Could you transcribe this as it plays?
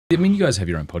I mean, you guys have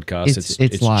your own podcast.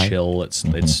 It's chill.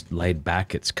 It's laid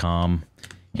back. It's calm.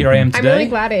 Here I am today. I'm really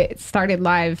glad it started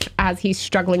live as he's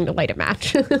struggling to light a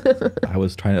match. I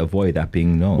was trying to avoid that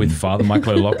being known. With Father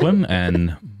Michael O'Loughlin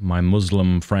and my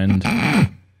Muslim friend.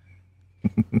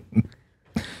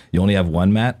 You only have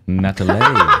one, Matt?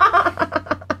 Natalia.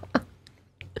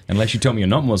 Unless you tell me you're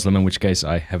not Muslim, in which case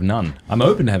I have none. I'm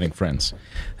open to having friends.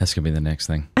 That's going to be the next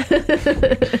thing.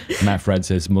 Matt Fradd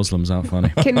says Muslims aren't funny.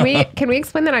 Can we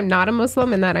explain that I'm not a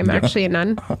Muslim and that I'm actually a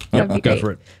nun? Yep, go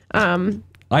for it.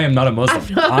 I am not a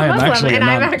Muslim. I am actually a nun.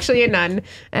 I'm actually a nun.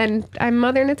 And I'm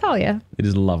Mother Natalia. It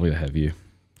is lovely to have you.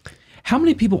 How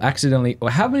many people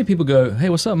go, hey,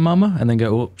 what's up, mama? And then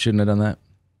go, oh, shouldn't have done that.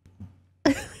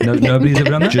 No, nobody's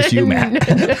ever done that? Just you, Matt.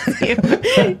 Just you.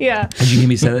 Yeah. Did you hear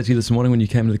me say that to you this morning when you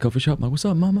came to the coffee shop? Like, what's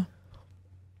up, mama?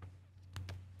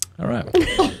 All right.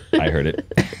 I heard it.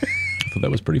 I thought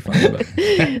that was pretty funny. But...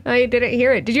 I didn't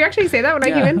hear it. Did you actually say that when I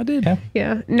came in? I did.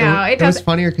 Yeah. No, it doesn't. was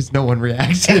funnier because no one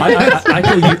reacted.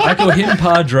 I call him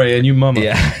Padre and you mama.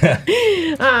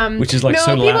 Yeah. Which is like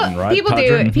so Latin, right?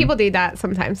 People do that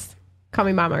sometimes. Call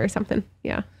me mama or something.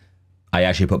 Yeah. I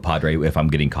actually put Padre if I'm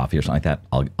getting coffee or something like that.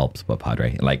 I'll put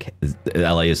Padre. Like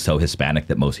LA is so Hispanic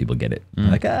that most people get it.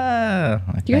 Like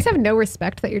you guys have no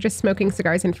respect that you're just smoking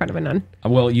cigars in front of a nun.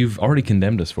 Well, you've already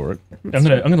condemned us for it. I'm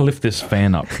gonna lift this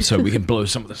fan up so we can blow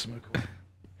some of the smoke away.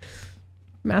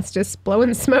 Matt's just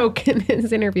blowing smoke in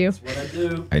his interview. That's what I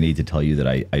do. I need to tell you that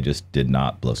I just did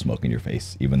not blow smoke in your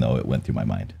face, even though it went through my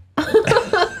mind. Do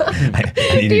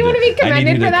you want to be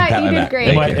commended for that? You did great.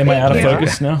 Am I out of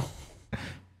focus now?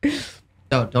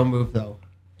 No, don't move though.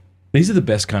 These are the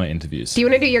best kind of interviews. Do you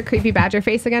want to do your creepy badger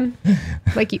face again?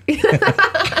 Like you. These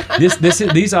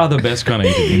are the best kind of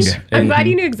interviews. I'm glad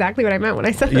you knew exactly what I meant when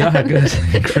I said that. Yeah,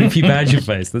 good. Creepy badger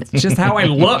face. That's just how I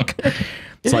look.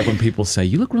 It's like when people say,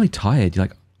 you look really tired. You're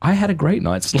like, I had a great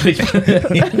night's sleep.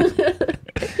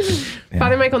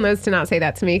 Father Michael knows to not say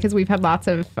that to me because we've had lots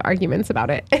of arguments about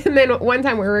it. And then one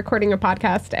time we were recording a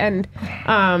podcast and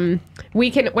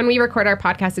when we record our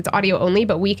podcast, it's audio only,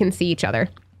 but we can see each other.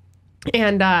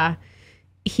 And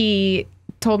he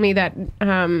told me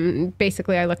that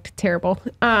basically I looked terrible.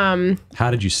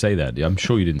 How did you say that? I'm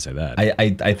sure you didn't say that.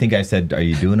 I think I said, are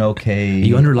you doing okay? Are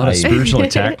you under a lot of spiritual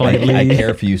attack lately? I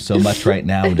care for you so much right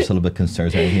now. I'm just a little bit concerned.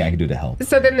 Is there anything I can do to help?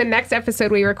 So then the next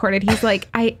episode we recorded, he's like,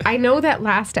 I know that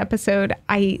last episode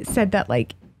I said that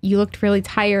like you looked really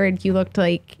tired. You looked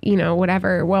like,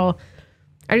 whatever. Well,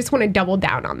 I just want to double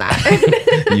down on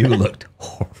that. You looked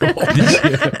horrible.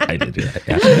 I did do that.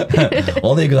 Yeah.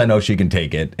 Only because I know she can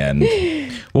take it. And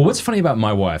well, what's funny about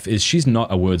my wife is she's not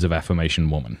a words of affirmation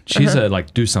woman. She's a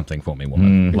like do something for me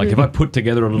woman. Like if I put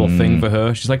together a little thing for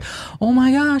her, she's like, oh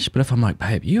my gosh. But if I'm like,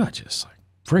 babe, you are just like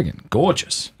friggin'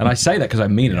 gorgeous, and I say that because I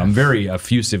mean it. I'm very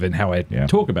effusive in how I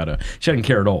talk about her. She doesn't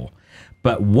care at all.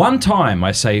 But one time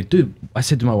I said to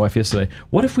my wife yesterday,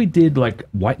 what if we did like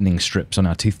whitening strips on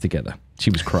our teeth together? She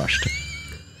was crushed.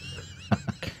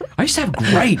 I used to have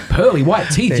great pearly white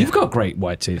teeth. You've got great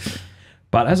white teeth.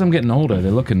 But as I'm getting older,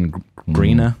 they're looking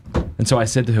greener. And so I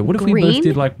said to her, what if we both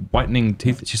did like whitening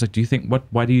teeth? She's like,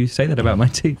 why do you say that about my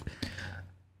teeth?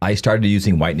 I started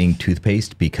using whitening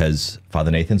toothpaste because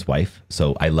Father Nathan's wife,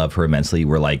 so I love her immensely.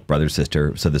 We're like brother,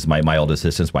 sister. So this is my oldest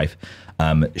assistant's wife.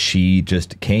 She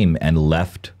just came and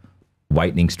left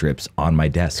whitening strips on my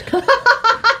desk.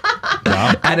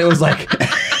 Wow. And it was like...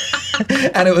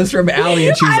 and it was from Allie,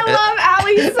 and she's. I love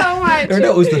Allie so much. Or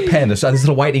no, it was the pen. This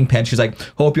little whitening pen. She's like,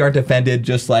 "Hope you aren't offended."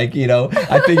 Just like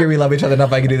I figure we love each other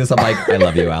enough. I can do this. I'm like, I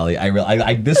love you, Allie.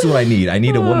 This is what I need. I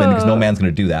need a woman because no man's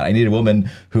going to do that. I need a woman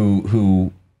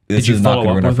who. Did you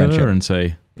follow up with her and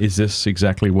say, is this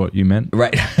exactly what you meant?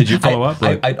 Right. Did you follow up?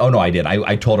 Oh, no, I did.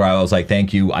 I told her, I was like,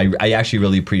 thank you. I actually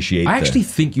really appreciate I actually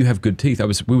think you have good teeth.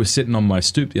 We were sitting on my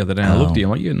stoop the other day and I looked at you.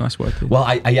 I'm like, you have nice white teeth. Well,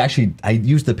 I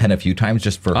used the pen a few times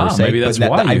just for her sake. Maybe that's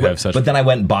why you have such... But then I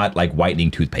went and bought like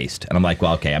whitening toothpaste. And I'm like,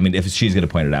 well, okay. I mean, if she's going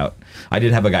to point it out. I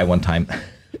did have a guy one time... I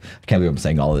can't believe I'm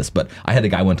saying all of this, but I had a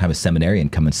guy one time, a seminarian,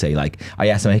 come and say like, I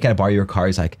asked him, hey, can I borrow your car?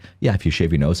 He's like, yeah, if you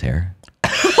shave your nose hair.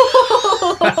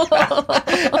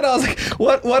 And I was like,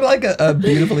 what like a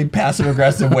beautifully passive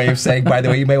aggressive way of saying, by the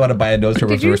way, you may want to buy a nose hair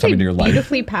for the first time in your life.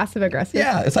 Beautifully passive aggressive.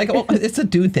 Yeah, it's like, oh, it's a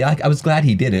dude thing. Like, I was glad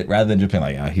he did it rather than just being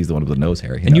like, he's the one with the nose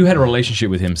hair. And you had a relationship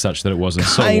with him such that it wasn't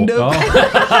kind of.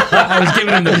 I was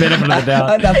giving him the benefit of the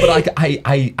doubt. But like,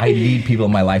 I need people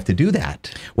in my life to do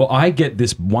that. Well, I get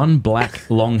this one black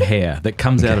long hair that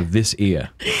comes out of this ear.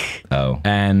 Oh.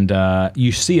 And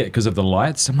you see it because of the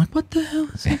lights. I'm like, what the hell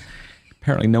is that?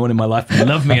 apparently no one in my life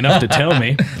loved me enough to tell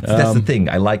me. That's the thing.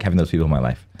 I like having those people in my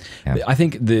life. Yeah. I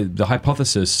think the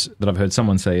hypothesis that I've heard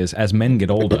someone say is as men get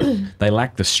older, they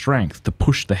lack the strength to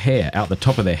push the hair out the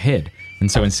top of their head. And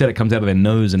so instead it comes out of their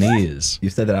nose and ears. You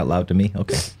said that out loud to me?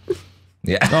 Okay.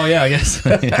 Yeah. Oh, yeah, I guess.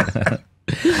 Yeah.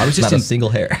 I was just Not a single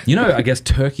hair. You know, I guess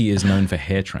Turkey is known for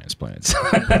hair transplants.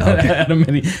 out of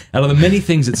the many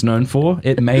things it's known for,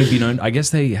 it may be known. I guess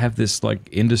they have this like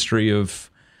industry of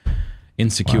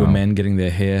insecure men getting their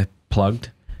hair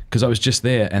plugged. Because I was just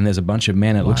there, and there's a bunch of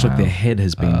men. It looks like their head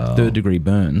has been third-degree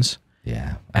burns.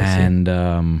 Yeah, and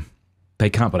they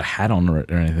can't put a hat on or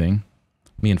anything.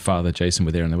 Me and Father Jason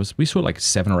were there, and we saw like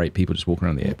 7 or 8 people just walking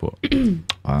around the airport.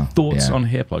 Thoughts on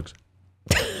hair plugs?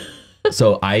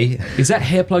 So is that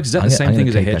hair plugs? Is that the same thing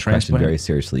as a hair transplant? Very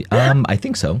seriously. I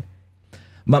think so.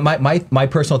 My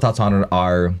personal thoughts on it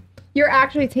are. You're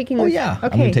actually taking. This, yeah. Okay.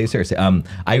 I'm going to take it seriously.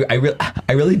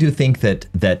 I really do think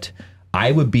that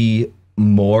I would be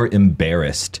more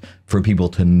embarrassed for people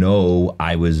to know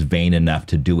I was vain enough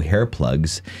to do hair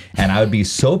plugs, and I would be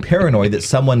so paranoid that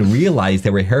someone realized they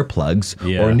were hair plugs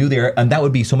or knew they were, and that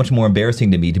would be so much more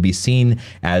embarrassing to me to be seen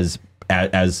as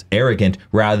arrogant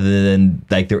rather than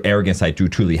like the arrogance I do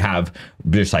truly have,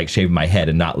 just like shaving my head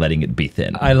and not letting it be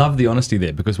thin. I love the honesty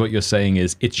there, because what you're saying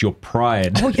is it's your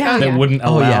pride that wouldn't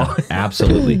allow.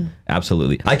 Absolutely.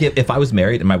 Like if I was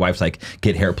married and my wife's like,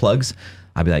 get hair plugs,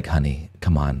 I'd be like, honey,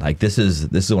 come on. Like this is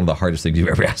one of the hardest things you've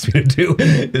ever asked me to do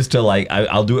is to like,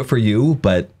 I'll do it for you,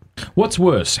 but. What's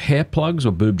worse, hair plugs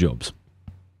or boob jobs?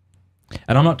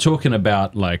 And I'm not talking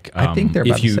about like, I think they're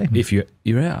about the same.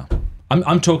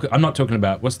 I'm not talking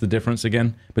about, what's the difference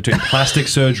again between plastic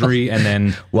surgery and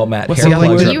then. Well, Matt, what's hair Yeah, like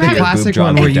plugs the are classic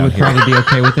one where you would probably be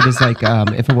okay with it is like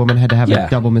if a woman had to have a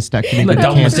double mastectomy. Like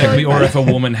double mastectomy, or if a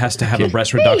woman has to have a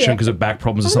breast reduction because of back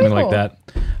problems or something like that.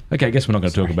 Okay, I guess we're not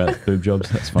going to talk about boob jobs.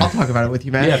 That's fine. I'll talk about it with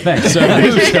you, man. Yeah, thanks. So,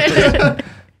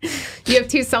 You have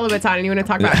 2 celibates on, and you want to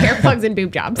talk about hair plugs and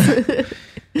boob jobs.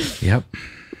 Yep.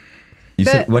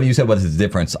 When you said what is the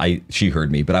difference, she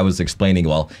heard me, but I was explaining,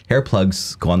 well, hair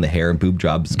plugs go on the hair and boob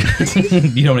jobs.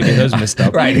 You don't want to get those messed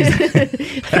up. Right.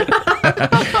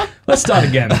 Let's start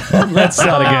again.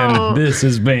 This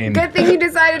has been. Good thing you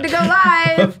decided to go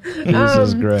live. This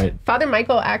is great. Father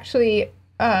Michael actually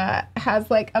has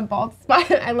like a bald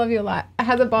spot. I love you a lot.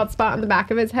 Has a bald spot on the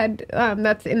back of his head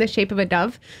that's in the shape of a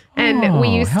dove. And we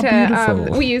used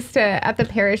to at the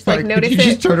parish like notice it. Could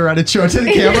you just turn around and show it to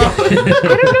the camera?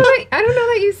 I don't know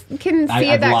that you can see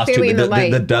it that clearly in the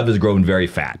light. The dove has grown very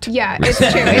fat. Yeah, it's true.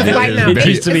 It's white now. It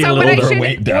used to be a little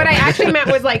overweight dove. What I actually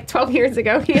meant was like 12 years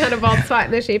ago, he had a bald spot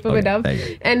in the shape of a dove.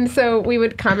 And so we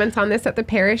would comment on this at the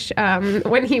parish.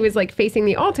 When he was like facing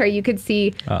the altar, you could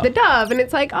see the dove. And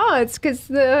it's like, it's because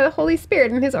the Holy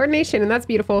Spirit and his ordination. And that's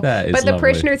beautiful. That is but the lovely.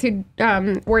 parishioners who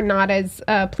were not as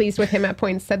pleased with him at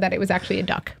points said that it was actually a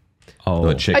duck. Oh,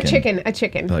 a chicken. A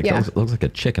chicken. Like, yeah. it looks like a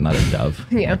chicken, not a dove.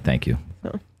 Yeah. Thank you.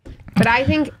 But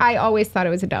I always thought it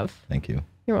was a dove. Thank you.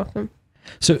 You're welcome.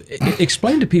 So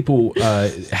explain to people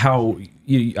how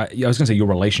I was going to say your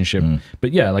relationship,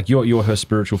 but yeah, like you're her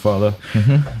spiritual father.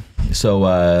 So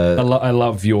I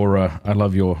love your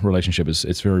relationship.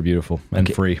 It's very beautiful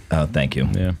and free. Oh, thank you.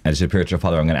 Yeah. As a spiritual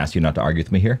father, I'm going to ask you not to argue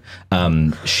with me here.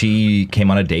 She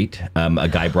came on a date. A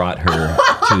guy brought her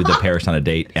to the parish on a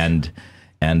date, and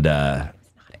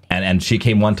she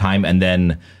came one time, and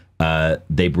then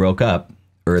they broke up.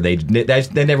 Or they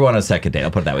never went on a second date.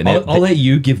 I'll put it that way. I'll let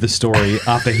you give the story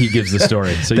after he gives the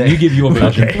story. So you give your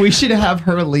version. Okay. We should have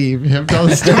her leave him tell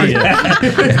the story.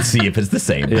 And see if it's the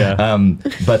same. Yeah.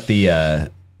 But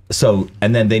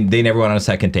and then they never went on a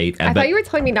second date. I thought you were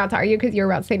telling me not to argue because you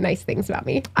were about to say nice things about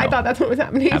me. I thought that's what was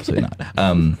happening. Absolutely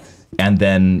not. And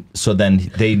then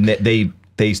they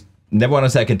never went on a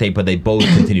second date, but they both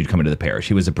continued coming to the parish.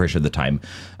 He was a parishioner at the time.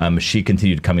 She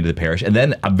continued coming to the parish, and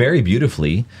then very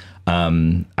beautifully.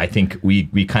 I think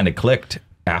we kind of clicked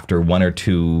after one or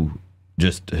two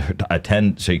just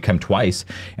attend. So you come twice,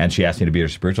 and she asked me to be her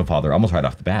spiritual father almost right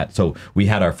off the bat. So we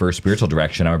had our first spiritual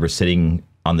direction. I remember sitting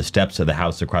on the steps of the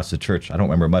house across the church. I don't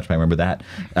remember much, but I remember that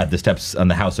at the steps on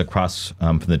the house across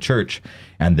from the church.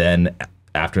 And then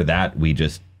after that, we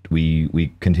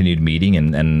continued meeting,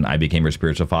 and I became her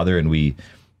spiritual father, and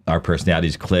our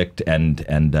personalities clicked, and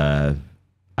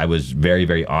I was very,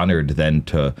 very honored then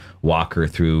to walk her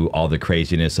through all the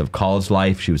craziness of college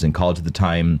life. She was in college at the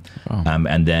time,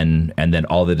 and then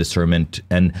all the discernment.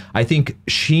 And I think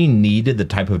she needed the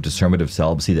type of discernment of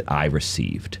celibacy that I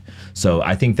received. So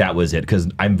I think that was it, because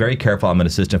I'm very careful. I'm an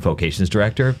assistant vocations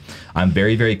director. I'm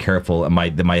very, very careful.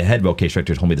 My head vocation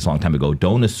director told me this a long time ago.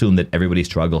 Don't assume that everybody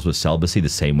struggles with celibacy the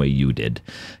same way you did,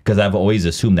 because I've always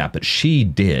assumed that, but she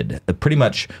did. Pretty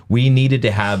much, we needed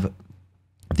to have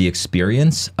the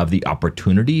experience of the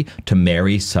opportunity to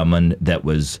marry someone that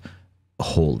was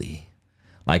holy.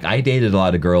 Like, I dated a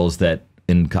lot of girls that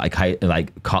in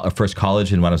first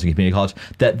college and when I was in community college,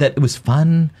 that it was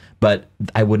fun, but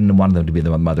I wouldn't want them to be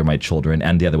the mother of my children,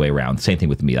 and the other way around. Same thing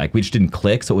with me. Like, we just didn't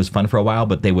click, so it was fun for a while,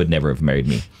 but they would never have married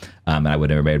me, and I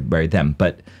would never married them.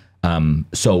 But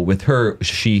so with her,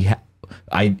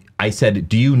 I said,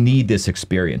 do you need this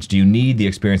experience? Do you need the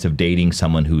experience of dating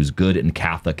someone who's good and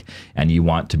Catholic and you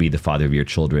want to be the father of your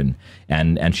children?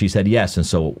 And she said yes. And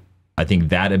so I think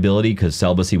that ability, because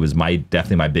celibacy was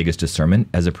definitely my biggest discernment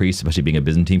as a priest, especially being a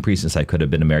Byzantine priest, since I could have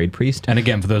been a married priest. And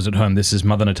again, for those at home, this is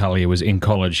Mother Natalia was in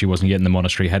college. She wasn't yet in the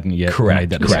monastery, hadn't yet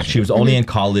made that decision. Correct. She was only in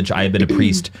college. I had been a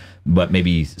priest, but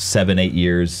maybe 7-8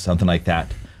 years, something like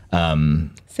that.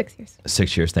 6 years.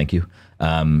 6 years, thank you.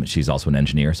 She's also an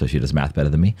engineer, so she does math better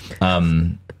than me.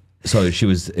 So she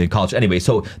was in college. Anyway,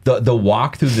 so the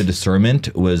walk through the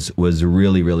discernment was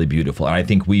really, really beautiful. And I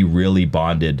think we really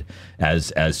bonded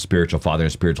as spiritual father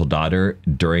and spiritual daughter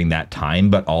during that time,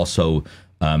 but also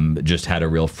just had a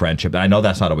real friendship. And I know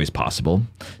that's not always possible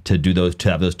to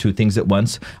have those two things at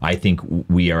once. I think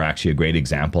we are actually a great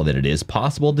example that it is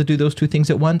possible to do those two things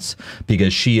at once,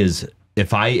 because she is,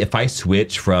 if I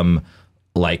switch from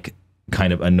like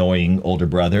kind of annoying older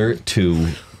brother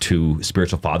to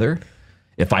spiritual father,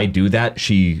 if I do that,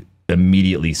 she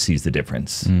immediately sees the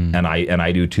difference, and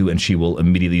I do too, and she will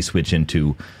immediately switch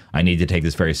into, I need to take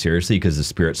this very seriously because the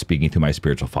Spirit's speaking through my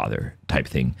spiritual father type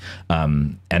thing.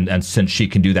 And since she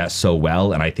can do that so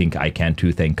well, and I think I can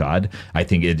too, thank God, I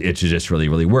think it just really,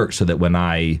 really works. So that when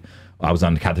I was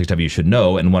on Catholic Stuff You Should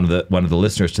Know, and one of the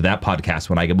listeners to that podcast,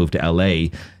 when I got moved to LA,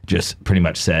 just pretty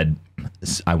much said,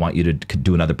 I want you to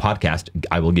do another podcast.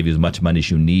 I will give you as much money as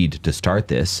you need to start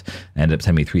this. Ended up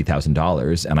sending me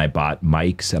 $3,000, and I bought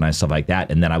mics and stuff like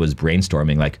that. And then I was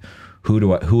brainstorming, like,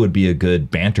 who would be a good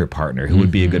banter partner? Who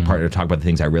would be a good partner to talk about the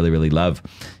things I really, really love?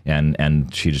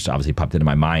 And she just obviously popped into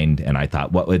my mind, and I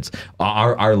thought, well, it's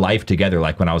our life together.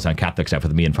 Like when I was on Catholic Stuff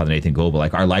with me and Father Nathan Goebel,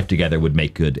 like our life together would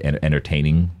make good and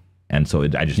entertaining. And so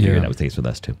I just figured that was the case with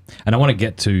us too. And I want to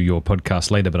get to your podcast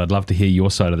later, but I'd love to hear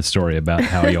your side of the story about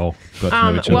how y'all got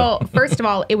to know each other. Well, first of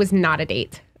all, it was not a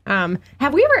date.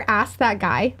 Have we ever asked that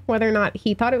guy whether or not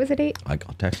he thought it was a date? I'll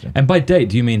text him. And by date,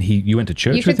 do you mean you went to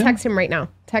church with him? You should text him right now.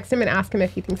 Text him and ask him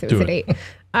if he thinks it was a date.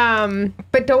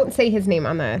 But don't say his name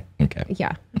on the... Okay.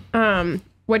 Yeah.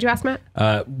 What'd you ask, Matt?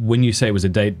 When you say it was a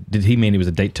date, did he mean it was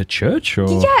a date to church? Or?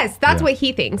 Yes, that's what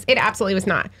he thinks. It absolutely was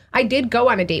not. I did go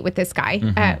on a date with this guy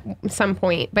at some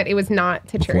point, but it was not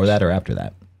to church. Before that or after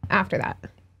that? After that.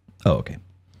 Oh, okay.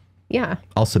 Yeah.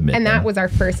 I'll submit. And that was our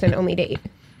first and only date.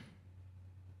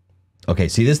 Okay,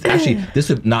 see, this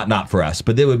would not for us,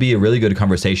 but there would be a really good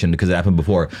conversation, because it happened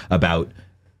before, about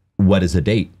what is a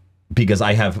date. Because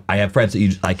I have friends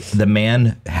that the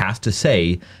man has to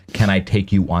say, can I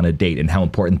take you on a date, and how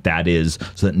important that is,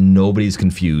 so that nobody's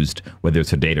confused whether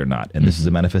it's a date or not. And this is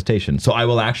a manifestation. So I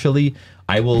will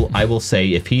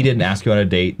say, if he didn't ask you on a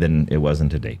date, then it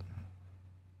wasn't a date.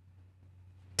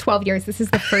 12 years. This is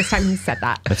the first time he said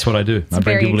that. That's what I do. I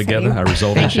bring people together. I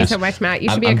resolve issues. Thank you so much, Matt. You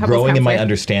should be a couples counselor. I'm growing in my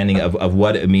understanding of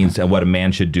what it means and what a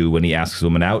man should do when he asks a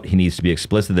woman out. He needs to be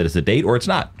explicit that it's a date, or it's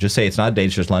not. Just say it's not a date,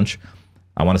 it's just lunch.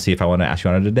 I want to see if I want to ask you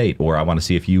on a date, or I want to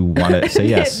see if you want to say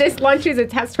yes. This lunch is a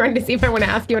test run to see if I want to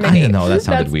ask you on a date. I know, that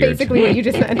sounded weird. That's basically what you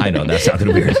just said. I know, that sounded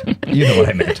weird. You know what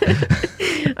I meant.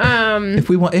 If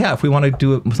we want to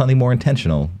do something more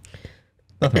intentional,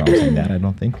 nothing wrong with saying that, I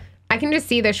don't think. I can just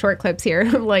see the short clips here,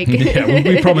 like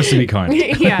we promise to be kind.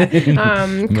 Yeah,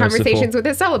 conversations with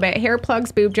a celibate, hair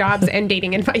plugs, boob jobs, and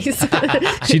dating advice.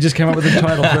 She just came up with the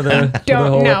title for the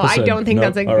whole episode. I don't think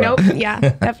that's nope. Yeah,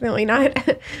 definitely not.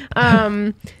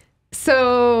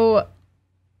 So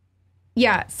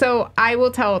I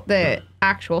will tell the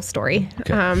actual story.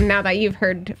 Okay. Now that you've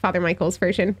heard Father Michael's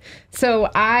version. So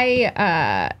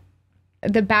the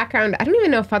background. I don't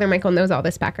even know if Father Michael knows all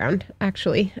this background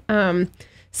actually.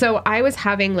 So I was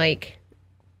having like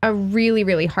a really,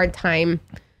 really hard time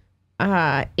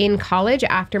in college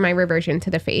after my reversion to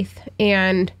the faith.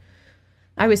 And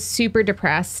I was super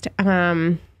depressed.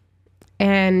 Was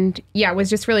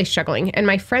just really struggling. And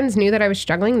my friends knew that I was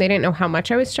struggling. They didn't know how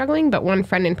much I was struggling. But one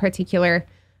friend in particular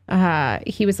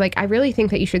he was like, I really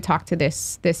think that you should talk to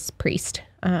this priest.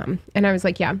 And I was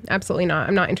like, yeah, absolutely not.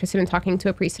 I'm not interested in talking to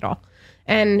a priest at all.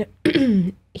 And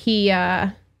he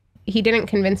didn't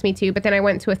convince me to, but then I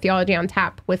went to a theology on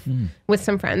tap with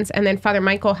some friends, and then Father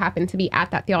Michael happened to be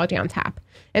at that theology on tap.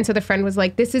 And so the friend was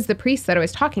like, this is the priest that I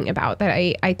was talking about that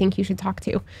I think you should talk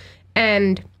to.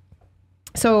 And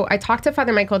so I talked to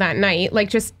Father Michael that night, like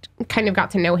just kind of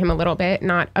got to know him a little bit,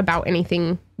 not about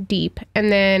anything deep.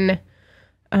 And then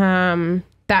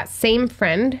that same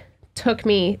friend took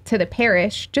me to the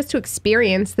parish just to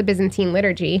experience the Byzantine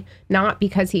liturgy, not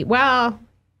because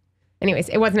anyways,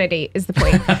 it wasn't a date is the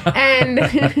point. And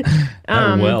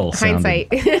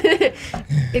hindsight.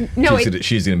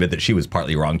 She's going to admit that she was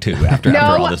partly wrong too after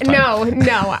all this time.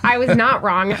 No, I was not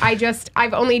wrong.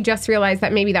 I've only just realized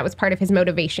that maybe that was part of his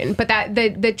motivation, but that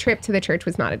the trip to the church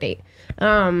was not a date.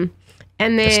 And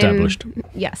then established.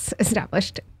 Yes,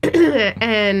 established.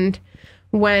 And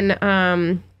when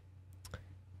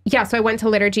so I went to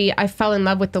liturgy. I fell in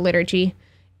love with the liturgy,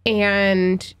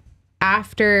 and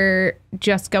after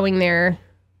just going there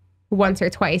once or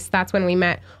twice, that's when we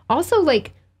met. Also,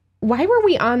 like, why were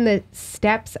we on the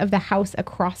steps of the house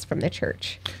across from the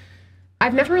church?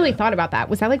 I've never really thought about that.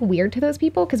 Was that like weird to those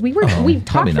people? Because we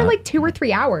talked for like 2 or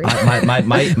 3 hours.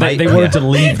 They wanted to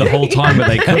leave the whole time, but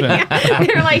they couldn't.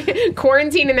 They're like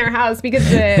quarantined in their house because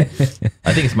I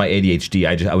think it's my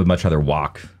ADHD. I would much rather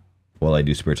walk while I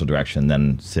do spiritual direction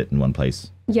than sit in one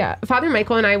place. Yeah, Father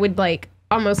Michael and I would like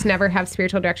almost never have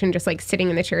spiritual direction just like sitting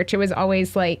in the church. It was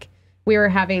always like we were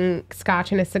having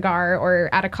scotch and a cigar, or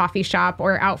at a coffee shop,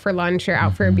 or out for lunch, or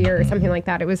out for a beer or something like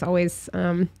that. It was always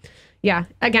again,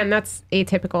 that's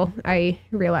atypical, I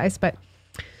realize, but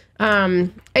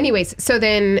anyways, so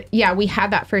then we had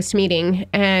that first meeting,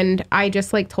 and I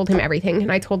just like told him everything,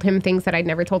 and I told him things that I'd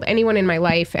never told anyone in my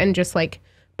life, and just like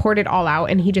poured it all out,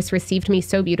 and he just received me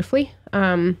so beautifully,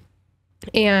 and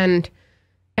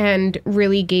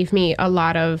really gave me a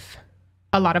lot of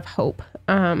hope.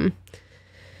 And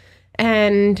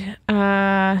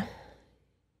I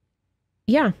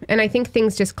think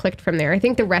things just clicked from there. I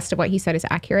think the rest of what he said is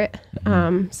accurate.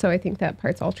 So I think that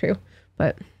part's all true.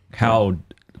 But how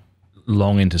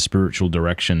long into spiritual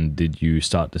direction did you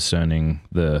start discerning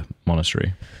the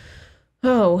monastery?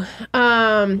 That's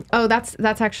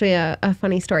actually a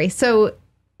funny story. So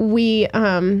we,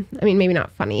 I mean, maybe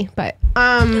not funny, but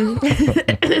I'll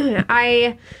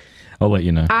let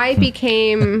you know. I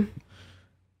became,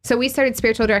 so we started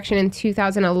spiritual direction in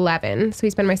 2011. So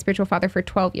he's been my spiritual father for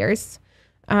 12 years.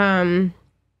 I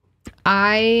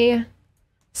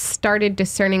started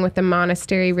discerning with the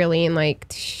monastery really in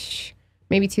like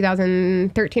maybe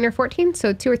 2013 or 14.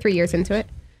 So 2 or 3 years into it.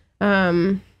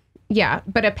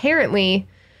 But apparently,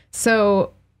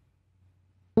 so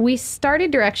we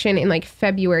started direction in like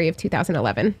February of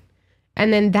 2011.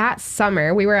 And then that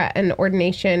summer we were at an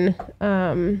ordination,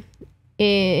 and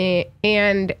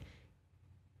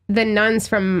the nuns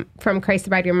from Christ the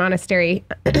Bridegroom Monastery,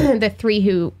 the 3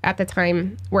 who at the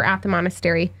time were at the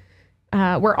monastery,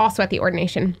 were also at the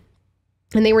ordination.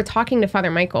 And they were talking to Father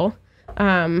Michael.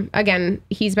 Again,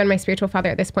 he's been my spiritual father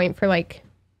at this point for like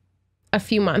a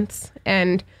few months.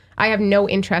 And I have no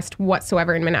interest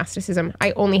whatsoever in monasticism.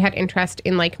 I only had interest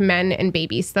in like men and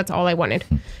babies. That's all I wanted.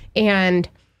 And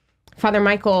Father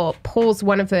Michael pulls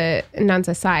one of the nuns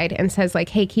aside and says like,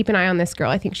 hey, keep an eye on this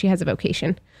girl. I think she has a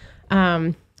vocation.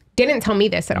 Didn't tell me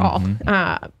this at all,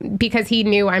 because he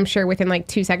knew, I'm sure, within like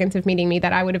 2 seconds of meeting me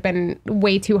that I would have been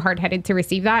way too hard-headed to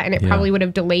receive that. And it probably would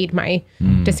have delayed my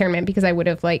discernment, because I would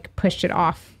have like pushed it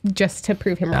off just to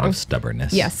prove him wrong. Out of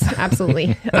stubbornness. Yes,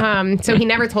 absolutely. So he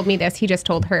never told me this. He just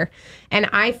told her. And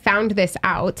I found this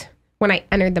out when I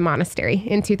entered the monastery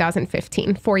in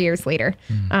 2015, 4 years later.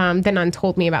 The nun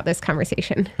told me about this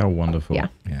conversation. How wonderful. Yeah.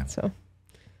 So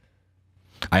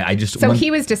he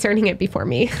was discerning it before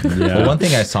me. Well, one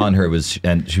thing I saw in her was,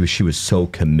 and she was so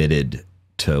committed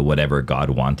to whatever God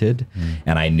wanted,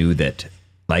 and I knew that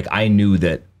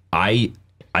I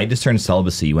discerned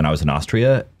celibacy when I was in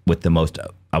Austria with when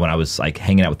I was like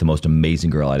hanging out with the most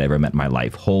amazing girl I'd ever met in my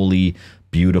life. Holy,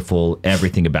 beautiful,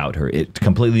 everything about her. It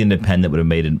completely independent, would have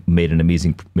made an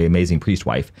amazing priest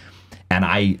wife. And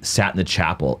I sat in the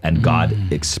chapel, and God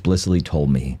explicitly told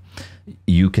me,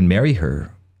 you can marry her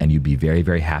and you'd be very,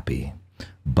 very happy,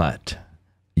 but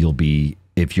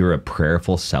if you're a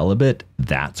prayerful celibate,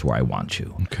 that's where I want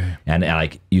you. Okay. And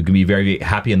like, you can be very, very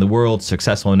happy in the world,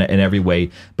 successful in every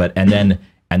way, and then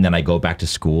I go back to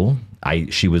school.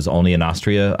 She was only in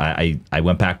Austria. I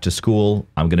went back to school.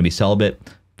 I'm going to be celibate,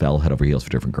 fell head over heels for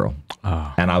a different girl.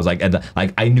 And I was like,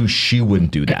 I knew she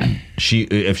wouldn't do that.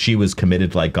 If she was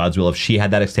committed to like God's will, if she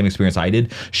had that same experience I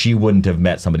did, she wouldn't have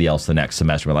met somebody else the next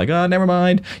semester. We're like, oh, never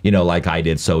mind, like I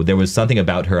did. So there was something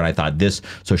about her, and I thought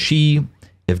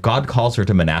if God calls her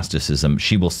to monasticism,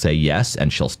 she will say yes,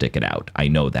 and she'll stick it out. I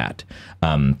know that.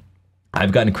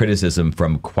 I've gotten criticism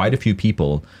from quite a few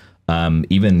people,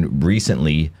 even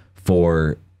recently,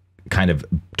 for kind of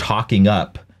talking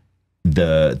up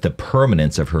the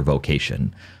permanence of her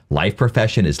vocation. Life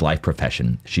profession is life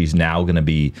profession. She's now going to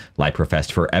be life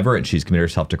professed forever, and she's committed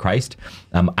herself to Christ.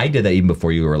 I did that even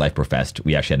before you were life professed.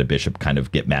 We actually had a bishop kind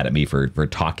of get mad at me for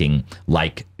talking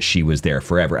like she was there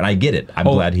forever, and I get it. I'm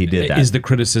glad he did that. Is the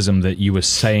criticism that you were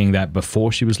saying that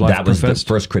before she was life professed? That was the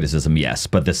first criticism, yes.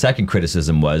 But the second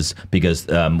criticism was because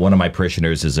one of my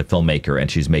parishioners is a filmmaker,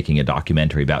 and she's making a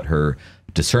documentary about her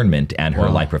discernment and her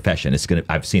life profession.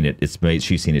 I've seen it.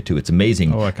 She's seen it too. It's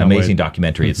amazing, amazing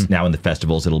documentary. It's now in the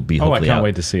festivals. It'll be hopefully I can't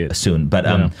wait to see it soon. But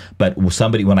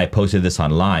somebody, when I posted this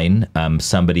online,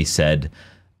 somebody said,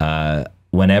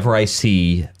 whenever I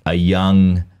see a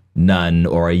young nun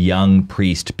or a young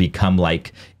priest become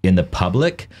like in the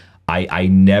public, I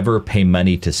never pay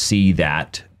money to see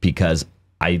that, because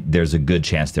there's a good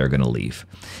chance they're going to leave.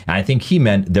 And I think he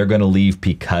meant they're going to leave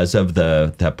because of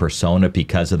the persona,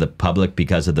 because of the public,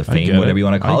 because of the fame, whatever you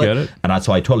want to call it. And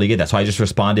so I totally get that. So I just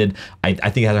responded, I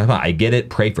think I get it,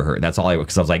 pray for her. That's all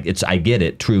because I was like, I get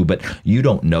it, true, but you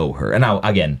don't know her. And now,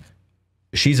 again,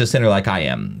 she's a sinner like I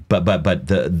am. But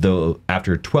the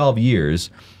after 12 years,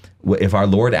 if our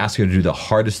Lord asks her to do the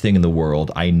hardest thing in the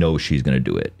world, I know she's going to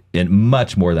do it. And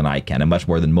much more than I can, and much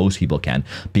more than most people can,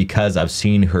 because I've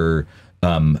seen her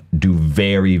do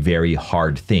very, very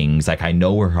hard things. Like, I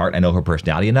know her heart, I know her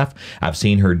personality enough. I've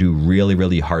seen her do really,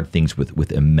 really hard things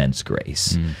with immense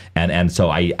grace. And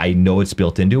so I know it's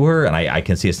built into her, and I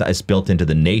can see it's built into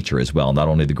the nature as well, not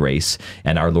only the grace.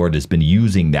 And our Lord has been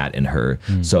using that in her.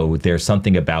 So there's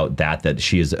something about that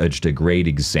she is just a great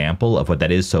example of what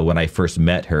that is. So when I first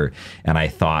met her, and I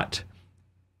thought,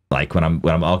 like, when I'm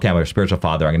okay, I'm a spiritual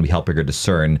father, I'm going to be helping her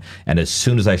discern. And as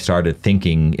soon as I started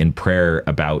thinking in prayer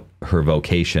about her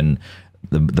vocation,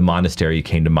 the monastery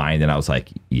came to mind, and I was like,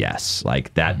 yes,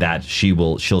 like that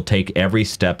she'll take every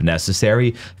step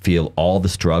necessary, feel all the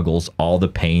struggles, all the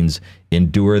pains,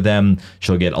 endure them.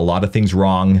 She'll get a lot of things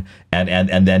wrong,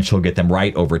 and then she'll get them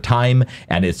right over time,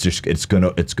 and it's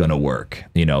gonna work,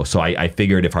 So I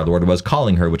figured if our Lord was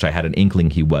calling her, which I had an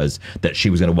inkling he was, that she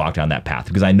was going to walk down that path,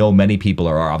 because I know many people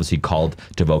are obviously called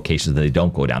to vocations that they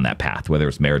don't go down that path, whether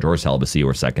it's marriage or celibacy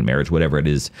or second marriage, whatever it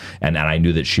is, and I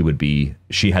knew that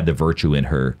she had the virtue in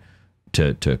her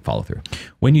to follow through.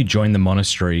 When you joined the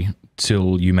monastery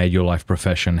till you made your life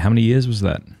profession, how many years was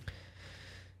that?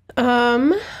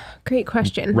 Great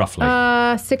question. Roughly.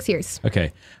 6 years.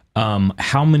 Okay.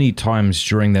 How many times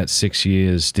during that 6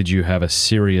 years did you have a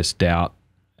serious doubt,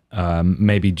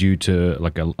 maybe due to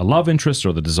like a love interest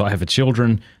or the desire for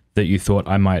children, that you thought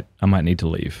I might need to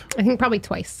leave? I think probably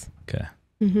twice. Okay.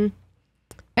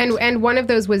 And one of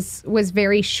those was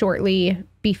very shortly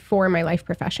before my life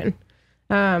profession.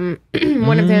 One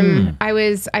of them,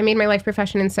 I made my life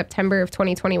profession in September of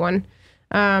 2021.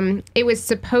 It was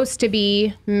supposed to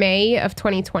be May of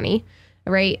 2020,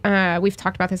 right? We've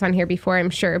talked about this on here before, I'm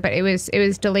sure, but it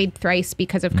was delayed thrice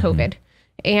because of COVID.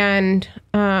 And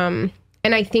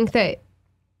I think that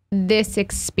this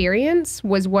experience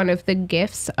was one of the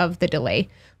gifts of the delay.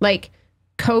 Like,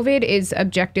 COVID is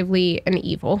objectively an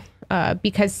evil,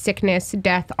 because sickness,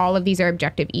 death, all of these are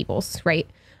objective evils, right?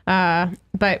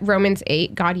 But Romans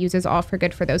 8, God uses all for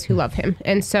good for those who love him.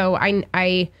 And so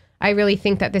I really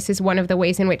think that this is one of the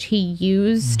ways in which he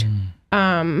used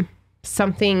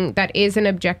something that is an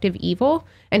objective evil,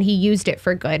 and he used it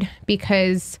for good,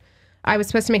 because I was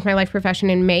supposed to make my life profession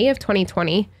in May of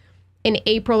 2020. In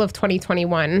April of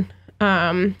 2021,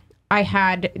 I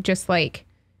had just like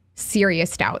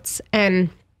serious doubts. And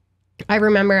I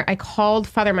remember I called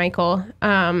Father Michael.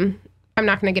 I'm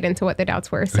not going to get into what the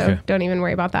doubts were, so don't even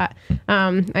worry about that.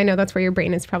 I know that's where your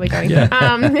brain is probably going.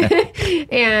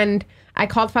 And I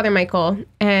called Father Michael,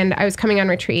 and I was coming on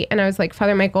retreat, and I was like,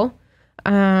 Father Michael,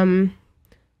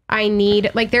 I need,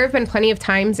 like, there have been plenty of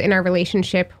times in our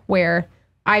relationship where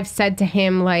I've said to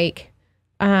him, like,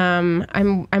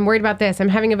 I'm worried about this. I'm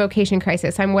having a vocation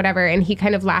crisis. I'm whatever. And he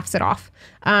kind of laughs it off,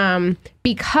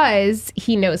 because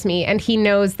he knows me, and he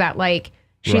knows that, like,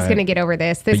 she's going to get over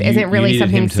this. This isn't really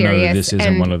something serious. This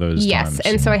isn't one of those times.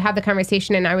 And so I had the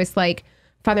conversation, and I was like,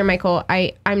 Father Michael,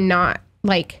 I'm not,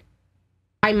 like,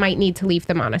 I might need to leave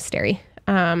the monastery.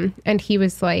 And he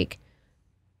was like,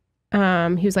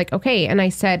 he was like, okay. And I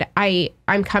said,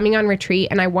 I'm coming on retreat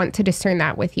and I want to discern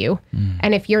that with you.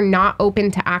 And if you're not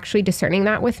open to actually discerning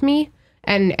that with me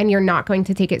and you're not going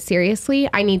to take it seriously,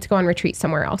 I need to go on retreat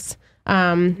somewhere else.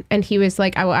 And he was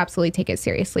like, I will absolutely take it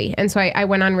seriously. And so I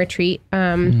went on retreat,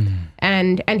 and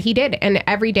he did. And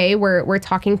every day we're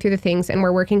talking through the things and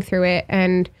we're working through it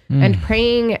and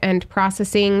praying and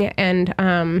processing. And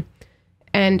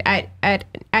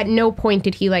at no point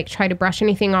did he like try to brush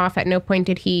anything off. At no point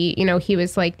did he, he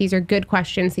was like, these are good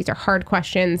questions. These are hard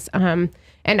questions. And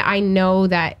I know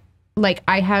that like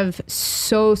I have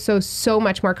so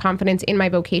much more confidence in my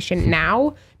vocation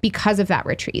now because of that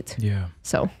retreat. Yeah.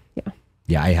 So, yeah.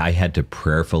 Yeah, I had to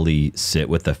prayerfully sit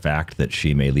with the fact that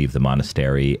she may leave the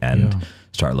monastery and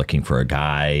start looking for a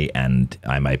guy, and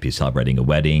I might be celebrating a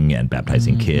wedding and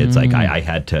baptizing kids. Like I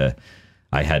had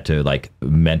to like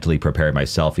mentally prepare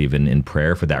myself even in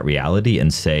prayer for that reality,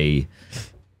 and say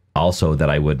also that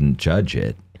I wouldn't judge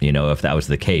it. If that was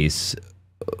the case,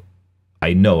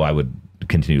 I know I would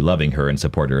continue loving her and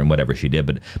support her and whatever she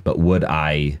did, but would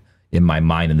I, in my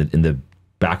mind, in the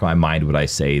back of my mind, would I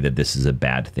say that this is a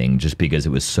bad thing just because it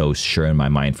was so sure in my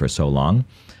mind for so long?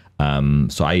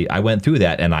 So I went through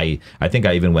that, and I think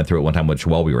I even went through it one time,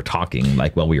 while we were talking,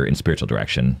 like while we were in spiritual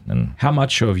direction. And how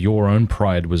much of your own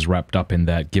pride was wrapped up in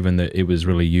that, given that it was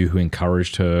really you who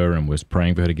encouraged her and was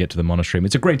praying for her to get to the monastery? I mean,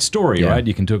 it's a great story, right?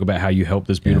 You can talk about how you helped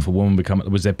this beautiful woman become.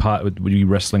 Was there were you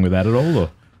wrestling with that at all?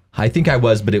 Or? I think I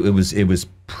was, but it was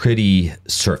pretty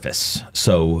surface.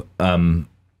 So,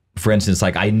 for instance,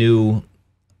 like I knew.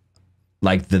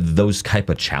 Like those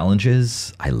type of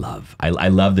challenges, I love. I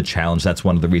love the challenge. That's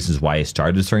one of the reasons why I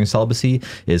started Discerning Celibacy,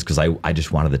 is because I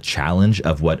just wanted the challenge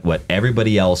of what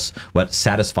everybody else, what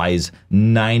satisfies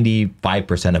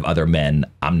 95% of other men,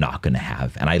 I'm not going to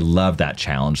have. And I love that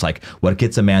challenge. Like what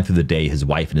gets a man through the day, his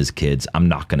wife and his kids, I'm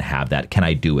not going to have that. Can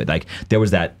I do it? Like there was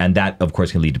that, and that of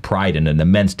course can lead to pride and an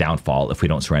immense downfall if we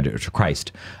don't surrender to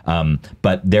Christ.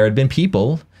 But there had been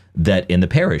people that in the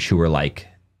parish who were like,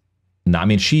 no, I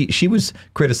mean, she was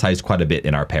criticized quite a bit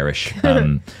in our parish,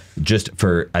 just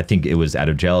for, I think it was out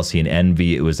of jealousy and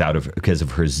envy. It was because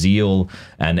of her zeal,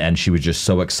 and she was just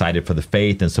so excited for the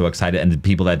faith and so excited. And the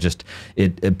people that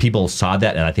people saw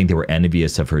that, and I think they were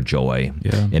envious of her joy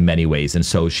in many ways. And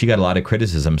so she got a lot of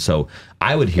criticism. So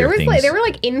I would hear things. There were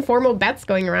like informal bets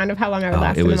going around of how long I would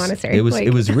last in the monastery. It was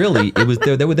there was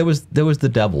the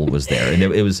devil was there, and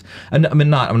it was. And I'm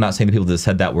not saying the people that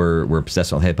said that were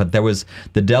possessed on the head, but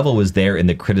the devil was there in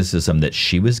the criticism that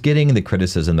she was getting and the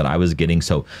criticism that I was getting.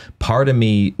 So part of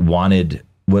me would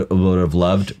have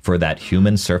loved for that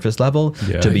human surface level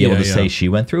to be able to say she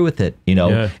went through with it,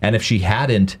 and if she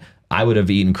hadn't, I would have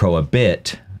eaten crow a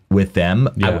bit with them.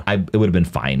 It would have been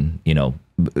fine.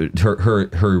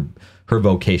 Her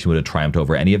vocation would have triumphed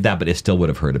over any of that, but it still would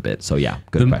have hurt a bit. So yeah,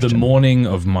 good question. The morning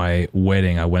of my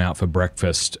wedding, I went out for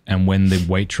breakfast, and when the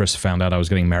waitress found out I was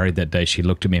getting married that day, she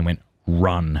looked at me and went,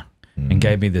 "Run." And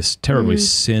gave me this terribly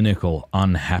cynical,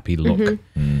 unhappy look.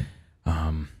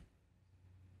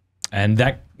 And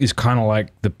that is kind of like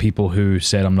the people who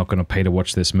said, I'm not going to pay to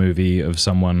watch this movie of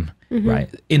someone. Right.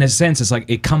 In a sense, it's like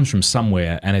it comes from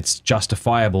somewhere and it's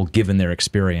justifiable given their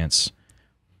experience.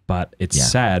 But it's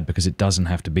sad because it doesn't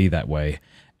have to be that way.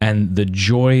 And the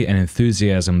joy and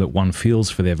enthusiasm that one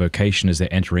feels for their vocation as they're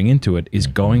entering into it is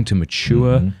going to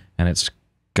mature, and it's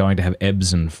going to have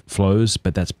ebbs and flows,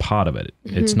 but that's part of it.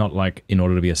 It's not like in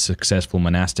order to be a successful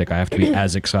monastic, I have to be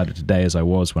as excited today as I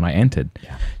was when I entered.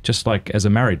 Just like as a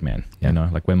married man,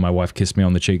 like when my wife kissed me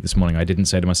on the cheek this morning, I didn't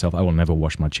say to myself, I will never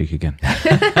wash my cheek again.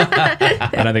 I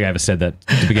don't think I ever said that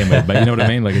to begin with, but you know what I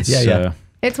mean? Like it's,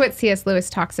 it's what C.S. Lewis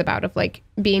talks about, of like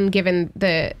being given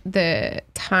the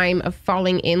time of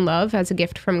falling in love as a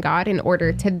gift from God in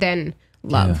order to then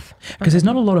love. Because there's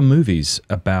not a lot of movies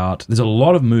there's a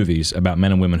lot of movies about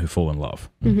men and women who fall in love.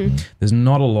 There's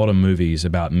not a lot of movies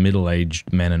about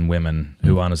middle-aged men and women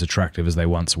who aren't as attractive as they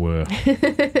once were,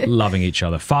 loving each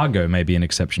other. Fargo may be an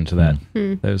exception to that.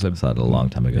 There was a long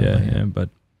time ago.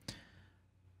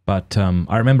 But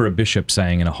I remember a bishop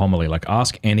saying in a homily, like,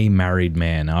 ask any married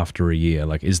man after a year,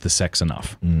 like, is the sex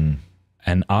enough?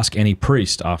 And ask any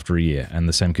priest after a year, and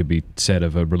the same could be said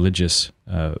of a religious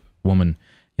woman,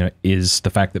 is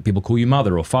the fact that people call you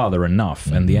mother or father enough?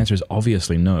 And the answer is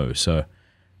obviously no. So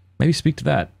maybe speak to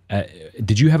that.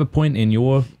 Did you have a point in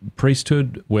your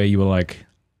priesthood where you were like,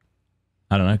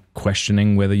 I don't know,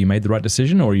 questioning whether you made the right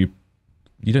decision? Or you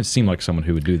don't seem like someone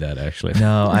who would do that, actually.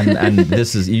 No, and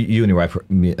this is, you and your wife,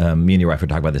 me and your wife were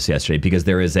talking about this yesterday, because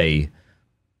there is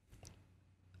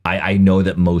I know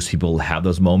that most people have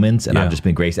those moments, and I've just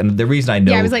been graced. And the reason I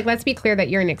know... Yeah, I was like, let's be clear that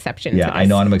you're an exception to this. I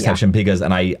know I'm an exception because,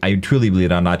 and I truly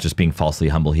believe, I'm not just being falsely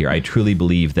humble here, I truly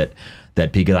believe that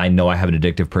because I know I have an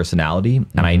addictive personality,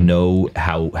 and I know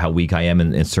how weak I am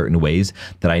in certain ways,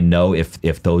 that I know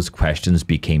if those questions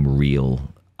became real,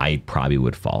 I probably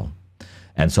would fall.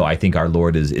 And so I think our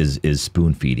Lord is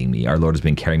spoon feeding me. Our Lord has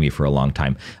been carrying me for a long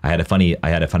time. I had a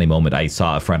funny moment. I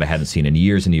saw a friend I hadn't seen in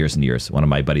years and years and years. One of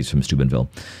my buddies from Steubenville,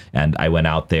 and I went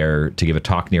out there to give a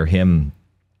talk near him.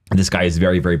 And this guy is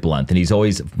very, very blunt, and he's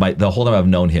always the whole time I've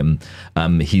known him.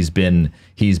 He's been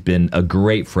a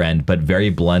great friend, but very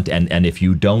blunt. And if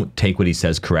you don't take what he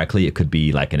says correctly, it could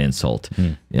be like an insult.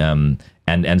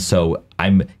 And so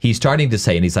he's starting to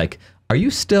say, and he's like, "Are you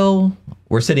still?"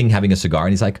 We're sitting having a cigar,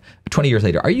 and he's like, 20 years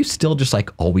later, "Are you still just like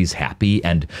always happy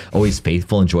and always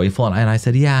faithful and joyful?" And I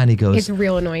said, "Yeah." And he goes, "It's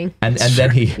real annoying." And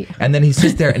then he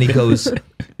sits there and he goes,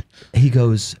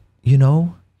 "You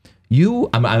know,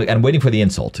 I'm waiting for the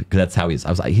insult because that's how he's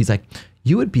like,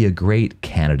 "You would be a great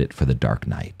candidate for the Dark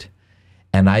Knight."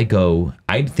 And I go,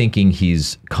 I'm thinking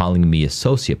he's calling me a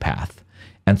sociopath.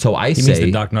 And so he means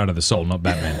the Dark Knight of the Soul, not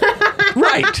Batman.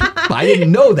 Right. I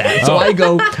didn't know that. So I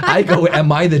go,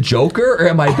 am I the Joker or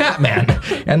am I Batman?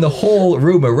 And the whole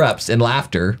room erupts in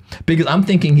laughter because I'm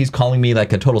thinking he's calling me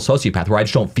like a total sociopath where I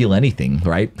just don't feel anything,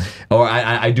 right? Or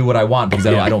I do what I want because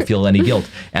I don't feel any guilt.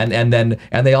 And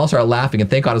they all start laughing, and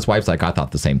thank God his wife's like, "I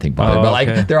thought the same thing, brother." But like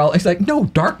it's like, "No,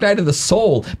 Dark Night of the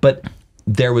Soul." But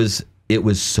it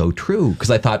was so true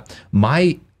because I thought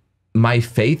my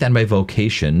faith and my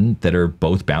vocation that are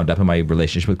both bound up in my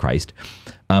relationship with Christ,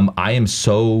 I am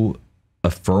so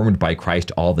affirmed by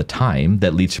Christ all the time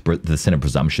that leads to the sin of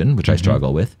presumption, which I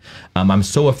struggle with. I'm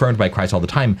so affirmed by Christ all the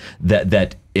time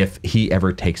that if he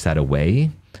ever takes that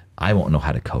away, I won't know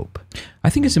how to cope. I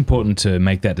think it's important to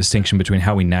make that distinction between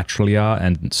how we naturally are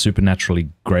and supernaturally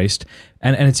graced.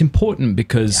 And it's important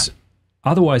because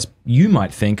otherwise you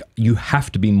might think you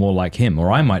have to be more like him,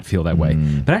 or I might feel that way.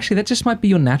 But actually that just might be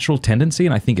your natural tendency,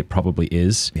 and I think it probably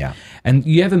is. Yeah. And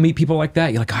you ever meet people like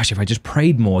that? You're like, gosh, if I just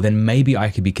prayed more, then maybe I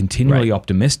could be continually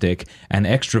optimistic and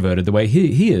extroverted the way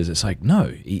he is. It's like,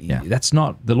 no, that's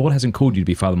not, the Lord hasn't called you to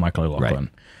be Father Michael O'Loughlin.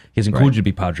 He hasn't called you to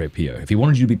be Padre Pio. If he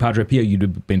wanted you to be Padre Pio, you'd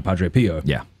have been Padre Pio.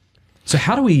 Yeah. So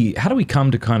how do we come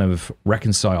to kind of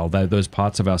reconcile those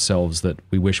parts of ourselves that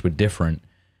we wish were different?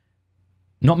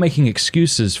 Not making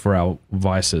excuses for our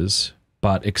vices,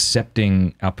 but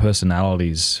accepting our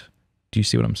personalities. Do you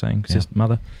see what I'm saying,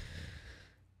 Mother?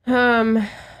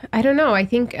 I don't know. I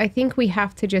think we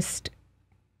have to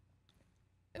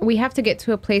get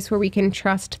to a place where we can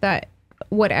trust that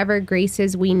whatever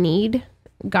graces we need,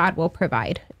 God will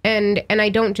provide. And I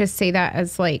don't just say that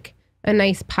as like a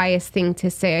nice pious thing to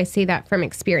say. I say that from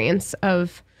experience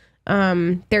of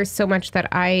there's so much that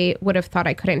I would have thought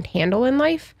I couldn't handle in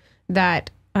life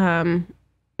that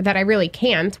I really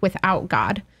can't without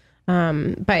God.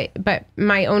 But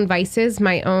my own vices,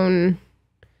 my own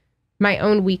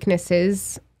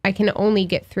weaknesses, I can only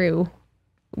get through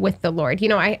with the Lord. You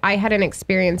know, I had an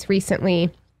experience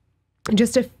recently,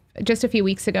 just a few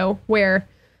weeks ago, where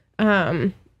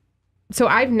so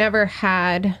I've never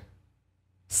had,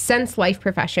 since life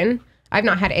profession, I've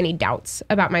not had any doubts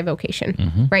about my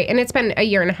vocation, right? And it's been a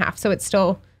year and a half, so it's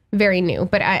still very new.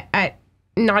 But at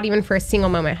not even for a single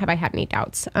moment have I had any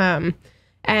doubts. But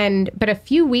a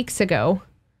few weeks ago,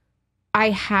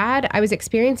 I was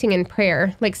experiencing in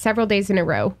prayer, like several days in a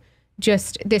row,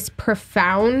 just this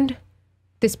profound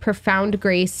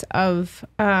grace of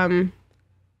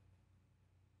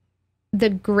the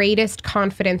greatest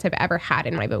confidence I've ever had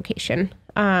in my vocation.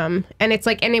 And it's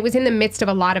like, and it was in the midst of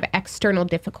a lot of external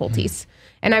difficulties.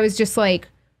 And I was just like,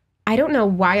 I don't know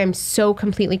why I'm so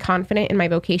completely confident in my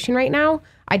vocation right now.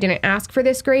 I didn't ask for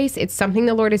this grace. It's something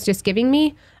the Lord is just giving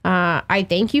me. I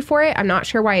thank you for it. I'm not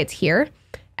sure why it's here.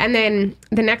 And then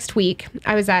the next week,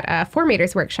 I was at a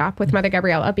formators workshop with Mother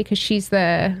Gabriela because she's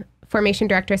the formation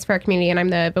directress for our community and I'm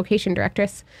the vocation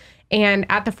directress. And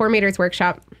at the formators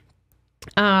workshop,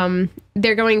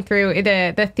 they're going through,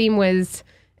 the theme was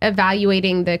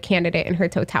evaluating the candidate in her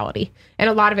totality. And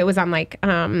a lot of it was on like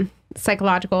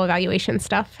psychological evaluation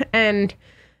stuff. And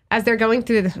as they're going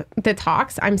through the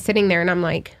talks, I'm sitting there and I'm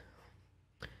like,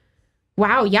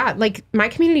 wow, yeah, like my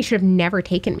community should have never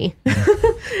taken me.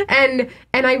 and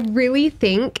I really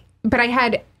think, but I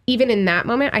had, even in that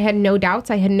moment, I had no doubts.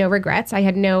 I had no regrets. I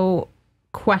had no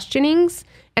questionings.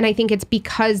 And I think it's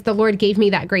because the Lord gave me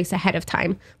that grace ahead of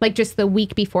time. Like just the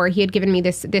week before, he had given me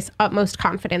this utmost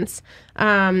confidence.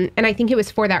 And I think it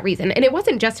was for that reason. And it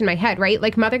wasn't just in my head, right?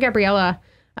 Like Mother Gabriela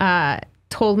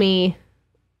told me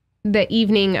the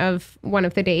evening of one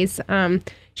of the days,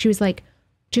 she was like,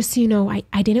 just so you know,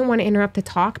 I didn't want to interrupt the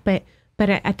talk, but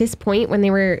at this point when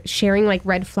they were sharing like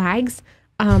red flags,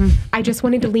 I just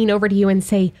wanted to lean over to you and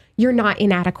say, you're not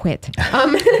inadequate.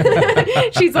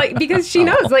 She's like, because she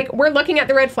knows, like, we're looking at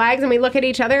the red flags and we look at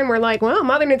each other and we're like, well,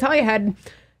 Mother Natalia had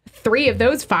 3 of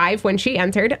those 5 when she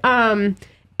entered.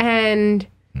 And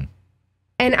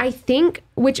I think,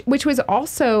 which was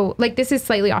also, like, this is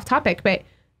slightly off topic, but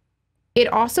it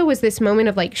also was this moment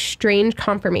of like strange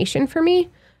confirmation for me,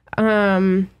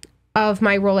 of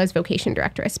my role as vocation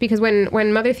directress. Because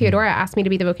when Mother Theodora asked me to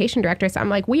be the vocation directress, I'm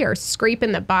like, we are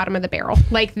scraping the bottom of the barrel.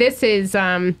 Like, this is,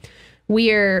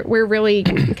 we're really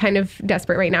kind of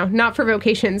desperate right now, not for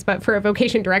vocations, but for a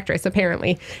vocation directress,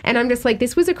 apparently. And I'm just like,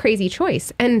 this was a crazy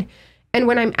choice. And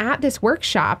when I'm at this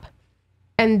workshop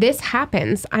and this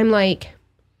happens, I'm like,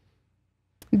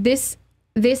 this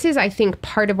is, I think,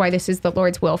 part of why this is the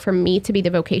Lord's will for me to be the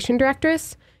vocation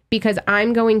directress, because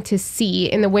I'm going to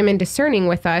see in the women discerning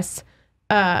with us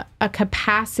a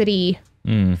capacity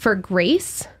for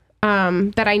grace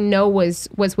that I know was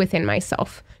within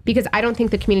myself, because I don't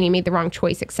think the community made the wrong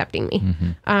choice accepting me.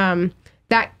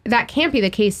 That can't be the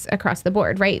case across the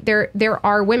board, right? There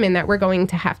are women that we're going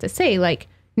to have to say, like,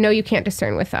 no, you can't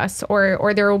discern with us,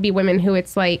 or there will be women who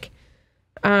it's like,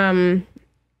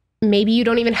 maybe you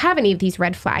don't even have any of these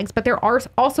red flags, but there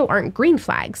also aren't green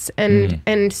flags,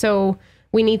 and so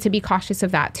we need to be cautious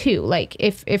of that too. Like,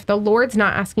 if the Lord's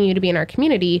not asking you to be in our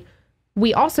community,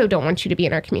 we also don't want you to be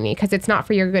in our community, because it's not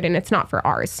for your good and it's not for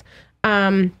ours.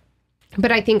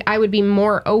 But I think I would be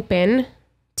more open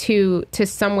to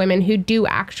some women who do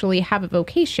actually have a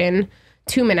vocation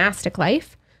to monastic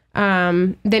life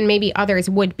than maybe others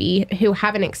would be who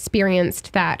haven't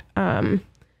experienced that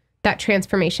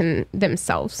transformation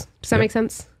themselves. Does that make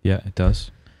sense? Yeah, it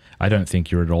does. I don't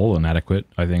think you're at all inadequate.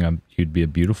 I think you'd be a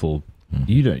beautiful.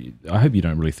 I hope you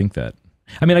don't really think that.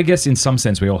 I mean, I guess in some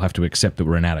sense we all have to accept that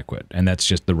we're inadequate, and that's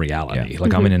just the reality.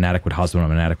 Like, I'm an inadequate husband,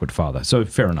 I'm an inadequate father. So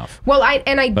fair enough. Well, I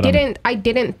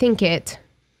didn't think it,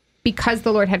 because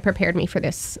the Lord had prepared me for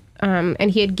this,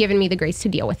 and he had given me the grace to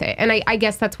deal with it. And I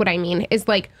guess that's what I mean, is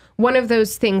like, one of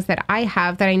those things that I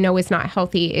have that I know is not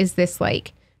healthy is this,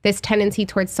 like, this tendency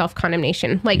towards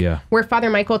self-condemnation. Like, where Father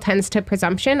Michael tends to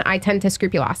presumption, I tend to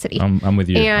scrupulosity. I'm with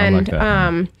you. And, I like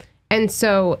that. And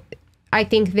so I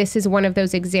think this is one of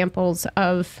those examples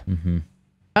of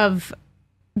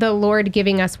the Lord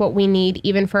giving us what we need,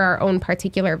 even for our own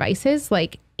particular vices.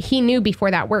 Like, he knew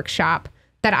before that workshop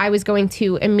that I was going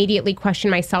to immediately question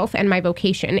myself and my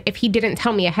vocation if he didn't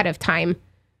tell me ahead of time,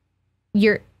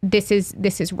 this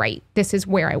is right. This is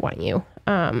where I want you.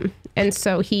 And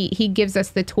so he gives us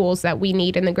the tools that we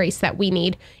need and the grace that we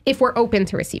need if we're open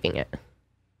to receiving it.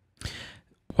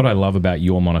 What I love about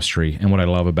your monastery, and what I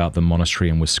love about the monastery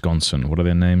in Wisconsin, what are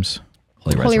their names?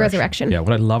 Holy Resurrection. Yeah,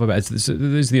 what I love about these are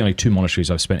the only 2 monasteries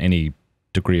I've spent any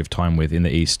degree of time with in the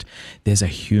East. There's a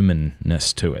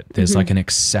humanness to it. There's like an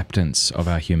acceptance of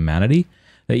our humanity.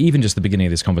 Even just the beginning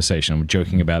of this conversation, I'm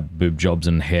joking about boob jobs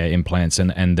and hair implants,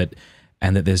 and that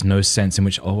there's no sense in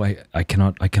which, I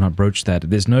cannot broach that.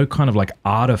 There's no kind of like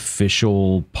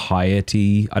artificial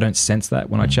piety. I don't sense that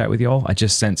when I chat with y'all. I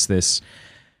just sense this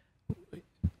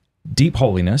deep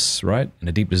holiness, right? And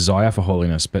a deep desire for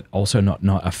holiness, but also not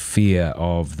a fear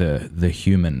of the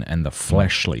human and the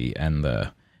fleshly and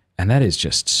that is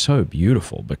just so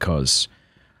beautiful, because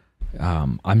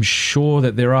I'm sure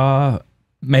that there are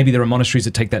monasteries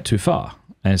that take that too far.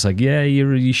 And it's like,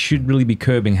 you should really be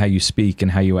curbing how you speak and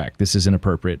how you act. This is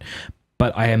inappropriate.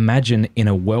 But I imagine in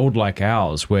a world like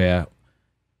ours, where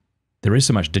there is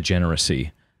so much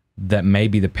degeneracy, that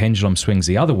maybe the pendulum swings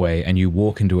the other way and you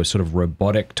walk into a sort of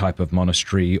robotic type of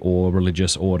monastery or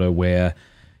religious order where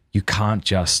you can't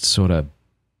just sort of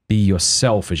be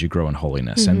yourself as you grow in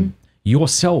holiness. And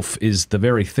yourself is the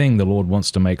very thing the Lord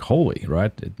wants to make holy,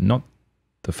 right? Not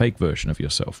the fake version of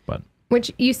yourself, but...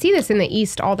 Which you see this in the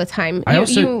East all the time.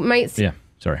 You might see,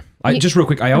 just real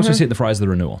quick, I also see it at the Friars of the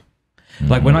Renewal.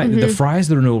 Like, when the Friars of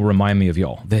the Renewal remind me of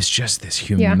y'all. There's just this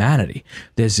humanity.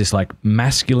 There's this like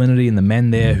masculinity in the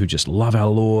men there who just love our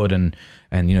Lord, and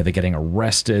they're getting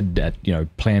arrested at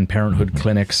Planned Parenthood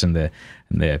clinics, and they're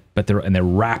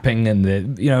rapping,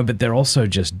 and but they're also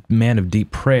just men of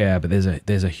deep prayer. But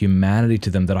there's a humanity to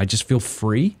them that I just feel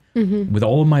free with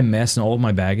all of my mess and all of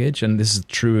my baggage. And this is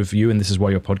true of you, and this is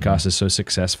why your podcast is so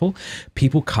successful.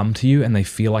 People come to you and they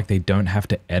feel like they don't have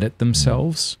to edit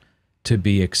themselves to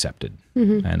be accepted.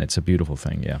 And it's a beautiful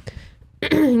thing. Yeah.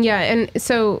 And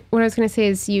so what I was going to say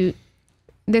is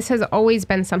this has always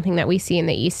been something that we see in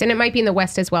the East, and it might be in the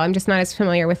West as well. I'm just not as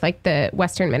familiar with like the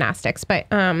Western monastics, but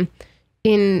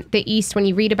in the East, when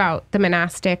you read about the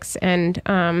monastics and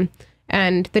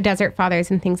the Desert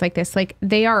Fathers and things like this, like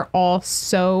they are all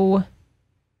so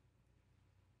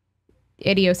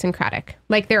idiosyncratic.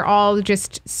 Like they're all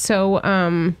just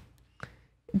so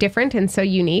different and so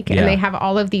unique, and they have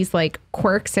all of these like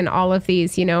quirks and all of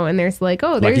these, you know, and there's like,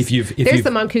 oh, there's the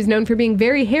monk who's known for being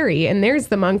very hairy, and there's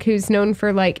the monk who's known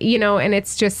for like, you know, and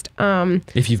it's just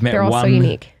if you've met one so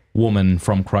unique woman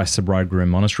from Christ the Bridegroom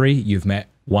Monastery, you've met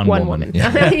one woman.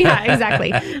 Yeah,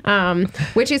 exactly.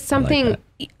 Which is something,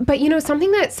 but you know,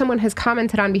 something that someone has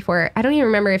commented on before, I don't even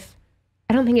remember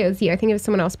I don't think it was you, I think it was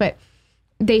someone else, but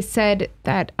they said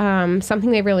that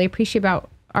something they really appreciate about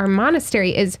our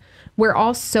monastery is we're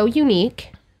all so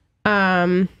unique,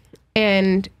 and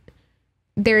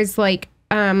there's like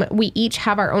we each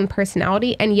have our own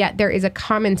personality, and yet there is a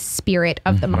common spirit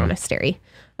of the monastery.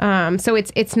 So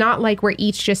it's not like we're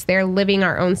each just there living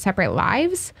our own separate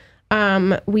lives.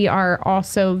 We are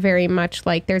also very much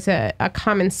like there's a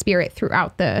common spirit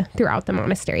throughout the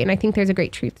monastery, and I think there's a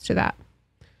great truth to that.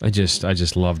 I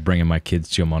just love bringing my kids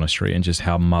to your monastery and just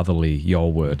how motherly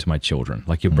y'all were to my children.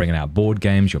 Like you're bringing out board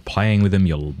games, you're playing with them,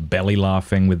 you're belly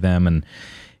laughing with them, and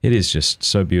it is just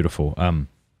so beautiful.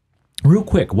 Real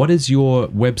quick, what is your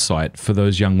website for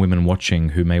those young women watching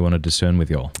who may want to discern with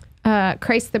y'all?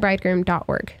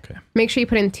 ChristTheBridegroom.org. Okay. Make sure you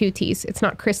put in 2 T's. It's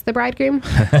not Chris the Bridegroom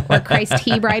or Christ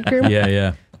He Bridegroom.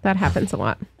 Yeah. That happens a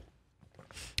lot.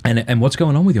 And what's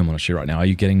going on with your monastery right now? Are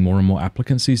you getting more and more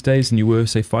applicants these days than you were,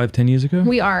 say, 5-10 years ago?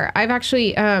 We are. I've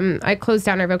actually, I closed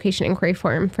down our vocation inquiry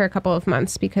form for a couple of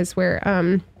months because we're,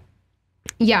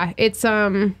 it's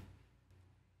not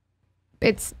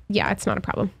a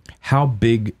problem. How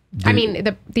big? I mean,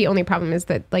 the only problem is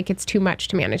that like it's too much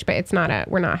to manage, but it's not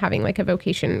we're not having like a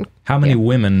vocation. How many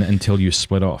women until you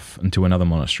split off into another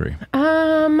monastery?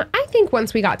 I think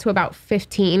once we got to about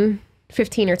 15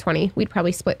 or 20, we'd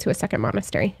probably split to a second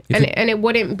monastery. And it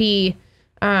wouldn't be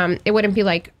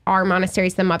like our monastery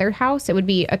is the mother house. It would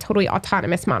be a totally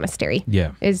autonomous monastery.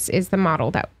 Yeah. Is the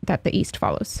model that the East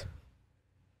follows.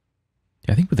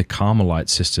 I think with the Carmelite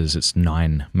sisters, it's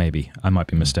 9, maybe. I might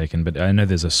be mistaken, but I know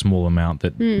there's a small amount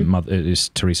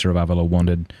that Teresa of Avila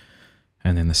wanted,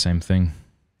 and then the same thing.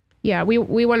 Yeah, we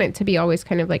want it to be always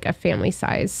kind of like a family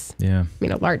size. Yeah. I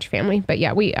mean, a large family. But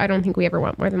yeah, I don't think we ever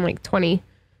want more than like 20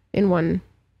 in one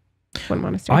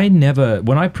monastery.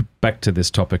 When I back to this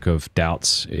topic of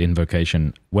doubts in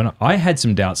vocation, when I had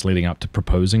some doubts leading up to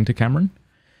proposing to Cameron,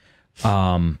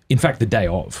 in fact, the day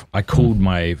of, I called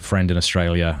my friend in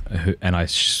Australia and I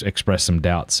expressed some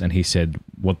doubts, and he said,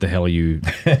 "What the hell are you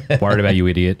worried about, you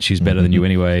idiot? She's better than you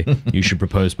anyway. You should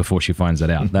propose before she finds that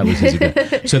out." That was his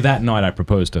advice. So that night I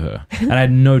proposed to her, and I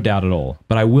had no doubt at all.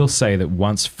 But I will say that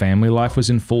once family life was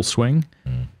in full swing,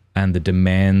 and the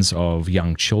demands of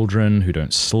young children who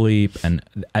don't sleep, and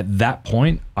at that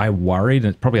point I worried,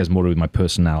 and it probably has more to do with my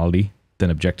personality than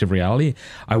objective reality,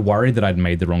 I worried that I'd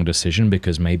made the wrong decision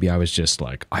because maybe I was just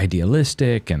like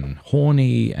idealistic and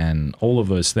horny and all of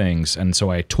those things, and so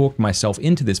I talked myself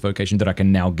into this vocation that I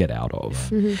can now get out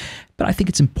of. But I think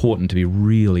it's important to be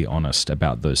really honest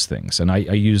about those things, and I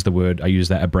use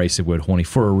that abrasive word horny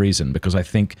for a reason, because I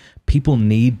think people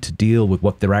need to deal with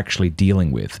what they're actually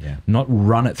dealing with, not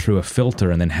run it through a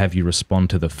filter and then have you respond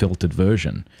to the filtered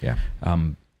version.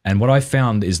 And what I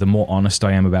found is the more honest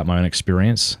I am about my own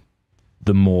experience,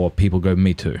 the more people go,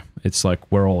 me too. It's like,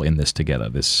 we're all in this together.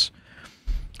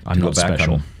 I'm not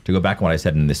special. To go back on what I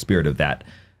said in the spirit of that,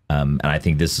 and I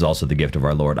think this is also the gift of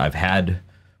our Lord, I've had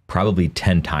probably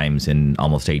 10 times in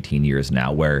almost 18 years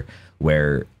now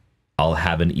where I'll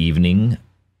have an evening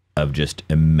of just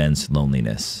immense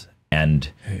loneliness. And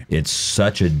it's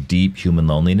such a deep human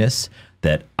loneliness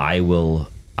that I will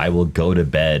go to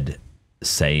bed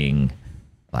saying,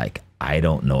 like, I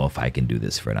don't know if I can do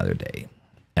this for another day.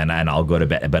 And I'll go to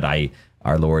bed, but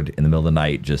our Lord in the middle of the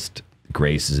night just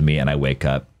graces me, and I wake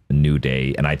up a new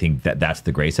day. And I think that's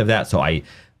the grace of that. So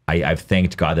I've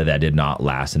thanked God that did not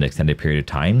last an extended period of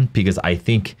time, because I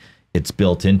think it's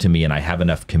built into me, and I have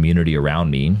enough community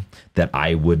around me that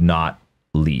I would not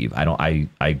leave. By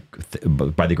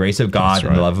the grace of God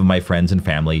and the love of my friends and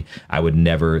family, I would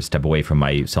never step away from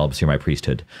my celibacy or my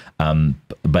priesthood.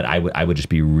 But I would just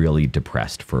be really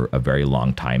depressed for a very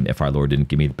long time if our Lord didn't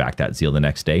give me back that zeal the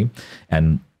next day.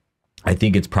 And I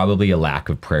think it's probably a lack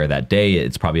of prayer that day.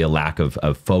 It's probably a lack of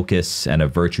focus and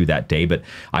of virtue that day. But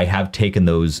I have taken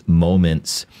those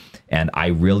moments, and I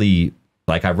really,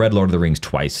 like, I've read Lord of the Rings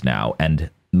twice now, and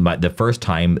the first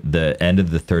time, the end of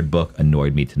the third book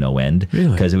annoyed me to no end.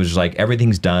 Really? Because it was just like,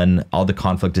 everything's done. All the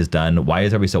conflict is done. Why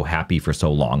is everybody so happy for so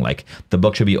long? Like, the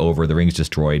book should be over. The ring's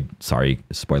destroyed. Sorry,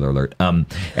 spoiler alert. And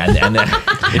then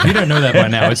If you don't know that by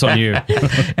now, it's on you.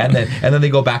 and then they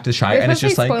go back to Shire, and it's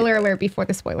just like, spoiler alert before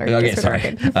the spoiler. okay, just for the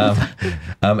sorry.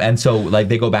 record. And so like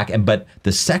they go back, but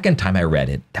the second time I read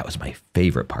it, that was my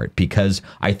favorite part, because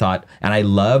I thought, and I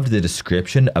loved the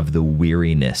description of the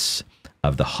weariness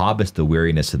of the hobbits, the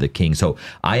weariness of the king. So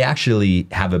I actually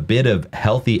have a bit of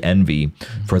healthy envy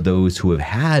for those who have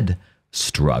had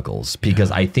struggles,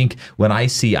 because I think when I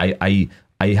see, I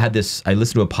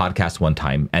listened to a podcast one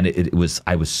time, and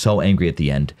I was so angry at the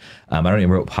end. I don't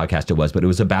even remember what podcast it was, but it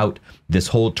was about this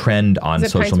whole trend on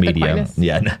social media.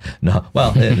 Yeah, no,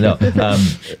 well, no.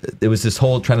 It was this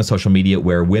whole trend on social media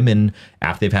where women,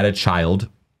 after they've had a child,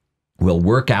 will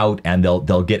work out and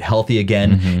they'll get healthy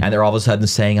again, and they're all of a sudden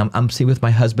saying, I'm seeing with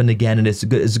my husband again, and it's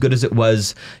good as it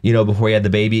was, before he had the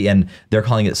baby, and they're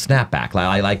calling it snapback.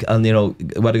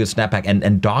 What a good snapback.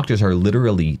 And doctors are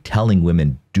literally telling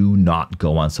women, do not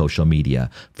go on social media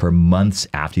for months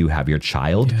after you have your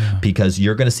child, because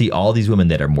you're going to see all these women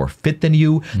that are more fit than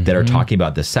you, that are talking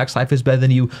about the sex life is better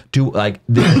than you.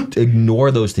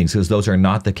 Ignore those things, because those are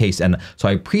not the case. And so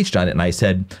I preached on it, and I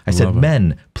said,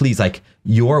 men, please, like,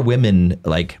 your women,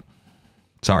 when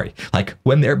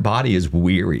their body is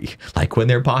weary, like when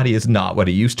their body is not what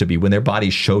it used to be, when their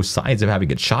body shows signs of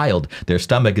having a child, their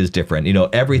stomach is different,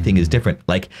 everything is different.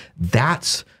 Like,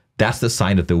 that's the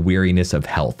sign of the weariness of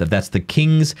health. That's the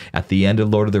kings at the end of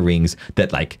Lord of the Rings,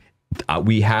 that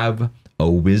we have a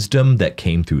wisdom that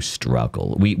came through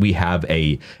struggle. We have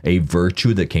a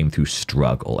virtue that came through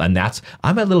struggle. And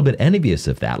I'm a little bit envious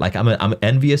of that. Like, I'm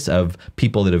envious of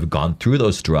people that have gone through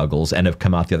those struggles and have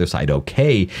come out the other side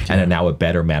okay, and are now a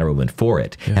better man or woman for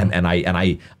it. Yeah. And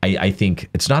I think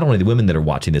it's not only the women that are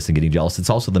watching this and getting jealous, it's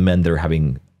also the men that are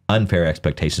having unfair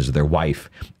expectations of their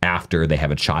wife after they have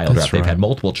a child, or after they've had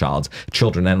multiple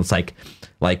children. And it's like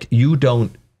you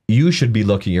should be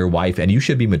looking at your wife, and you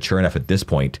should be mature enough at this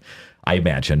point, I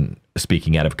imagine,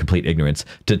 speaking out of complete ignorance,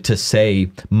 to say,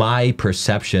 my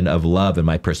perception of love and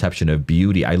my perception of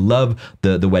beauty. I love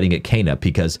the wedding at Cana,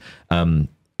 because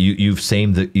you've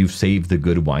saved the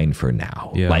good wine for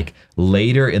now. Yeah. Like,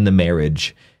 later in the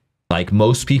marriage, like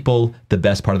most people, the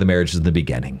best part of the marriage is in the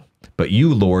beginning. But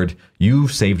you, Lord,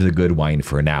 you've saved the good wine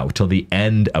for now, till the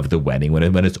end of the wedding,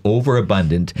 when it's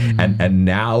overabundant, and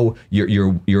now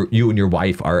you and your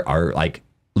wife are like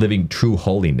living true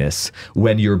holiness,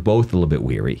 when you're both a little bit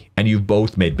weary, and you've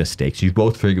both made mistakes, you've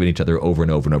both forgiven each other over and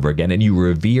over and over again, and you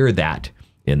revere that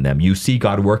in them. You see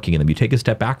God working in them. You take a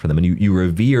step back from them, and you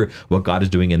revere what God is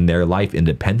doing in their life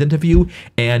independent of you,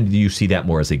 and you see that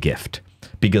more as a gift.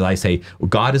 Because I say,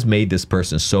 God has made this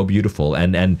person so beautiful,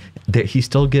 and he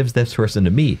still gives this person to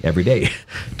me every day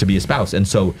to be a spouse. And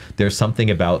so there's something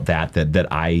about that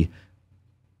I,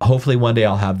 hopefully one day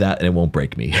I'll have that, and it won't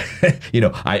break me.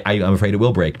 I'm afraid it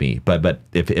will break me, but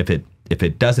if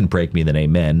it doesn't break me, then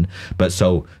amen. But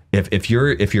so if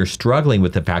you're struggling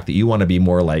with the fact that you want to be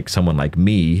more like someone like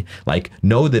me, like,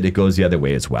 know that it goes the other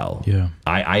way as well. Yeah.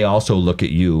 I also look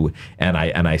at you, and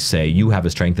I say, you have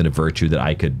a strength and a virtue that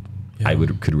I could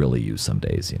really use some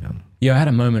days, Yeah, I had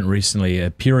a moment recently, a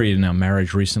period in our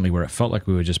marriage recently, where it felt like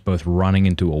we were just both running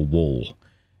into a wall,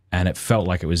 and it felt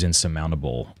like it was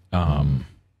insurmountable.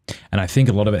 And I think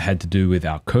a lot of it had to do with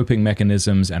our coping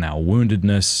mechanisms and our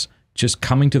woundedness just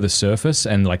coming to the surface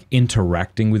and like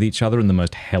interacting with each other in the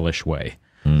most hellish way,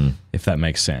 if that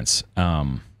makes sense.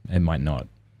 It might not,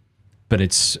 but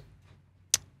it's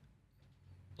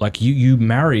like you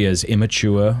marry as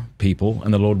immature people,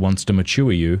 and the Lord wants to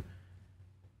mature you.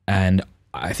 And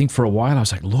I think for a while I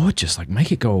was like, Lord, just like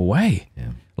make it go away. Yeah.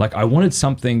 Like, I wanted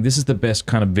something, this is the best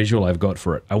kind of visual I've got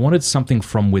for it. I wanted something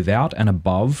from without and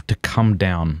above to come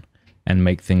down and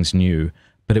make things new.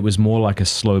 But it was more like a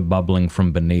slow bubbling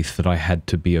from beneath that I had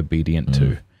to be obedient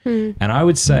to. And I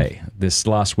would say this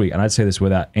last week, and I'd say this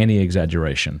without any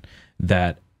exaggeration,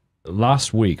 that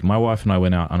last week, my wife and I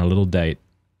went out on a little date.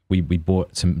 We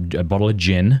bought a bottle of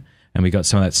gin, and we got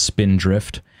some of that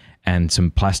Spindrift and some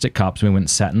plastic cups. We went and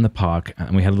sat in the park,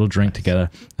 and we had a little drink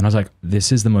together. And I was like,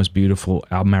 this is the most beautiful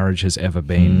our marriage has ever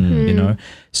been,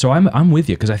 So I'm with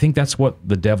you, because I think that's what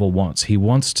the devil wants. He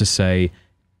wants to say,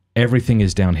 everything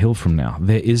is downhill from now.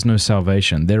 There is no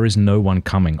salvation. There is no one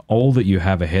coming. All that you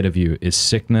have ahead of you is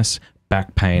sickness,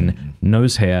 back pain,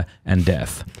 nose hair, and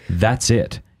death. That's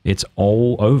it. It's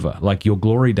all over. Like, your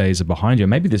glory days are behind you.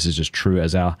 Maybe this is just true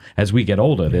as we get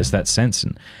older. There's that sense.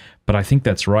 But I think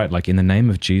that's right. Like, in the name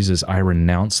of Jesus, I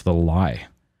renounce the lie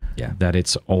Yeah. that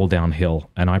it's all downhill.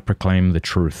 And I proclaim the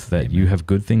truth that you have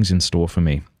good things in store for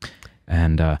me.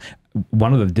 And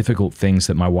one of the difficult things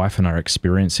that my wife and I are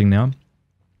experiencing now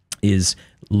is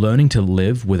learning to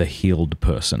live with a healed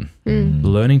person,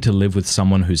 learning to live with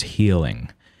someone who's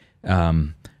healing.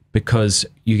 Because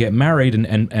you get married,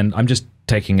 and I'm just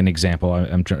taking an example.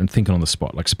 I'm thinking on the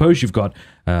spot. Like, suppose you've got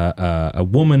a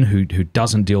woman who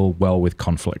doesn't deal well with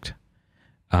conflict.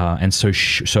 And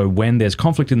so when there's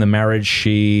conflict in the marriage,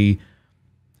 she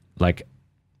like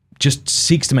just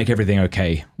seeks to make everything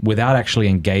okay without actually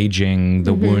engaging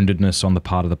the woundedness on the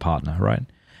part of the partner, right?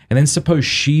 And then suppose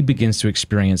she begins to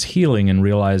experience healing and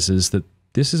realizes that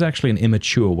this is actually an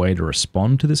immature way to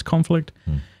respond to this conflict.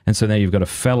 And so now you've got a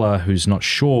fella who's not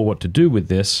sure what to do with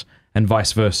this, and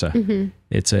vice versa.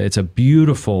 It's a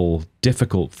beautiful,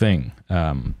 difficult thing.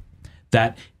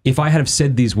 That if I had have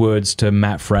said these words to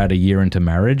Matt Fradd a year into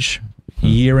marriage,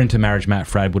 Matt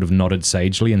Fradd would have nodded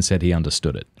sagely and said he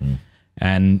understood it.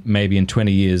 And maybe in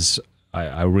 20 years,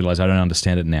 I realize I don't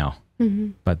understand it now.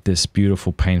 But this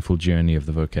beautiful, painful journey of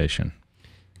the vocation.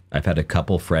 I've had a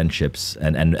couple friendships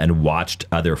and watched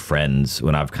other friends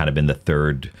when I've kind of been the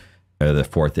third or the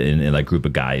fourth in a group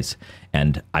of guys.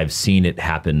 And I've seen it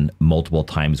happen multiple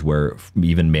times where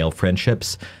even male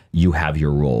friendships, you have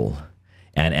your role.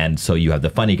 And so you have the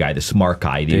funny guy, the smart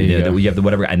guy, you have the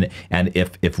whatever. And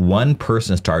if one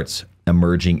person starts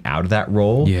emerging out of that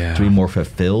role to be more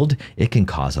fulfilled, it can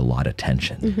cause a lot of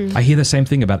tension. I hear the same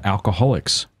thing about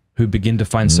alcoholics who begin to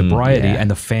find sobriety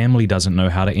and the family doesn't know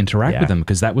how to interact with them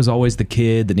because that was always the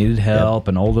kid that needed help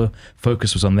and all the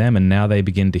focus was on them, and now they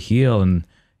begin to heal and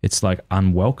it's like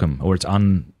unwelcome, or it's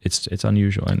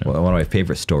unusual. I know. Well, one of my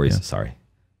favorite stories. Sorry,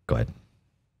 go ahead.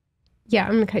 Yeah,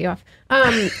 I'm gonna cut you off.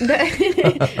 I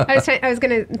was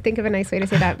gonna think of a nice way to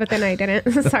say that, but then I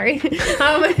didn't. Sorry.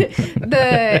 I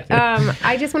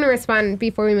just want to respond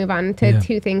before we move on to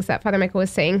two things that Father Michael was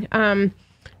saying.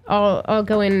 I'll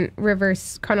go in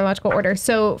reverse chronological order.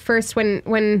 So first,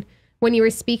 when you were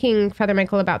speaking, Father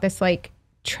Michael, about this like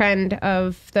trend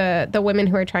of the women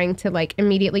who are trying to like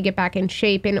immediately get back in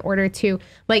shape in order to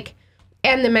like,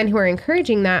 and the men who are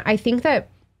encouraging that, I think that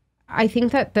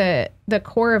the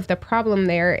core of the problem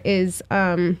there is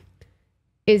a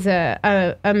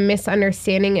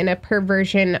misunderstanding and a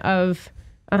perversion of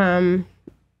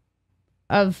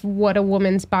what a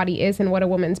woman's body is and what a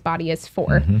woman's body is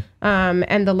for.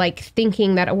 And the like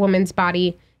thinking that a woman's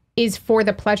body is for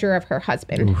the pleasure of her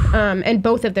husband. And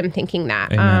both of them thinking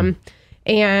that.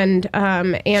 And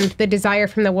the desire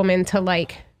from the woman to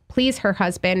like please her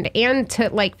husband and to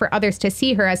like for others to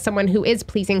see her as someone who is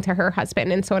pleasing to her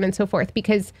husband and so on and so forth.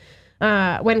 Because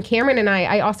when Cameron and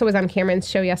I also was on Cameron's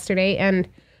show yesterday, and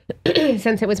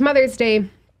since it was Mother's Day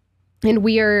and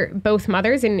we are both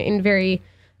mothers in very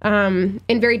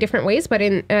different ways, but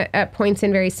at points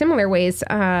in very similar ways,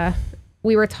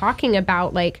 we were talking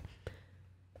about like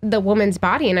the woman's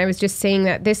body. And I was just saying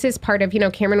that this is part of,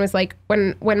 Cameron was like,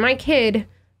 when my kid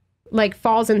like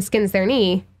falls and skins their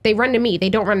knee, they run to me, they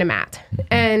don't run to Matt.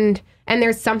 And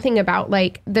there's something about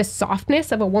like the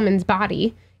softness of a woman's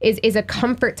body is a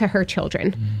comfort to her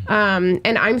children.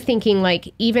 And I'm thinking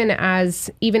like, even as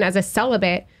a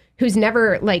celibate who's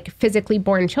never like physically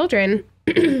born children,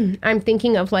 I'm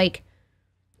thinking of like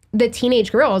the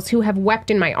teenage girls who have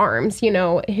wept in my arms,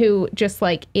 who just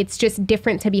like, it's just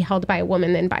different to be held by a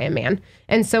woman than by a man.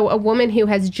 And so a woman who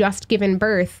has just given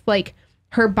birth, like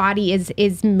her body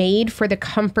is made for the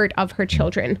comfort of her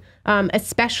children,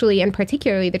 especially and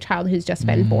particularly the child who's just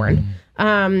been born.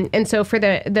 And so for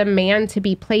the man to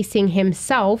be placing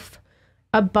himself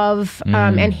above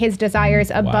and his desires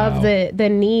above the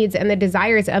needs and the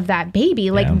desires of that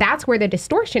baby, like that's where the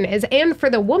distortion is. And for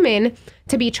the woman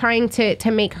to be trying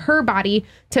to make her body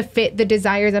to fit the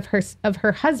desires of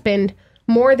her husband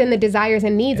more than the desires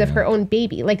and needs of her own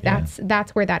baby, like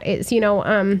that's where that is,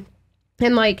 and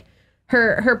like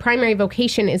her primary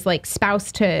vocation is like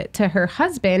spouse to her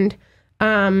husband,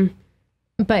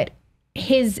 but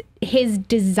his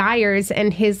desires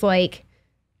and his like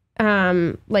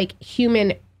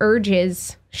human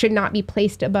urges should not be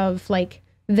placed above like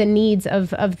the needs of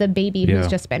the baby who's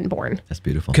just been born. That's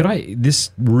beautiful.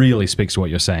 This really speaks to what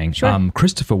you're saying. Sure.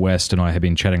 Christopher West and I have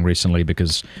been chatting recently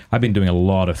because I've been doing a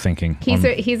lot of thinking.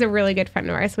 He's a really good friend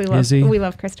of ours. We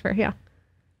love Christopher. Yeah.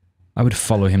 I would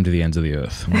follow him to the ends of the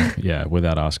earth.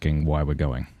 Without asking why we're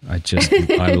going.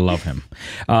 I love him.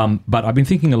 But I've been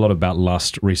thinking a lot about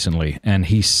lust recently, and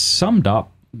he summed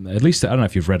up, at least, I don't know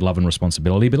if you've read Love and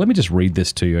Responsibility, but let me just read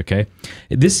this to you, okay?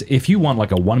 If you want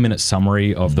like a 1-minute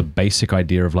summary of the basic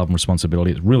idea of love and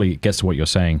responsibility, it really gets to what you're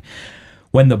saying.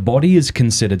 When the body is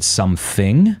considered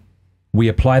something, we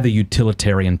apply the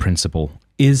utilitarian principle.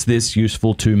 Is this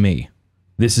useful to me?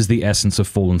 This is the essence of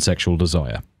fallen sexual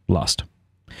desire, lust.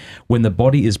 When the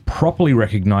body is properly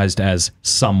recognized as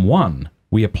someone,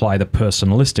 we apply the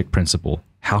personalistic principle.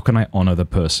 How can I honor the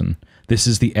person? This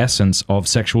is the essence of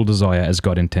sexual desire as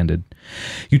God intended.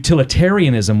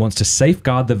 Utilitarianism wants to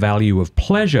safeguard the value of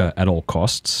pleasure at all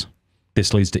costs.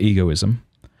 This leads to egoism.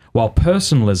 While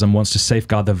personalism wants to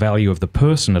safeguard the value of the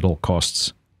person at all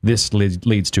costs. This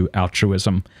leads to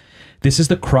altruism. This is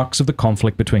the crux of the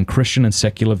conflict between Christian and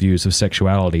secular views of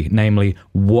sexuality, namely,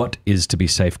 what is to be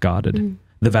safeguarded?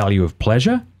 The value of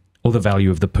pleasure or the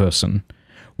value of the person?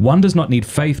 One does not need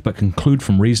faith but conclude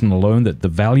from reason alone that the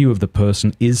value of the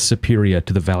person is superior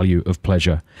to the value of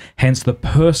pleasure. Hence, the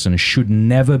person should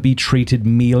never be treated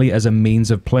merely as a means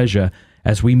of pleasure,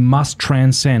 as we must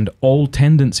transcend all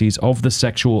tendencies of the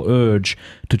sexual urge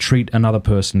to treat another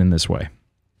person in this way.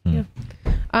 Yeah.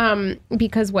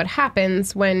 Because what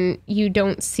happens when you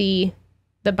don't see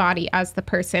the body as the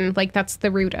person, like that's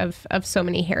the root of so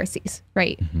many heresies,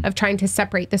 right? Of trying to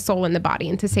separate the soul and the body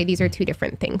and to say these are two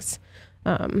different things.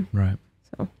 Right.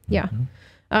 So, yeah.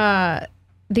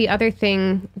 The other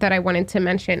thing that I wanted to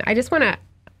mention,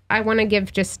 I want to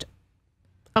give just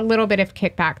a little bit of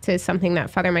kickback to something that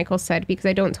Father Michael said, because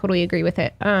I don't totally agree with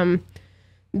it.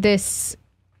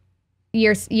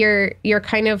 You're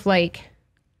kind of like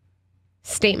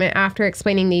statement after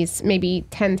explaining these maybe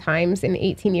 10 times in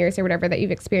 18 years or whatever that you've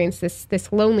experienced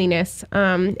this loneliness.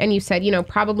 And you said,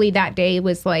 probably that day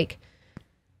was like,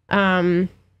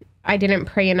 I didn't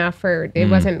pray enough, or it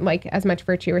wasn't like as much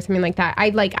virtue or something like that.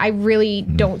 I really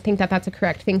don't think that that's a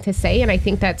correct thing to say. And I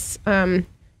think that's,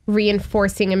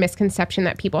 reinforcing a misconception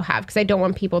that people have. Cause I don't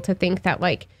want people to think that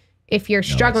like, if you're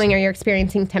struggling or you're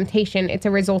experiencing temptation, it's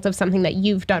a result of something that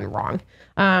you've done wrong.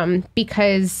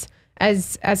 Because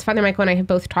as Father Michael and I have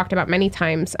both talked about many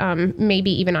times,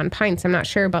 maybe even on Pints, I'm not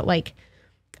sure, but like,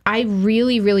 I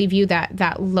really, really view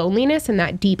that loneliness and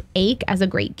that deep ache as a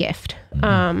great gift.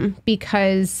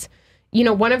 Because,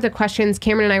 one of the questions,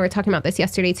 Cameron and I were talking about this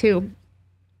yesterday too.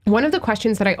 One of the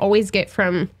questions that I always get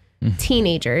from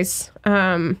teenagers,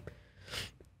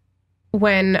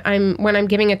 when I'm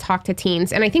giving a talk to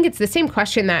teens, and I think it's the same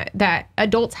question that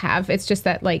adults have. It's just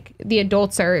that like the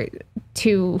adults are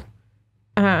too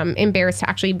embarrassed to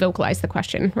actually vocalize the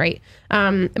question, right?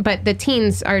 But the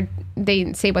teens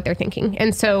they say what they're thinking.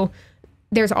 And so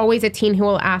there's always a teen who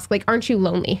will ask, like, aren't you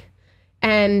lonely?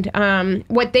 And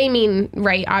what they mean,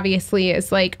 right, obviously,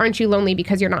 is like, aren't you lonely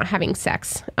because you're not having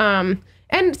sex?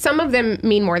 And some of them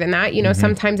mean more than that.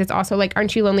 Sometimes it's also like,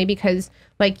 aren't you lonely because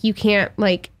like you can't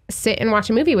like sit and watch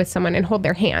a movie with someone and hold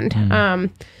their hand?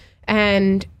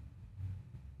 And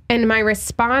my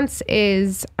response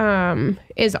is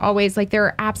always like, there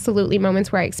are absolutely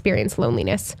moments where I experience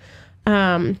loneliness.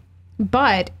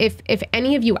 But if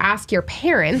any of you ask your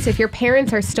parents, if your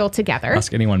parents are still together,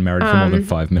 ask anyone married for more than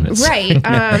 5 minutes, right?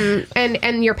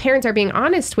 And your parents are being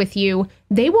honest with you,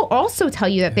 they will also tell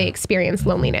you that they experience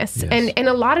loneliness. Yes. And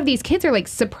a lot of these kids are like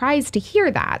surprised to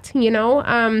hear that,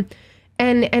 and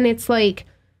it's like,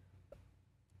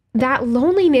 that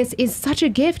loneliness is such a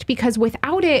gift, because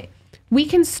without it, we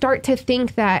can start to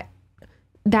think that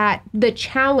the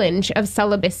challenge of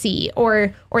celibacy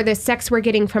or the sex we're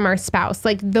getting from our spouse,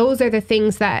 like those are the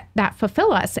things that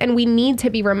fulfill us. And we need to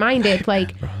be reminded,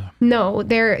 like, no,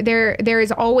 there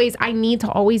is always, I need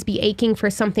to always be aching for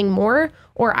something more,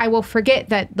 or I will forget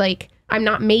that like I'm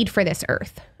not made for this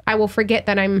earth. I will forget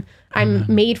that I'm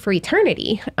made for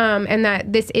eternity, and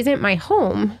that this isn't my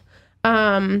home.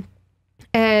 And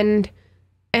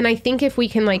I think if we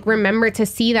can like remember to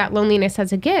see that loneliness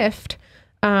as a gift,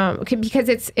 because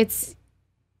it's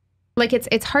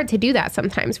hard to do that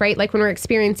sometimes, right? Like when we're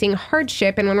experiencing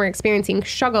hardship and when we're experiencing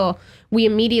struggle, we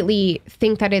immediately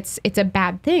think that it's a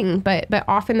bad thing, but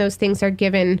often those things are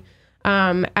given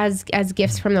as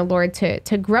gifts from the Lord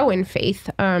to grow in faith.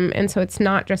 And so it's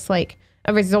not just like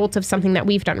a result of something that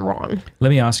we've done wrong. Let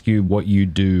me ask you what you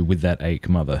do with that ache,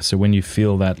 Mother. So when you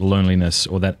feel that loneliness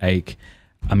or that ache,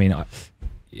 I mean,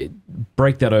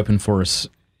 break that open for us,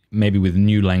 maybe with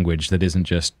new language that isn't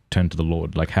just turn to the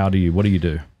Lord. Like, what do you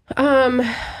do?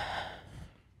 I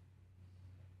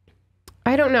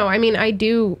don't know. I mean, I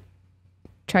do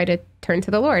try to turn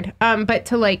to the Lord, but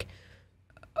to like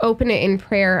open it in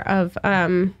prayer of,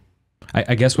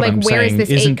 I guess what like, I'm where saying is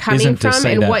this ache coming from,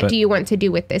 and what do you want to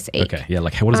do with this ache? Okay, yeah,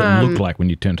 like what does it look like when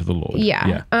you turn to the Lord?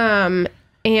 Yeah.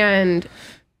 And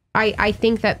I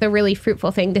think that the really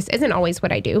fruitful thing, this isn't always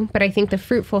what I do, but I think the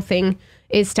fruitful thing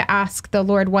is to ask the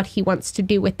Lord what he wants to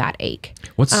do with that ache.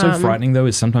 What's so frightening though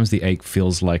is sometimes the ache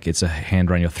feels like it's a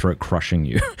hand around your throat crushing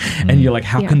you. And you're like,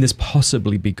 how can this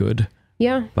possibly be good?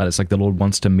 Yeah. But it's like the Lord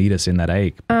wants to meet us in that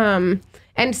ache.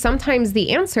 And sometimes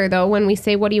the answer, though, when we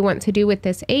say, what do you want to do with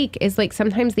this ache, is like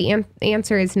sometimes the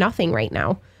answer is nothing right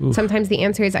now. Oof. Sometimes the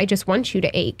answer is, I just want you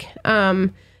to ache.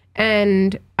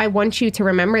 And I want you to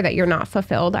remember that you're not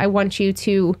fulfilled. I want you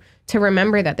to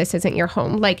remember that this isn't your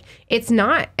home. Like, it's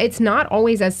not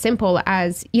always as simple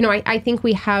as, you know, I think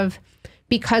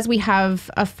because we have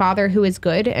a Father who is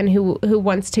good and who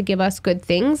wants to give us good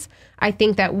things, I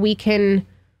think that we can,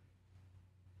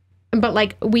 but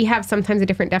like we have sometimes a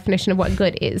different definition of what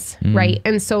good is, right?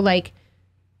 And so like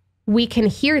we can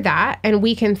hear that and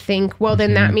we can think, well,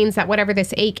 then that means that whatever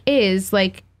this ache is,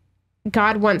 like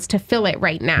God wants to fill it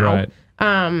right now.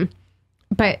 Right.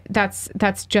 But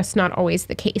that's just not always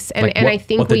the case. And, like and I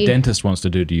think what the dentist wants to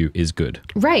do to you is good.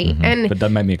 Right. But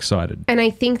that made me excited. And I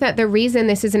think that the reason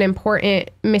this is an important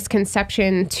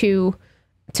misconception to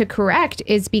correct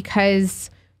is because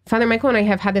Father Michael and I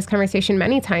have had this conversation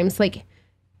many times. Like,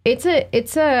 it's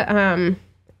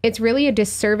really a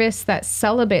disservice that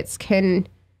celibates can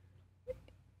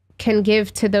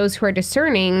give to those who are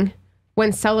discerning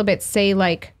when celibates say,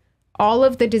 like, all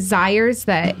of the desires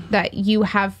that you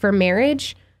have for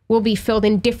marriage will be filled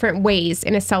in different ways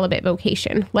in a celibate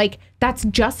vocation. Like, that's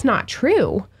just not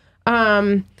true.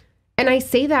 And I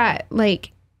say that,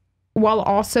 like, while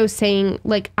also saying,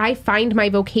 like, I find my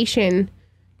vocation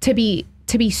to be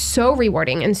so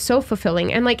rewarding and so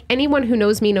fulfilling. And like anyone who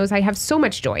knows me knows I have so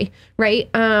much joy, right?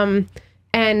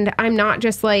 And I'm not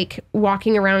just like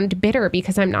walking around bitter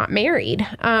because I'm not married.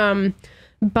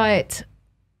 But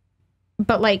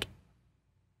like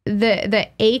the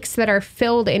aches that are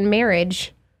filled in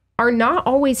marriage are not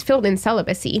always filled in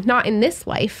celibacy, not in this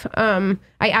life. I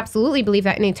absolutely believe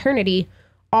that in eternity,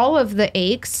 all of the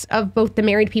aches of both the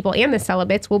married people and the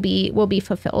celibates will be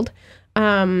fulfilled.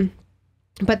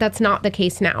 But that's not the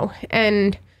case now.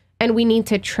 And we need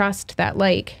to trust that,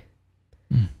 like,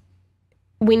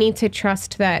 we need to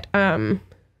trust that the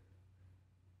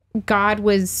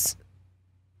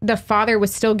Father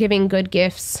was still giving good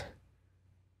gifts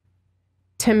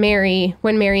to Mary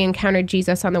when Mary encountered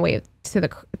Jesus on the way to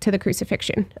the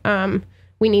crucifixion.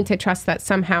 We need to trust that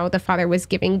somehow the Father was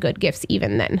giving good gifts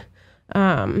even then.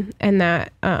 And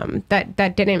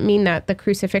that didn't mean that the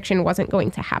crucifixion wasn't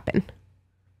going to happen.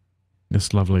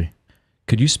 That's lovely.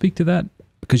 Could you speak to that?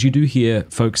 Because you do hear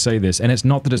folks say this, and it's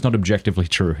not that it's not objectively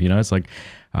true. You know, it's like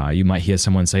you might hear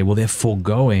someone say, well, they're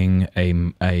foregoing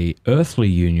a earthly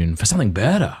union for something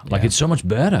better. Like, it's so much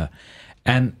better.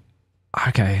 And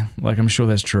okay, like, I'm sure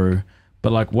that's true.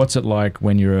 But like, what's it like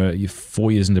when you're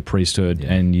 4 years into priesthood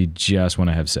and you just want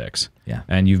to have sex? Yeah.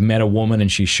 And you've met a woman and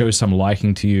she shows some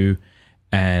liking to you,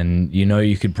 and you know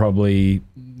you could probably,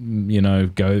 you know,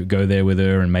 go there with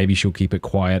her and maybe she'll keep it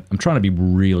quiet. I'm trying to be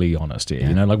really honest here,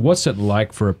 you know, like, what's it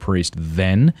like for a priest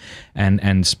then?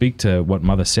 And speak to what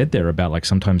Mother said there about, like,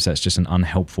 sometimes that's just an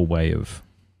unhelpful way of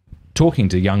talking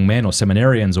to young men or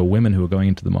seminarians or women who are going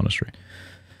into the monastery.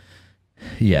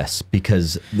 Yes,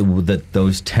 because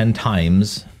those 10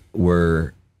 times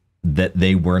were that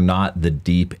they were not the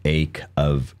deep ache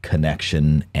of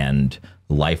connection and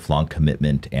lifelong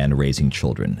commitment and raising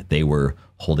children. They were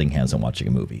holding hands and watching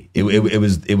a movie. It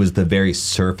was the very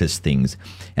surface things.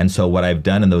 And so what I've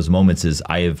done in those moments is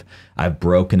I've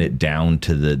broken it down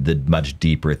to the much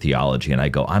deeper theology. And I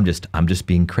go, I'm just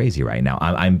being crazy right now.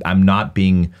 I'm not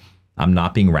being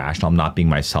rational. I'm not being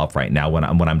myself right now when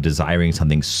I'm desiring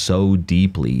something so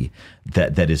deeply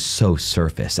that is so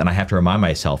surface. And I have to remind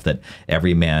myself that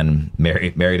every man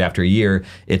married after a year,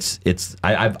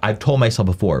 I've told myself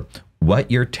before,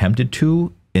 what you're tempted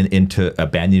to into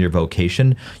abandoning your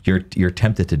vocation, you're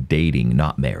tempted to dating,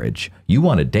 not marriage. You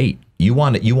want to date. You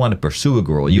want to pursue a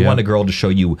girl. You want a girl to show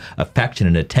you affection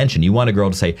and attention. You want a girl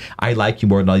to say, I like you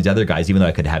more than all these other guys, even though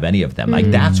I could have any of them.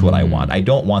 Like, that's what I want. I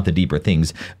don't want the deeper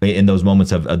things in those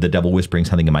moments of the devil whispering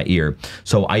something in my ear.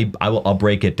 So I'll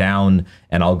break it down,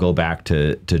 and I'll go back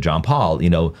to John Paul. You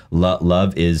know,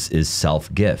 love is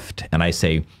self-gift. And I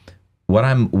say, what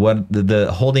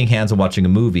the holding hands and watching a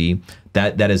movie,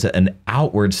 that is an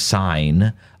outward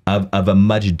sign of a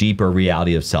much deeper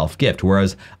reality of self-gift.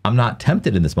 Whereas I'm not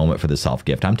tempted in this moment for the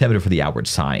self-gift. I'm tempted for the outward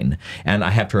sign. And I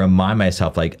have to remind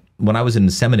myself, like, when I was in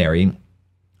seminary,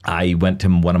 I went to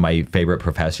one of my favorite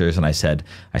professors and I said,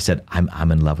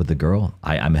 I'm in love with the girl.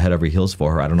 I'm head over heels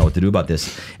for her. I don't know what to do about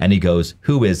this. And he goes,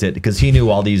 who is it? Because he knew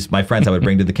all these, my friends I would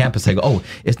bring to the campus. I go, oh,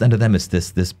 it's none of them. It's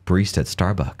this barista at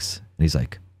Starbucks. And he's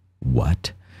like,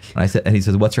 what? And he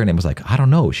says, what's her name? I was like, I don't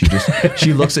know. She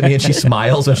looks at me and she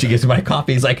smiles when she gives me my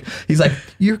coffee. He's like,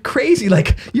 you're crazy.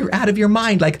 Like, you're out of your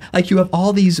mind. Like you have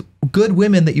all these good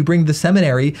women that you bring to the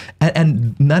seminary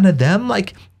and none of them,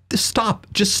 like,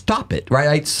 just stop it,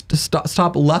 right?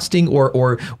 Stop lusting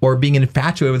or being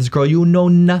infatuated with this girl you know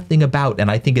nothing about. And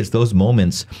I think it's those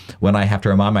moments when I have to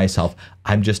remind myself,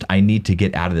 I need to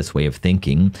get out of this way of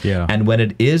thinking. Yeah. And when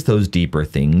it is those deeper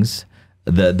things,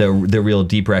 the real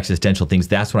deeper existential things,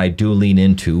 that's when I do lean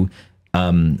into,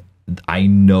 I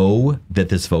know that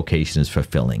this vocation is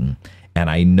fulfilling, and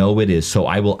I know it is. So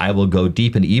I will go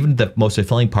deep. And even the most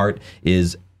fulfilling part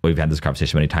is, we've had this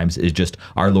conversation many times, is just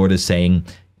our Lord is saying,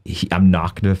 I'm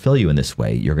not going to fulfill you in this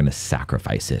way. You're going to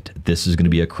sacrifice it. This is going to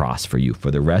be a cross for you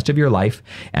for the rest of your life.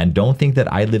 And don't think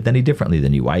that I lived any differently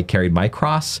than you. I carried my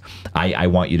cross. I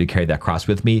want you to carry that cross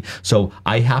with me. So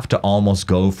I have to almost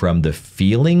go from the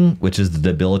feeling, which is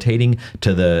the debilitating,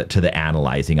 to the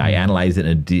analyzing. I analyze it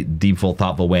in a deep, full,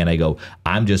 thoughtful way, and I go,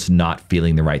 I'm just not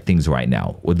feeling the right things right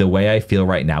now. The way I feel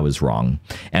right now is wrong.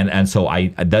 And so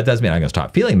that doesn't mean I'm going to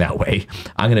stop feeling that way.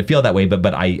 I'm going to feel that way,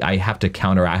 but I have to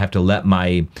counter. I have to let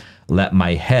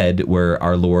my head, where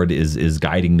our Lord is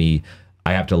guiding me,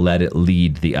 I have to let it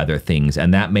lead the other things.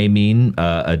 And that may mean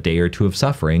a day or two of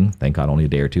suffering. Thank God, only a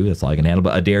day or two. That's all I can handle.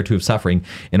 But a day or two of suffering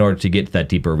in order to get to that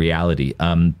deeper reality.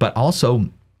 But also,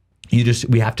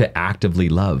 we have to actively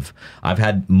love. I've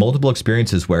had multiple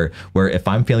experiences where if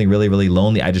I'm feeling really, really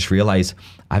lonely, I just realize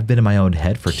I've been in my own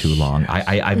head for too long.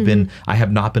 I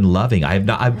have not been loving. I have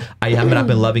not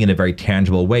been loving in a very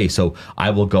tangible way. So I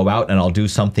will go out and I'll do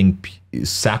something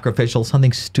sacrificial,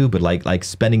 something stupid, like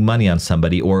spending money on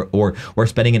somebody or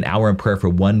spending an hour in prayer for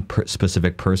one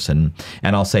specific person,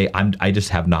 and I'll say, I just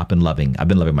have not been loving. I've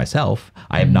been loving myself.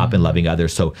 I have not been loving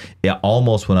others. So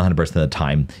almost 100% of the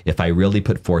time, if I really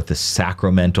put forth the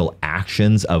sacramental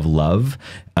actions of love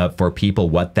for people,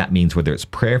 what that means, whether it's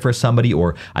prayer for somebody,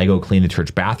 or I go clean the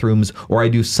church bathrooms, or I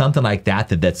do something like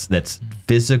that's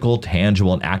physical,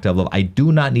 tangible, and active love. I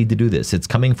do not need to do this. It's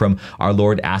coming from our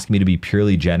Lord asking me to be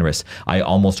purely generous. I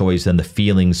almost always, then the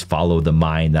feelings follow the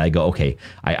mind. I go, okay,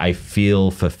 I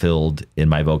feel fulfilled in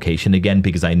my vocation again,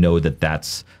 because I know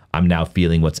that I'm now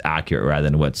feeling what's accurate rather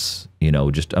than what's,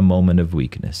 just a moment of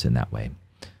weakness in that way.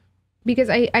 Because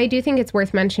I do think it's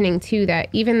worth mentioning too, that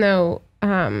even though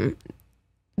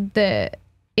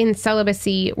in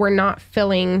celibacy, we're not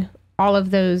filling all of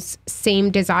those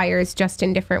same desires, just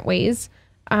in different ways.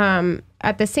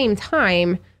 At the same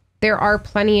time, there are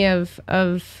plenty of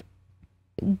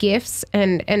gifts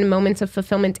and moments of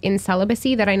fulfillment in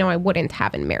celibacy that I know I wouldn't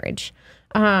have in marriage.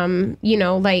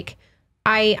 Like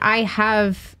I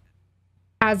have,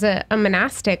 as a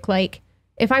monastic, like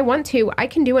if I want to, I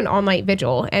can do an all-night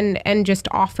vigil and just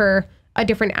offer a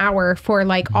different hour for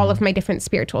like all of my different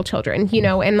spiritual children,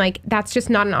 and like that's just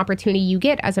not an opportunity you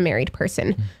get as a married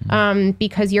person,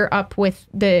 because you're up with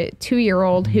the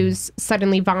 2-year-old who's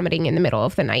suddenly vomiting in the middle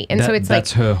of the night, and so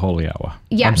that's her holy hour.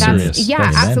 Yeah, that's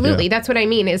absolutely. Yeah. That's what I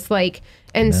mean. Is like,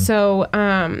 and so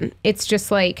it's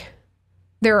just like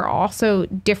there are also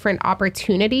different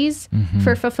opportunities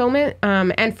for fulfillment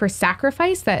and for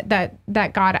sacrifice that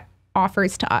God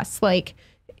offers to us, like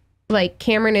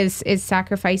Cameron is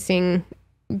sacrificing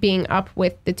being up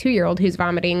with the 2-year-old who's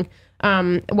vomiting,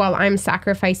 while I'm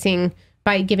sacrificing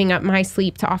by giving up my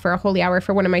sleep to offer a holy hour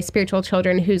for one of my spiritual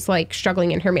children who's like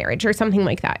struggling in her marriage or something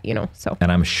like that, so.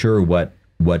 And I'm sure what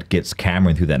gets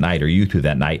Cameron through that night, or you through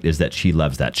that night, is that she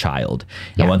loves that child.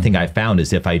 Yeah. And one thing I found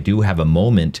is, if I do have a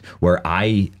moment where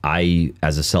I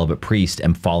as a celibate priest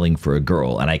am falling for a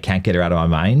girl and I can't get her out of my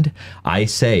mind, I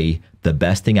say the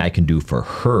best thing I can do for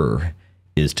her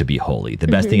is to be holy. The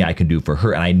best thing I can do for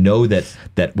her. And I know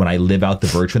that when I live out the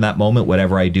virtue in that moment,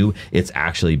 whatever I do, it's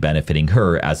actually benefiting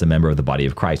her as a member of the body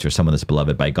of Christ, or someone that's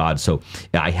beloved by God. So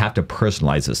I have to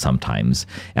personalize it sometimes.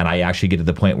 And I actually get to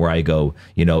the point where I go,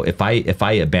 if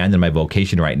I abandon my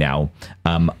vocation right now,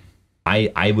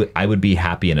 I would be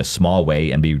happy in a small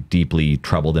way and be deeply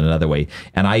troubled in another way.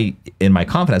 And in my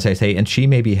confidence, I say, and she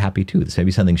may be happy too. This may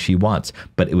be something she wants,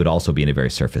 but it would also be in a very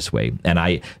surface way.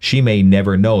 And she may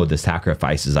never know the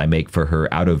sacrifices I make for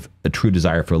her out of a true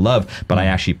desire for love, but I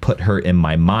actually put her in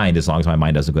my mind, as long as my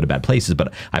mind doesn't go to bad places,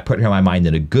 but I put her in my mind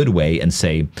in a good way and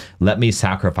say, let me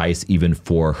sacrifice even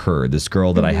for her, this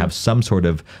girl that I have some sort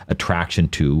of attraction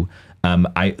to.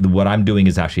 What I'm doing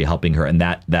is actually helping her, and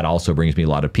that also brings me a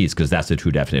lot of peace, because that's the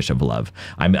true definition of love.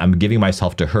 I'm giving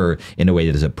myself to her in a way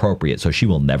that is appropriate, so she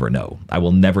will never know. I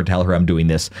will never tell her I'm doing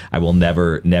this. I will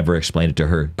never explain it to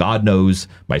her. God knows,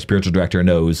 my spiritual director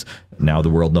knows, now the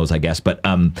world knows, I guess. But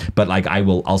like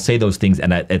I'll say those things,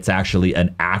 and it's actually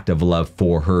an act of love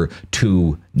for her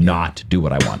to not do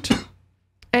what I want.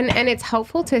 And it's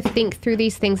helpful to think through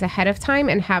these things ahead of time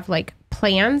and have like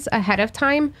plans ahead of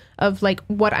time of like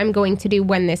what I'm going to do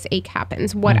when this ache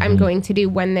happens, what I'm going to do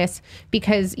when this,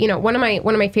 because, you know, one of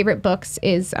my favorite books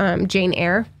is Jane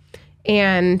Eyre,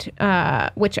 and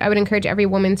which I would encourage every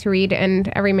woman to read and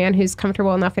every man who's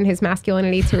comfortable enough in his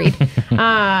masculinity to read,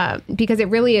 because it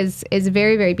really is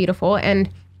very, very beautiful. And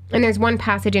there's one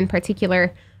passage in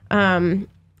particular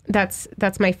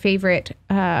that's my favorite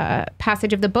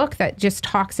passage of the book that just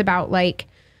talks about like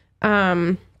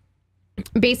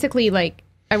basically, like,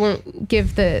 I won't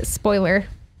give the spoiler,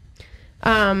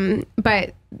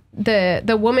 but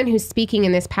the woman who's speaking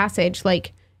in this passage,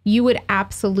 like, you would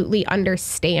absolutely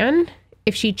understand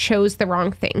if she chose the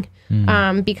wrong thing,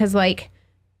 because like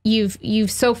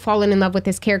you've so fallen in love with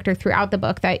this character throughout the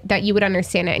book that you would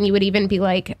understand it, and you would even be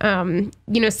like, you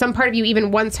know, some part of you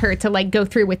even wants her to like go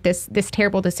through with this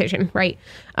terrible decision, right?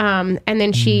 And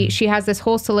then she has this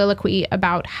whole soliloquy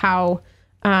about how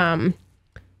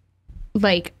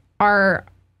like our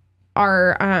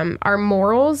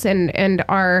morals and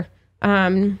our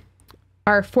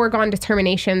foregone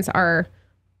determinations are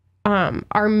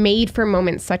made for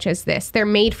moments such as this. They're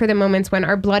made for the moments when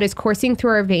our blood is coursing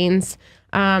through our veins,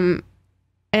 and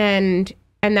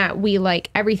that we, like,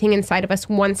 everything inside of us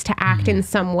wants to act in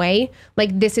some way.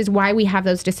 Like, this is why we have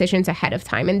those decisions ahead of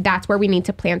time, and that's where we need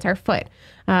to plant our foot.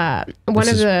 Why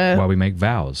we make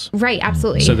vows. Right,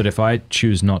 absolutely. So that if I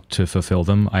choose not to fulfill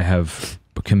them, I have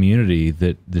a community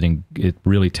that it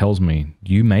really tells me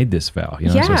you made this vow. You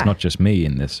know, so it's not just me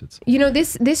in this. It's, you know,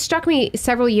 this struck me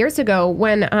several years ago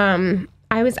when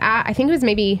I was at, I think it was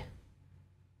maybe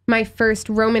my first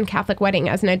Roman Catholic wedding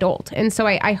as an adult, and so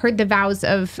I heard the vows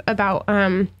about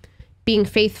being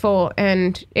faithful,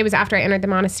 and it was after I entered the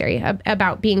monastery,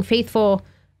 about being faithful,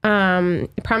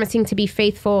 promising to be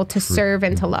faithful, to serve,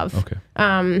 and to love. Okay.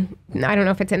 I don't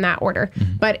know if it's in that order,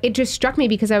 but it just struck me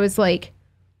because I was like,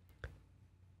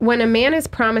 when a man is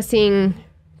promising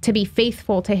to be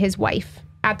faithful to his wife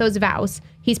at those vows,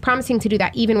 he's promising to do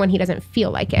that even when he doesn't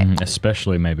feel like it.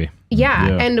 Especially maybe.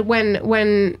 Yeah. And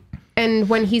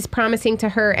when he's promising to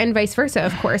her, and vice versa,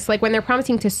 of course, like when they're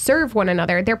promising to serve one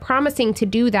another, they're promising to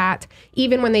do that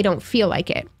even when they don't feel like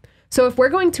it. So if we're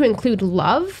going to include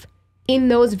love in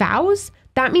those vows,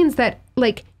 that means that,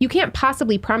 like, you can't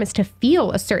possibly promise to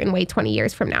feel a certain way 20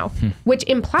 years from now, which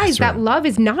implies that love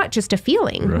is not just a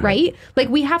feeling, right? Like,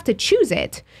 we have to choose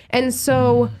it. And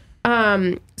so,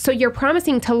 so you're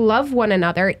promising to love one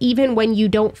another even when you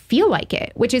don't feel like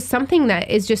it, which is something that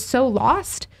is just so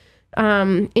lost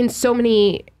in so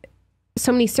many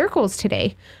circles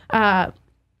today. But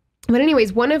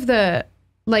anyways, one of the,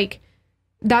 like,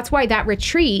 that's why that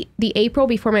retreat, the April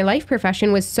before my life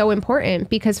profession, was so important,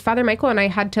 because Father Michael and I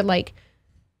had to, like,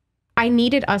 I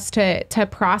needed us to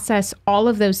process all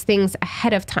of those things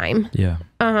ahead of time. Yeah.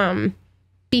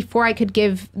 Before I could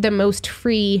give the most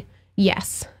free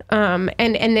yes. And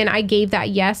then I gave that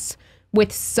yes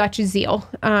with such zeal,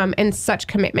 and such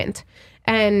commitment.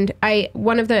 And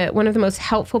one of the most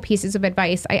helpful pieces of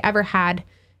advice I ever had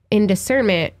in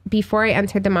discernment before I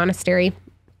entered the monastery,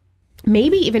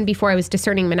 maybe even before I was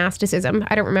discerning monasticism,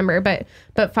 I don't remember, but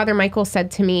Father Michael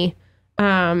said to me,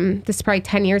 this is probably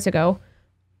 10 years ago,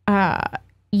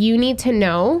 you need to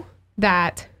know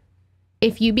that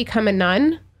if you become a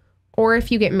nun or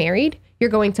if you get married, you're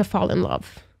going to fall in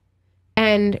love.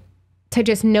 And to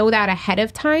just know that ahead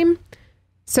of time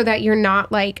so that you're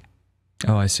not, like,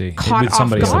 oh, I see. Caught with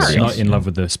somebody off guard. else, not in love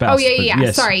with the spouse. Oh, yeah.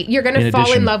 Yes. Sorry. You're going to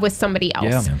fall in love with somebody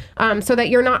else. Yeah. So that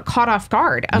you're not caught off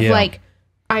guard of like,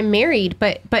 I'm married,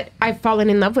 but I've fallen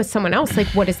in love with someone else. Like,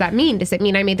 what does that mean? Does it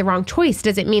mean I made the wrong choice?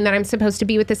 Does it mean that I'm supposed to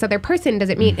be with this other person? Does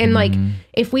it mean, and like,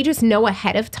 if we just know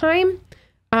ahead of time,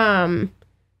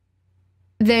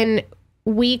 then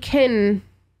we can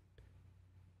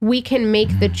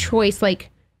make the choice. Like,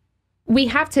 we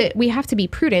have to be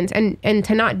prudent and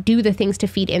to not do the things to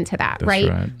feed into that.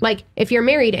 Right? Like, if you're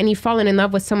married and you've fallen in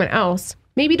love with someone else,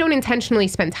 maybe don't intentionally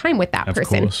spend time with that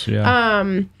person. Of course,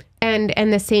 yeah.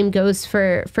 And the same goes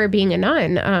for being a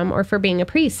nun, or for being a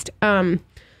priest,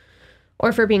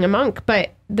 or for being a monk. But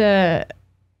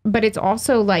it's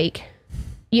also like,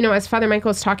 you know, as Father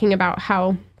Michael is talking about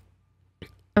how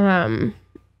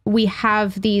we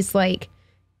have these, like,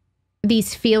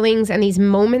 these feelings and these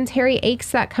momentary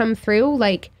aches that come through,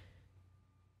 like,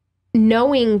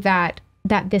 knowing that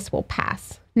this will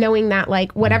pass. Knowing that,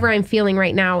 like, whatever I'm feeling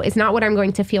right now is not what I'm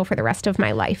going to feel for the rest of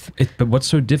my life. But what's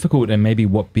so difficult, and maybe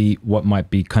what might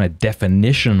be kind of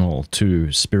definitional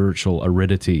to spiritual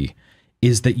aridity,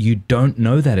 is that you don't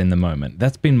know that in the moment.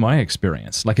 That's been my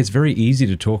experience. Like, it's very easy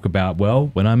to talk about,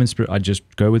 well, when I'm in spirit, I just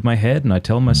go with my head and I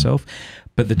tell myself.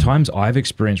 But the times I've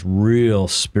experienced real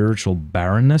spiritual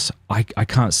barrenness, I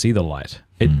can't see the light.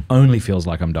 It only feels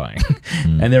like I'm dying,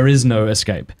 and there is no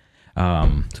escape.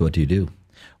 So what do you do?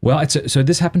 Well, so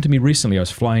this happened to me recently. I was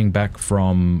flying back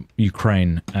from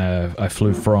Ukraine. I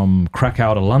flew from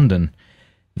Krakow to London.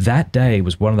 That day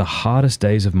was one of the hardest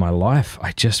days of my life.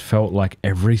 I just felt like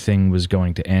everything was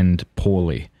going to end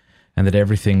poorly and that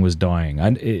everything was dying.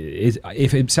 And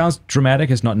if it sounds dramatic,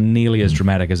 it's not nearly as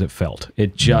dramatic as it felt.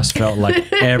 It just felt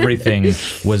like everything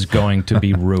was going to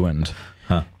be ruined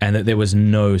and that there was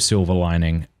no silver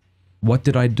lining. What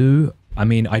did I do? I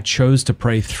mean, I chose to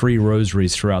pray 3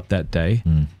 rosaries throughout that day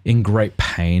in great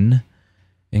pain,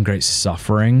 in great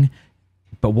suffering.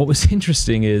 But what was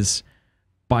interesting is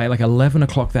by like 11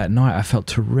 o'clock that night, I felt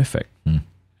terrific.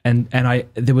 And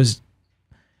there was,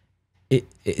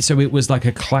 so it was like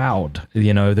a cloud,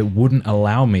 you know, that wouldn't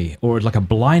allow me, or like a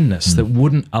blindness that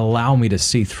wouldn't allow me to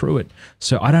see through it.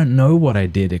 So I don't know what I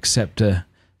did except to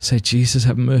say, Jesus,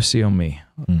 have mercy on me.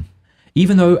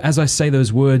 Even though, as I say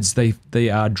those words, they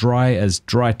are dry as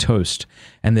dry toast,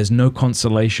 and there's no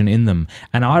consolation in them.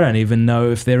 And I don't even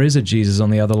know if there is a Jesus on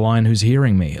the other line who's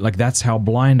hearing me. Like, that's how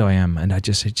blind I am. And I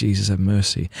just say, Jesus, have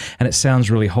mercy. And it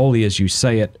sounds really holy as you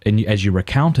say it and as you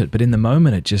recount it, but in the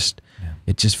moment, it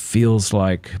just feels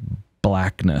like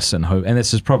blackness and hope. And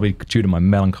this is probably due to my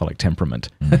melancholic temperament.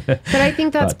 But I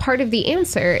think that's part of the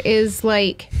answer is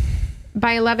like,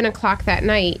 by 11 o'clock that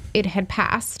night, it had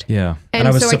passed. Yeah. And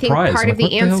I was so surprised. I think part of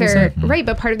the answer, right,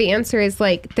 but part of the answer is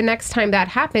like the next time that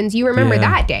happens, you remember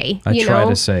that day. I try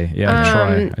to say, I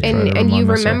try and you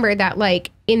remember that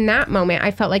like in that moment,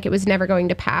 I felt like it was never going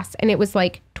to pass. And it was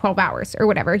like 12 hours or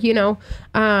whatever, you know?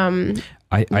 I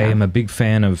am a big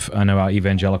fan of, I know our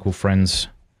evangelical friends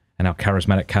and our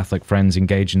charismatic Catholic friends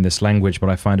engage in this language, but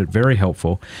I find it very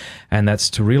helpful. And that's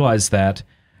to realize that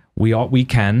we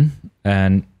can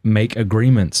and make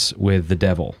agreements with the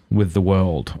devil, with the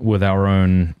world, with our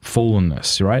own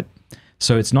fallenness, right?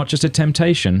 So it's not just a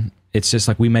temptation, it's just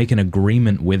like we make an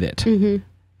agreement with it.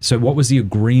 So what was the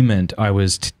agreement I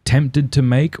was tempted to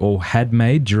make or had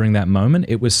made during that moment?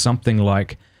 It was something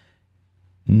like,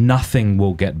 nothing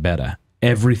will get better.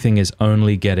 Everything is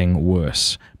only getting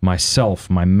worse. Myself,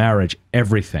 my marriage,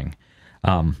 everything.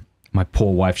 My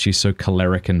poor wife, she's so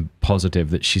choleric and positive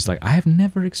that she's like, I have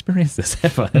never experienced this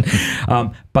ever.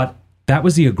 But that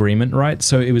was the agreement, right?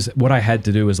 So it was, what I had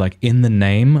to do was like, in the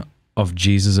name of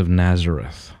Jesus of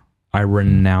Nazareth, I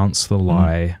renounce the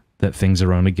lie that things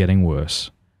are only getting worse.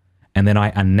 And then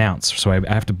I announce, so I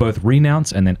have to both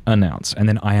renounce and then announce. And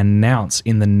then I announce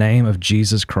in the name of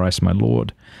Jesus Christ, my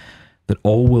Lord, that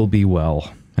all will be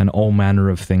well and all manner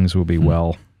of things will be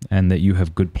well, and that you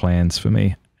have good plans for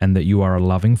me, and that you are a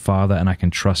loving Father, and I can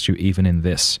trust you even in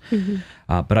this.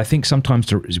 But I think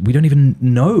sometimes we don't even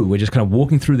know. We're just kind of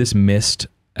walking through this mist,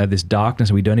 this darkness,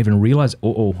 and we don't even realize,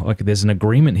 like there's an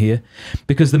agreement here.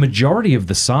 Because the majority of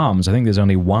the Psalms, I think there's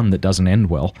only one that doesn't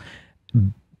end well.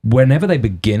 Whenever they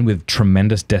begin with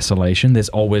tremendous desolation, there's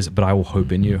always, but I will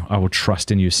hope in you. I will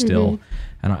trust in you still.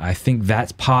 And I think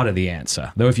that's part of the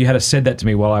answer. Though if you had said that to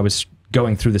me while I was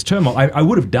going through this turmoil, I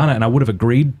would have done it and I would have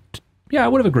agreed. Yeah, I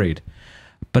would have agreed.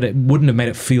 But it wouldn't have made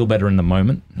it feel better in the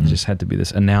moment. It just had to be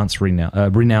this renounce,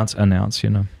 announce, you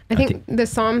know. I think the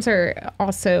Psalms are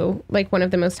also like one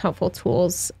of the most helpful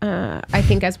tools, I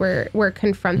think, as we're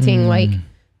confronting like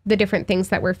the different things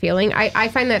that we're feeling. I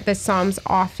find that the Psalms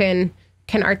often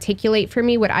can articulate for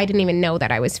me what I didn't even know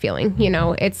that I was feeling. You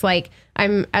know, it's like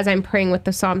as I'm praying with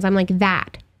the Psalms, I'm like,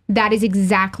 that is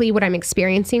exactly what I'm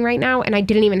experiencing right now. And I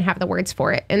didn't even have the words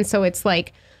for it. And so it's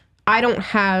like, I don't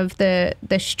have the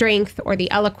strength or the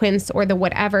eloquence or the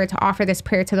whatever to offer this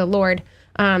prayer to the Lord.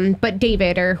 But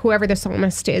David or whoever the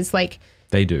psalmist is, like,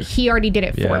 they do. He already did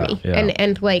it for me. Yeah.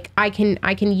 And like I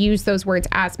can use those words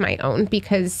as my own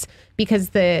because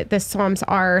the Psalms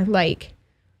are like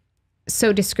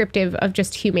so descriptive of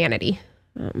just humanity.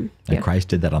 And Christ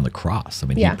did that on the cross. I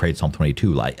mean, he prayed Psalm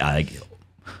 22, like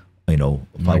you know,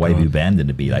 why have you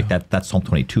abandoned me? Like that's Psalm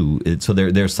 22. So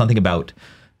there's something about,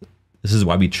 this is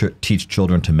why we teach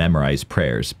children to memorize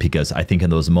prayers, because I think in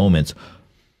those moments,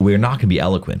 we're not going to be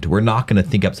eloquent. We're not going to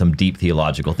think up some deep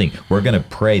theological thing. We're going to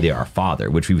pray the Our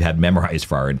Father, which we've had memorized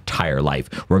for our entire life.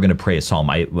 We're going to pray a psalm.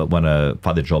 When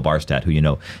Father Joel Barstadt, who you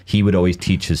know, he would always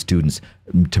teach his students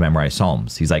to memorize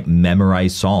psalms. He's like,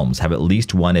 memorize psalms. Have at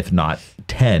least one, if not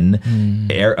 10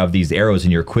 of these arrows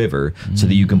in your quiver so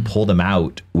that you can pull them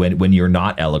out when you're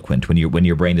not eloquent, when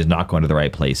your brain is not going to the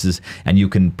right places, and you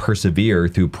can persevere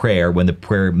through prayer when the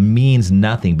prayer means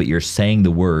nothing, but you're saying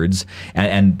the words.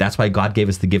 And that's why God gave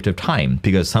us the gift of time,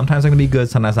 because sometimes I'm going to be good,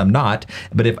 sometimes I'm not.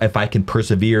 But if I can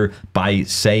persevere by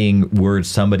saying words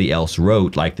somebody else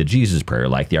wrote, like the Jesus Prayer,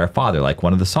 like the Our Father, like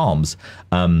one of the Psalms,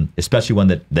 especially one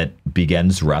that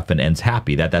begins rough and ends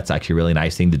happy, that's actually a really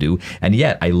nice thing to do. And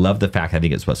yet I love the fact, I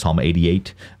think it's what Psalm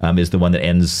 88 is the one that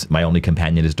ends, my only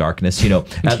companion is darkness. You know,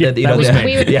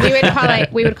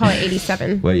 we would call it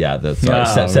 87. Well, yeah,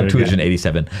 that's Septuagint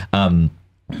 87. And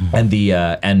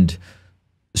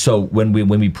so when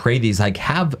we pray these, like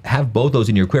have both those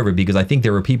in your quiver, because I think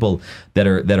there are people that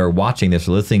are watching this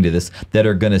or listening to this that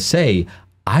are going to say,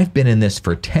 I've been in this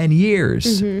for 10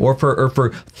 years or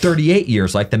for 38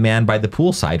 years, like the man by the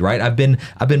poolside, right? I've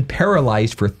been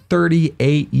paralyzed for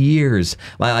 38 years.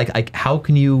 Like how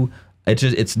can you?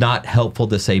 It's not helpful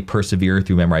to say persevere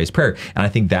through memorized prayer. And I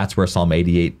think that's where Psalm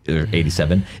 88 or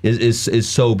 87 is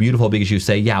so beautiful, because you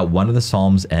say, yeah, one of the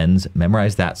Psalms ends,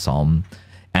 memorize that Psalm,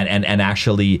 and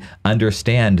actually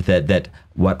understand that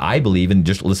what I believe, and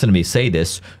just listen to me say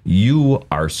this, you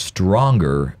are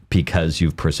stronger because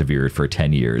you've persevered for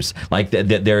 10 years. Like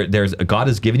there's God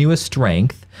has given you a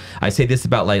strength. I say this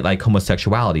about like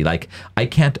homosexuality. Like I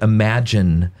can't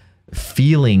imagine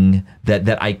feeling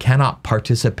that I cannot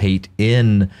participate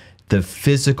in the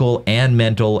physical and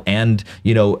mental and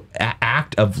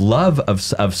act of love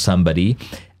of somebody.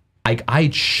 I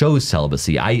chose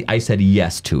celibacy. I said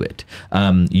yes to it.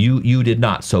 You did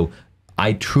not. So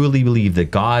I truly believe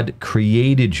that God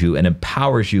created you and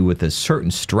empowers you with a certain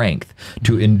strength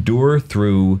to endure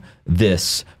through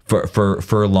this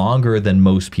for longer than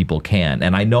most people can.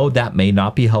 And I know that may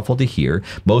not be helpful to hear.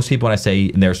 Most people, when I say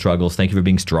in their struggles, thank you for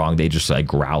being strong, they just like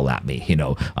growl at me.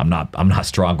 I'm not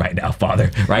strong right now, Father.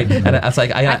 Right? And it's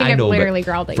like I know, literally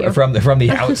growled at you. From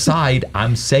the outside,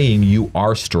 I'm saying you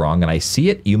are strong, and I see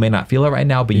it. You may not feel it right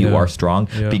now, but you are strong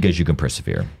because you can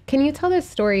persevere. Can you tell the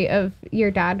story of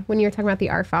your dad when you were talking about the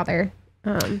Our Father?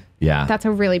 Yeah, that's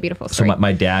a really beautiful story. So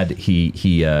my dad,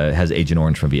 he has Agent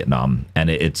Orange from Vietnam,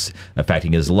 and it's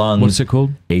affecting his lungs. What's it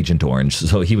called? Agent Orange.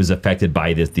 So he was affected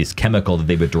by this chemical that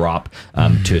they would drop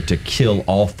to kill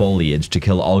all foliage, to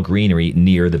kill all greenery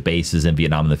near the bases in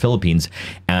Vietnam and the Philippines,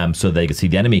 so they could see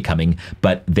the enemy coming.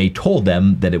 But they told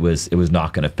them that it was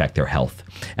not going to affect their health,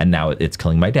 and now it's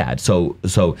killing my dad. So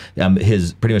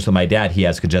my dad, he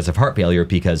has congestive heart failure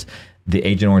because the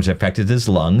Agent Orange affected his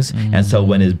lungs, and so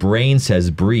when his brain says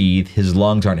breathe, his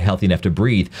lungs aren't healthy enough to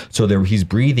breathe. So he's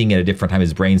breathing at a different time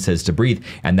his brain says to breathe,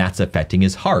 and that's affecting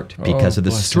his heart because of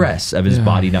the stress of his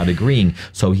body not agreeing.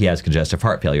 So he has congestive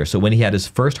heart failure. So when he had his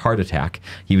first heart attack,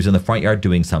 he was in the front yard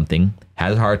doing something,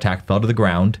 had a heart attack, fell to the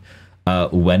ground,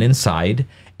 went inside,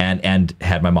 and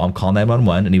had my mom call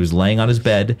 911, and he was laying on his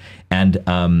bed, and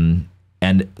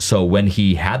so when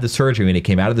he had the surgery, when he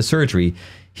came out of the surgery,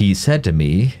 he said to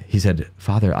me,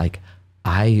 Father, like,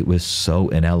 I was so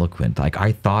ineloquent. Like,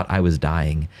 I thought I was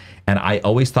dying. And I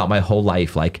always thought my whole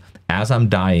life, like, as I'm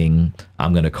dying,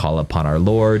 I'm going to call upon our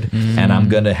Lord, and I'm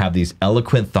going to have these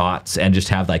eloquent thoughts and just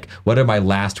have like, what are my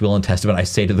last will and testament I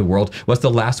say to the world? What's the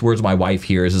last words my wife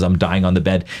hears as I'm dying on the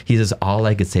bed? He says, all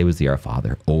I could say was the Our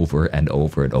Father over and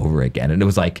over and over again. And it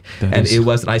was like, and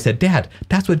I said, Dad,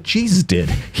 that's what Jesus did.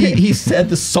 He said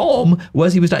the Psalm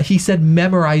was he was dying. He said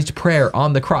memorized prayer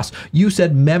on the cross. You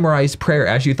said memorized prayer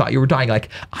as you thought you were dying. Like,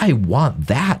 I want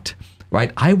that.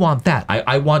 Right? I want that.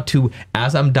 I want to,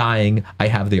 as I'm dying, I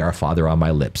have the Our Father on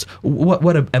my lips.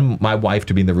 And my wife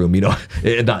to be in the room,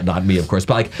 not me, of course,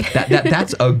 but like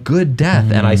that's a good death.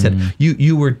 And I said,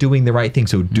 you were doing the right thing.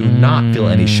 So do not feel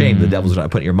any shame. The devil's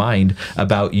not putting your mind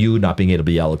about you not being able to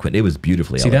be eloquent. It was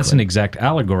beautifully eloquent. That's an exact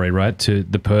allegory, right? To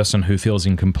the person who feels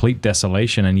in complete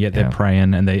desolation, and yet they're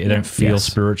praying, and they don't feel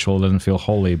spiritual, doesn't feel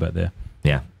holy, but they're...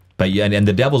 Yeah. But and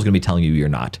the devil's going to be telling you you're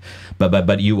not,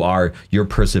 but your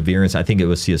perseverance. I think it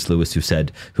was C.S. Lewis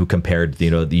who compared,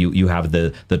 you have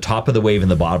the top of the wave and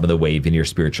the bottom of the wave in your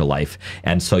spiritual life,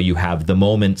 and so you have the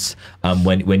moments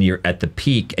when you're at the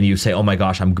peak and you say, oh my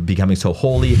gosh, I'm becoming so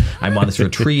holy. I'm on this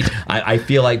retreat. I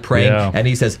feel like praying, and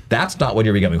he says that's not when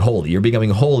you're becoming holy. You're becoming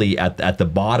holy at the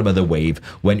bottom of the wave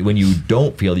when you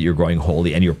don't feel that you're growing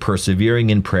holy, and you're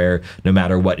persevering in prayer no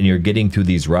matter what, and you're getting through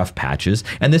these rough patches.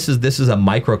 And this is a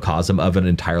microcosm of an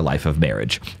entire life of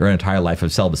marriage or an entire life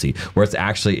of celibacy, where it's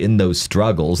actually in those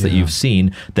struggles that you've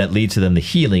seen that lead to then the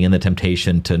healing and the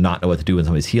temptation to not know what to do when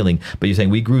somebody's healing. But you're saying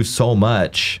we grew so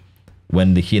much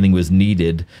when the healing was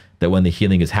needed that when the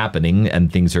healing is happening and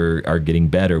things are getting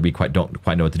better, we don't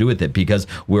quite know what to do with it, because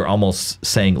we're almost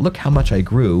saying, look how much I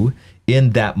grew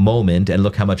in that moment, and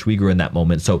look how much we grew in that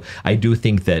moment. So I do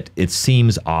think that it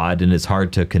seems odd, and it's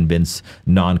hard to convince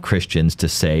non-Christians to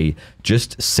say,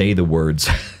 just say the words,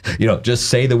 just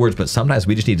say the words. But sometimes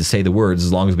we just need to say the words,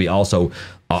 as long as we also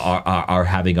are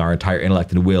having our entire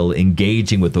intellect and will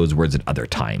engaging with those words at other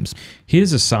times.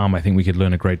 Here's a psalm I think we could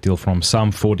learn a great deal from.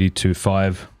 Psalm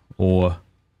 42:5 or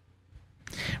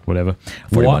whatever.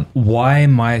 41. Why,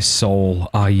 my soul,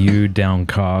 are you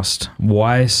downcast?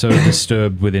 Why so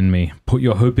disturbed within me? Put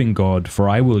your hope in God, for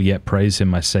I will yet praise him,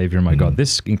 my Savior and my God.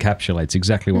 This encapsulates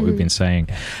exactly what we've been saying.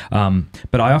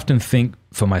 But I often think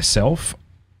for myself,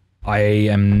 I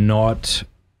am not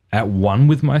at one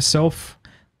with myself.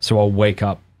 So I'll wake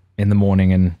up in the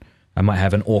morning and I might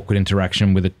have an awkward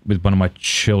interaction with one of my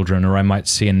children, or I might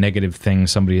see a negative thing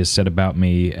somebody has said about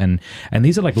me. And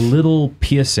these are like little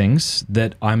piercings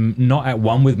that I'm not at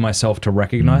one with myself to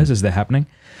recognize as they're happening.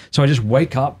 So I just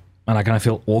wake up and I kind of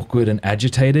feel awkward and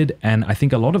agitated. And I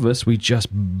think a lot of us, we just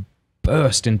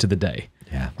burst into the day.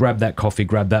 Yeah. Grab that coffee,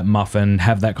 grab that muffin,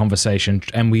 have that conversation,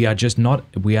 and we are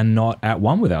not at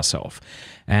one with ourselves.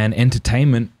 And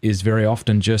entertainment is very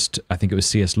often just, I think it was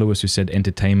C.S. Lewis who said,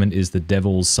 entertainment is the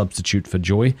devil's substitute for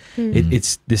joy.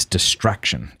 It's this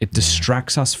distraction. It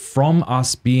distracts us from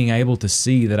us being able to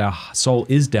see that our soul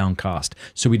is downcast,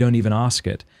 so we don't even ask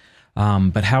it.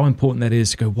 But how important that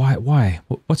is to go, why?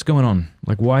 What's going on?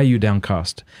 Like, why are you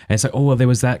downcast? And it's like, oh, well, there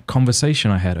was that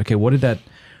conversation I had. Okay, what did that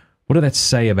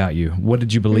say about you? What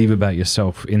did you believe about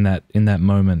yourself in that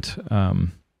moment?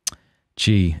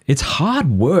 It's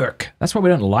hard work. That's why we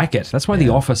don't like it. That's why The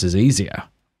Office is easier,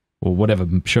 or whatever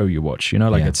show you watch.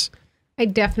 It's. I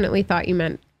definitely thought you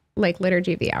meant like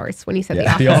Liturgy of the Hours when you said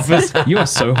The Office. You are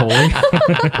so holy.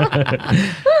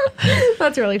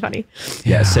 That's really funny.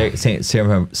 Yeah, Saint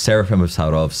Seraphim of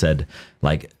Sarov said,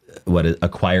 like,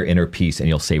 acquire inner peace and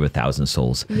you'll save 1,000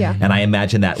 souls. Yeah. And I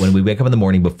imagine that when we wake up in the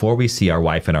morning, before we see our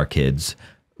wife and our kids,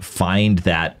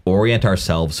 orient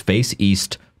ourselves, face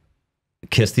east,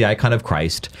 kiss the icon of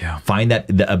Christ, find that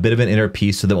a bit of an inner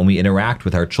peace, so that when we interact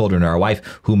with our children or our wife,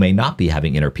 who may not be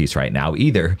having inner peace right now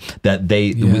either, that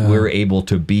we're able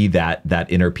to be that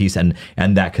inner peace, and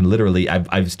that can literally,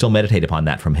 I've still meditated upon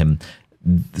that from him.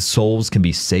 The souls can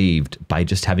be saved by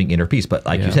just having inner peace. But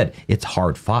like you said, it's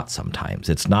hard fought sometimes.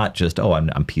 It's not just, oh,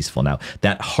 I'm peaceful now.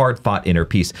 That hard fought inner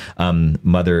peace.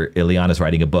 Mother Ileana's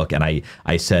writing a book, and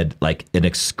I said, like, when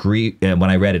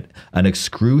I read it, an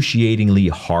excruciatingly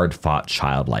hard fought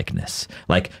childlikeness.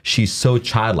 Like, she's so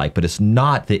childlike, but it's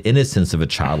not the innocence of a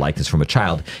childlikeness from a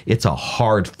child. It's a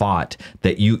hard fought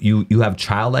that you have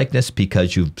childlikeness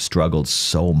because you've struggled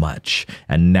so much,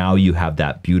 and now you have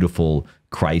that beautiful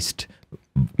Christ,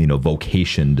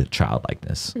 vocationed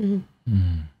childlikeness.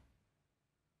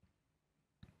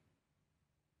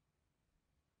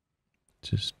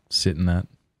 Just sit in that.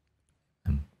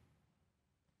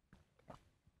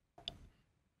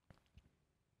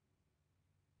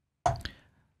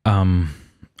 I don't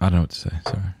know what to say.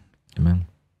 Sorry. Amen.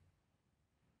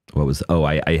 What was? Oh,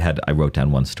 I wrote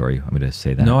down one story. I'm going to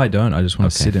say that. No, I don't. I just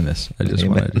want to sit in this. I just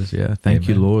want to thank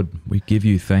you, Lord. We give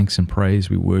you thanks and praise.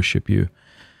 We worship you.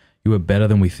 You are better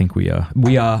than we think we are.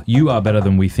 You are better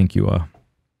than we think you are.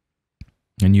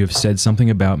 And you have said something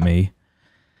about me,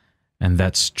 and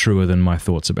that's truer than my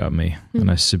thoughts about me.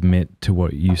 And I submit to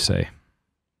what you say.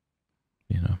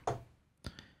 Yeah.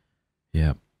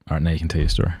 All right, now you can tell your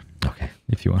story. Okay.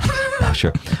 If you want. Oh,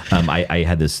 sure. I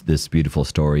had this beautiful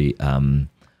story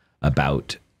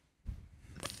about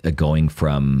going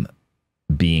from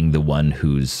being the one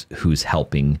who's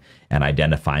helping and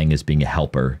identifying as being a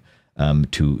helper,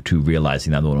 to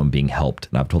realizing I'm the one being helped.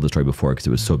 And I've told the story before because it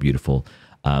was so beautiful.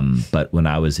 But when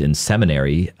I was in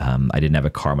seminary, I didn't have a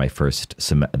car my first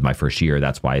year.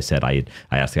 That's why I said I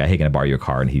asked the guy, "Hey, can I borrow your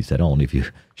car?" And he said, "Oh, only if you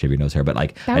shave your nose hair." But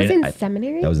like that was in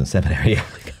seminary. That was in seminary.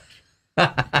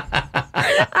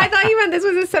 I thought you meant this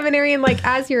was a seminary and like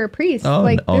as you're a priest.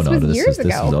 This was years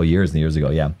ago. Years and years ago.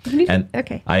 Yeah.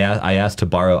 Okay. I asked to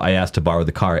borrow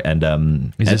the car,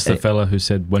 and is this the fella who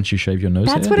said once you shave your nose?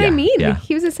 That's what I mean. Yeah.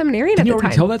 He was a seminarian at the time. Did you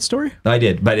already tell that story? No, I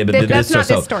did, but that's not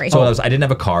this story. So I didn't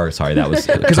have a car. Sorry, that was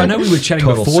because I know we were chatting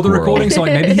before the recording. So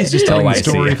like maybe he's just telling the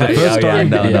story for the first time.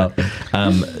 No.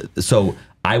 So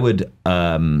I would.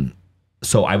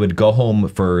 So I would go home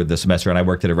for the semester, and I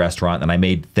worked at a restaurant, and I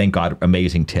made, thank God,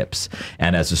 amazing tips.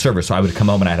 And as a server, so I would come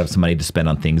home and I'd have some money to spend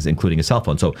on things, including a cell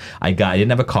phone. So I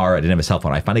didn't have a car, I didn't have a cell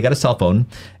phone. I finally got a cell phone,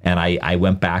 and I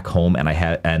went back home, and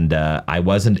I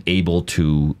wasn't able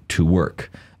to work.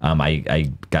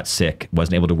 I got sick,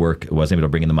 wasn't able to work, wasn't able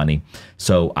to bring in the money.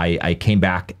 So I came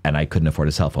back and I couldn't afford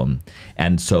a cell phone.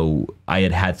 And so I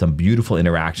had some beautiful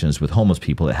interactions with homeless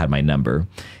people that had my number.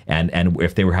 And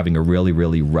if they were having a really,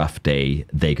 really rough day,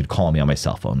 they could call me on my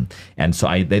cell phone. And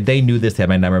so they knew this, they had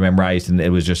my number memorized, and it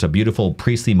was just a beautiful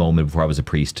priestly moment before I was a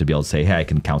priest to be able to say, hey, I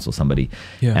can counsel somebody.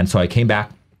 Yeah. And so I came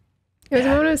back. It was a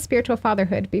moment of spiritual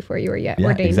fatherhood before you were yet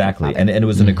ordained. Exactly. And it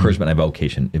was an encouragement of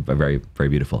vocation, very, very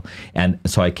beautiful. And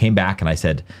so I came back and I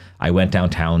said, I went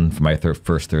downtown for my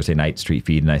first Thursday night street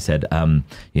feed, and I said,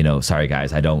 sorry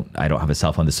guys, I don't have a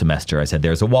cell phone this semester. I said,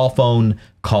 there's a wall phone,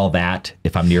 call that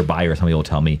if I'm nearby or somebody will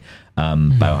tell me, but I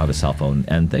don't have a cell phone.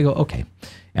 And they go, okay.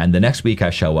 And the next week I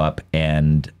show up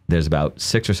and there's about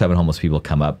 6 or 7 homeless people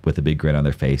come up with a big grin on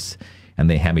their face, and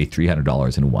they hand me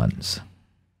 $300 in ones.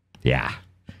 Yeah.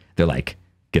 They're like,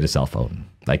 get a cell phone.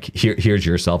 Like, here's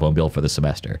your cell phone bill for the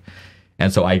semester.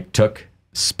 And so I begged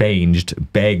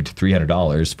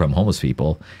 $300 from homeless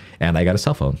people, and I got a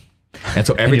cell phone. And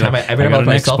so every time I got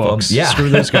my cell phone, screw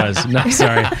those guys. No,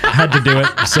 sorry, had to do it.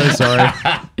 I'm so sorry.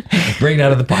 Bring it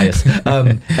out of the pious.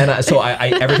 So I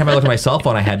every time I looked at my cell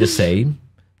phone, I had to say,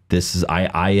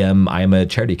 I am a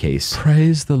charity case.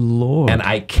 Praise the Lord. And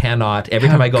I cannot. Every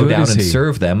time I go down and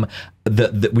serve them,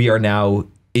 we are now.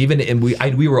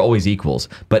 We were always equals,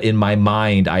 but in my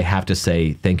mind, I have to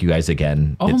say thank you guys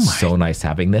again. It's so nice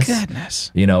having this.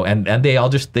 Goodness, and they all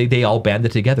they all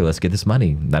banded together. Let's get this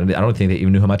money. I don't think they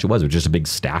even knew how much it was. It was just a big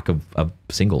stack of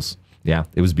singles. Yeah,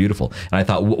 it was beautiful. And I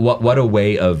thought, what a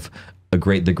way of the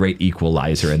great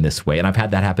equalizer in this way. And I've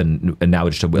had that happen now.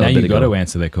 Just a little bit ago. Now you got to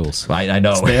answer their calls. I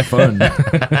know. It's their phone.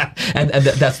 and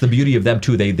that's the beauty of them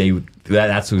too.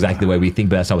 That's exactly the way we think,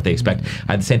 but that's not what they expect.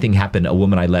 I had the same thing happen. A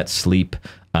woman I let sleep.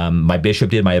 My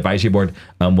bishop did, my advisory board,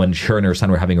 when her and her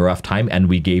son were having a rough time, and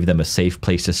we gave them a safe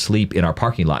place to sleep in our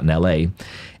parking lot in LA.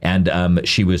 And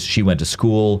she went to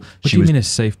school. What do you mean a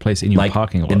safe place in your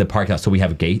parking lot? In the parking lot. So we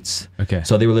have gates. Okay.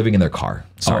 So they were living in their car.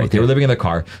 They were living in their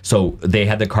car. So they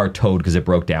had the car towed because it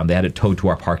broke down. They had it towed to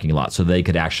our parking lot so we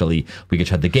could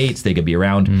shut the gates. They could be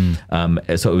around.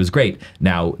 So it was great.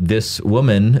 Now this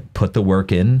woman put the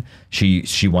work in.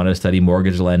 She wanted to study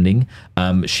mortgage lending.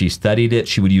 She studied it.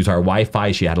 She would use our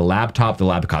Wi-Fi. She had a laptop. The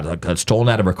laptop got stolen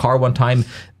out of her car one time.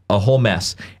 A whole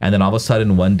mess. And then all of a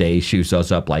sudden one day she shows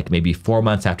up, like maybe 4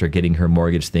 months after getting her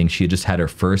mortgage thing. She had just had her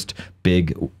first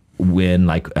big win,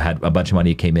 had a bunch of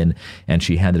money came in, and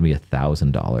she handed me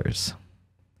 $1,000.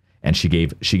 And she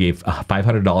gave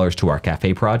 $500 to our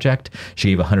cafe project.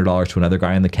 She gave $100 to another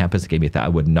guy on the campus that gave me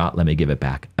that would not let me give it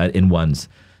back in ones.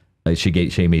 She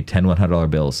gave me 10 $100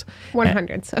 bills.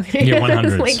 100s. Okay. Yeah,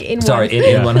 100s. Like in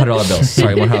 $100 bills.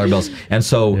 Sorry, $100 bills. And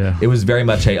so it was very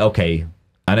much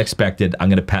unexpected. I'm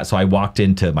going to pass. So I walked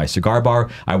into my cigar bar.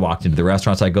 I walked into the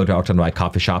restaurants. I walked into my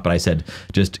coffee shop, and I said,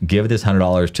 just give this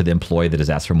 $100 to the employee that has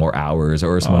asked for more hours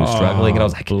or someone who's struggling. And I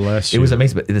was like, it was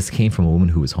amazing. But this came from a woman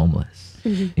who was homeless.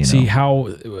 Mm-hmm. See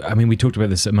we talked about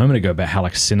this a moment ago about how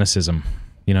cynicism,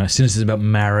 cynicism about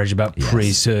marriage, about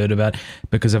priesthood,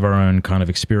 because of our own kind of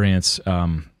experience. How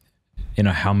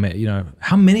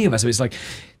many of us, it's like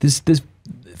there's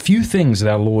few things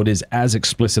that our Lord is as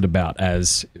explicit about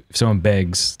as if someone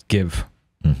begs, give.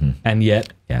 Mm-hmm. And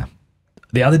yet,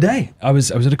 the other day I was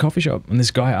at a coffee shop and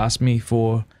this guy asked me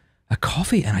for a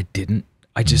coffee and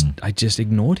I just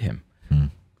ignored him.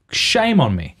 Shame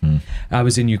on me. I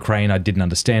was in Ukraine. I didn't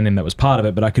understand him. That was part of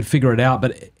it, but I could figure it out.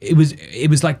 But it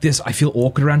was like this. I feel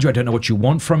awkward around you. I don't know what you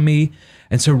want from me.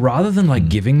 And so rather than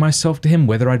giving myself to him,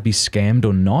 whether I'd be scammed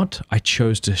or not, I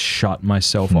chose to shut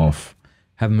myself off.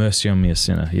 Have mercy on me, a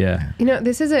sinner. Yeah.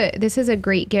 This is a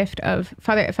great gift of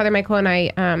Father Michael and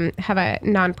I have a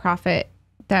nonprofit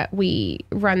that we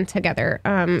run together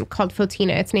called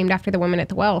Faustina. It's named after the woman at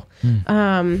the well.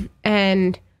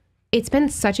 And it's been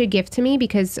such a gift to me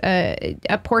because a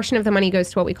portion of the money goes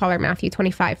to what we call our Matthew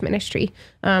 25 ministry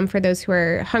for those who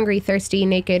are hungry, thirsty,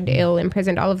 naked, ill,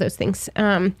 imprisoned, all of those things.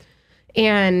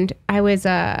 And I was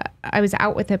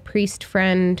out with a priest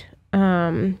friend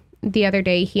the other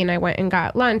day. He and I went and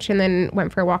got lunch and then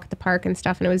went for a walk at the park and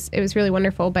stuff. And it was really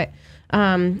wonderful. But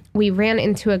we ran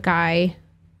into a guy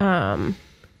on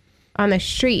the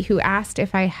street who asked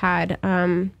if I had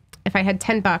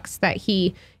 $10 that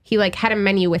he had a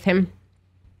menu with him,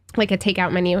 like a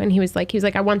takeout menu. And he was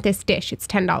like, I want this dish. It's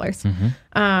 $10.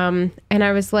 Mm-hmm. And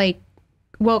I was like,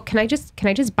 well, can I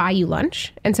just buy you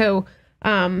lunch? And so,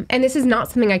 and this is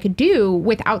not something I could do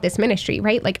without this ministry,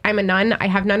 right? Like I'm a nun. I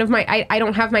have none of I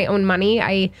don't have my own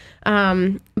money.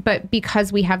 But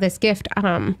because we have this gift,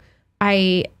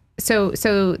 I so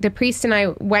the priest and I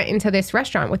went into this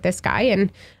restaurant with this guy,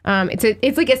 and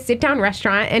it's like a sit down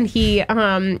restaurant, and he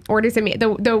orders a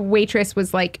meal. The waitress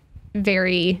was like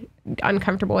very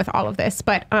uncomfortable with all of this,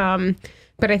 but I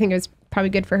think it was probably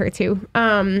good for her too.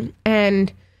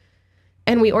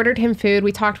 And we ordered him food.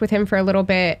 We talked with him for a little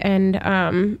bit,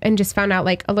 and just found out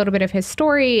like a little bit of his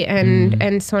story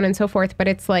and so on and so forth. But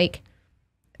it's like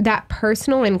that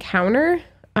personal encounter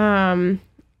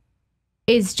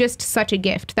is just such a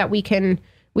gift that we can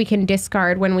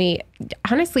discard when we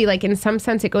honestly, like, in some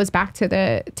sense it goes back to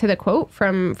the quote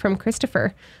from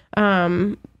Christopher,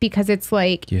 because it's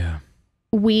like,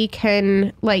 we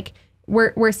can, like,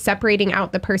 we're separating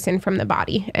out the person from the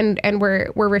body, and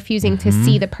we're refusing to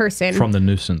see the person from the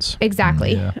nuisance.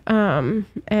 Exactly.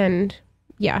 And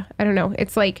yeah, I don't know.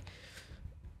 It's like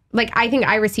I think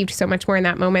I received so much more in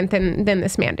that moment than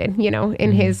this man did, you know,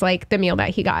 in his, like, the meal that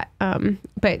he got.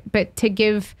 But to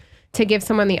give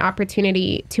someone the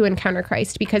opportunity to encounter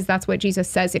Christ, because that's what Jesus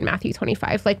says in Matthew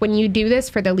 25. Like, when you do this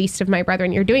for the least of my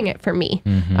brethren, you're doing it for me.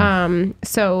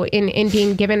 So in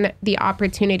being given the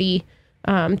opportunity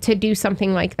to do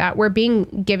something like that, we're being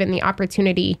given the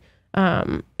opportunity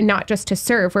not just to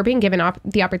serve, we're being given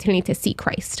the opportunity to see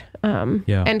Christ.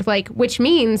 And like, which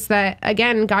means that,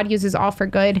 again, God uses all for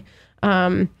good.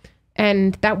 And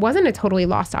that wasn't a totally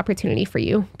lost opportunity for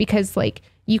you, because, like,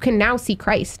 you can now see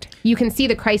Christ. You can see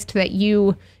the Christ that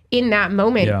you in that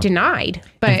moment denied,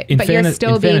 but you're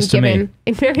still being given.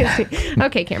 In fairness,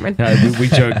 okay, Cameron. We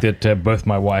joke that both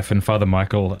my wife and Father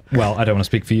Michael. Well, I don't want to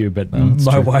speak for you, but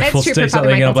my wife will say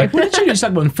something, and I'm like, "What did you just say?"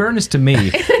 Well, in fairness to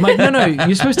me, I'm like, no,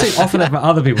 you're supposed to offer that for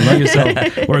other people, not yourself.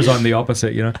 Whereas I'm the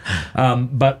opposite, you know.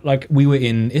 But like, we were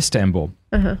in Istanbul.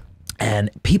 And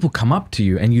people come up to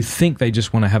you and you think they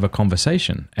just want to have a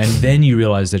conversation. And then you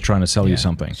realize they're trying to sell you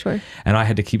something. Sure. And I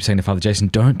had to keep saying to Father Jason,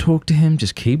 don't talk to him.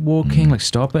 Just keep walking. Like,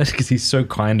 stop it. Because he's so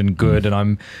kind and good and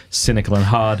I'm cynical and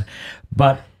hard.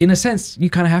 But in a sense,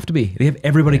 you kind of have to be. They have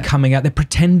everybody coming out. They're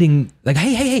pretending like,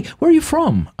 hey, where are you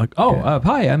from? Like,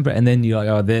 hi. And then you're like,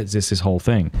 oh, there's this whole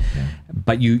thing.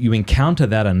 But you encounter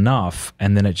that enough,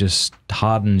 and then it just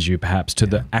hardens you perhaps to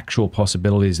the actual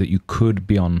possibilities that you could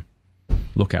be on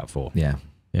lookout for. Yeah.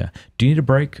 Do you need a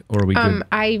break, or are we good?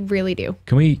 I really do.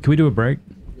 Can we do a break?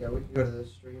 Yeah, we can go to the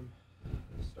stream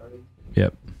starting.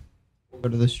 Yep. We'll go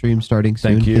to the stream starting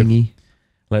soon. Thank you. Thingy.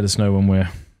 Let us know when we're...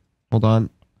 Hold on.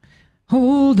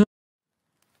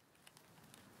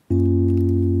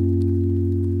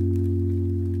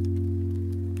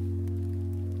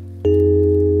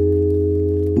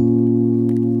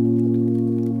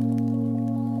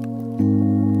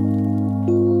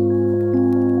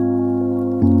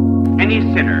 Any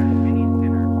sinner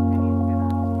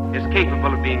is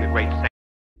capable of being a great saint.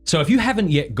 So if you haven't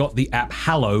yet got the app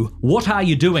Hallow, what are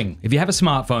you doing? If you have a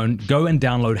smartphone, go and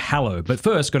download Hallow. But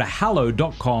first, go to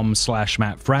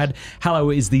hallow.com/MattFradd. Hallow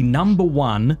is the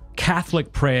 #1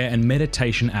 Catholic prayer and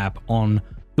meditation app on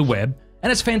the web.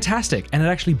 And it's fantastic. And it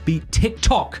actually beat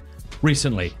TikTok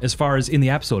recently as far as in the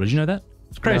App Store. Did you know that?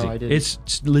 It's crazy. No, I didn't.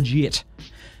 It's legit.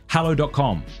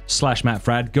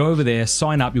 Hallow.com/MattFradd. Go over there,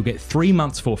 sign up. You'll get 3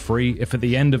 months for free. If at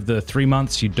the end of the 3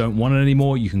 months you don't want it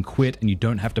anymore, you can quit and you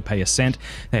don't have to pay a cent.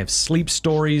 They have sleep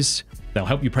stories. They'll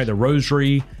help you pray the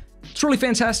rosary. It's really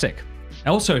fantastic.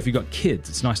 Also, if you've got kids,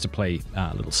 it's nice to play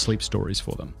little sleep stories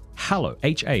for them. Hallow,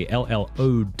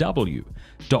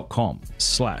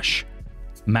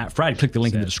 HALLOW.com/MattFradd. Click the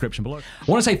link in the description below. I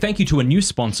want to say thank you to a new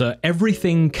sponsor,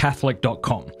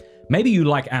 everythingcatholic.com. Maybe you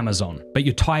like Amazon, but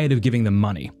you're tired of giving them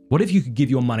money. What if you could give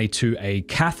your money to a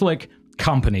Catholic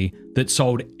company that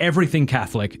sold everything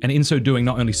Catholic, and in so doing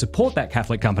not only support that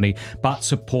Catholic company, but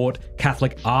support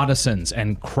Catholic artisans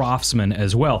and craftsmen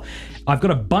as well? I've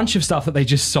got a bunch of stuff that they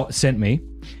just sent me.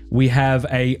 We have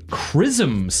a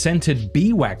Chrism scented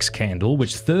bee wax candle,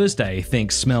 which Thursday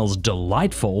thinks smells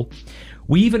delightful.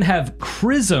 We even have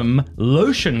Chrism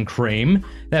lotion cream.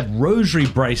 They have rosary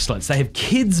bracelets. They have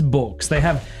kids' books. They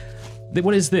have...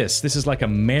 What is this? This is like a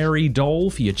Mary doll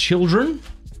for your children.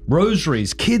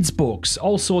 Rosaries, kids' books,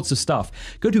 all sorts of stuff.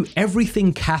 Go to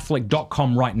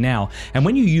everythingcatholic.com right now, and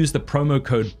when you use the promo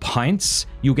code PINTS,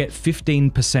 you'll get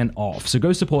 15% off. So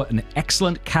go support an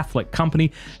excellent Catholic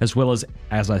company, as well as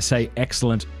I say,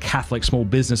 excellent Catholic small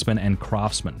businessmen and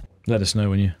craftsmen. Let us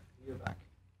know when you're back.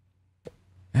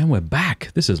 And we're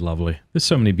back. This is lovely. There's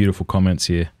so many beautiful comments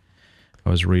here. I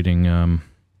was reading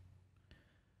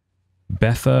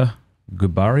Betha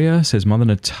Gubaria says, Mother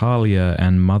Natalia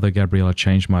and Mother Gabriela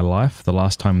changed my life the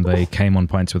last time they came on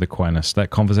Pints with Aquinas.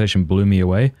 That conversation blew me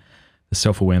away. The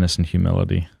self-awareness and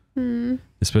humility.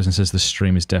 This person says the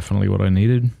stream is definitely what I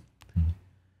needed.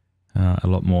 A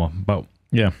lot more. But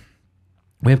yeah,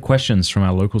 We have questions from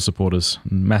our local supporters.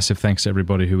 Massive thanks to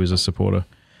everybody who is a supporter.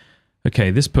 Okay,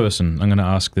 this person, I'm going to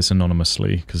ask this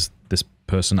anonymously because this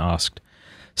person asked,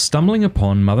 stumbling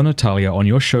upon Mother Natalia on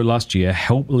your show last year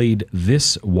helped lead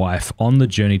this wife on the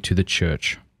journey to the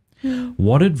church.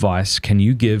 What advice can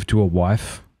you give to a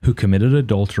wife who committed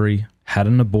adultery, had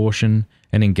an abortion,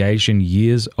 and engaged in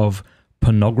years of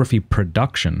pornography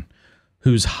production,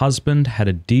 whose husband had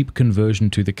a deep conversion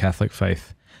to the Catholic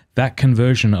faith? That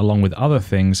conversion, along with other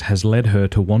things, has led her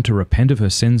to want to repent of her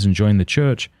sins and join the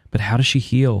church. But how does she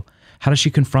heal? How does she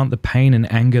confront the pain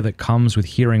and anger that comes with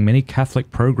hearing many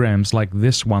Catholic programs like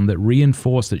this one that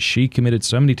reinforce that she committed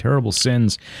so many terrible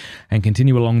sins and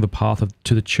continue along the path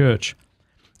to the church?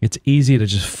 It's easier to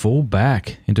just fall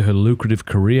back into her lucrative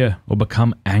career or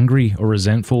become angry or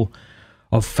resentful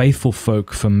of faithful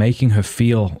folk for making her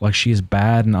feel like she is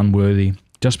bad and unworthy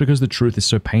just because the truth is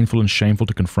so painful and shameful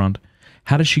to confront.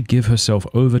 How does she give herself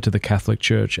over to the Catholic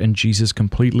Church and Jesus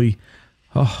completely,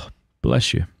 oh,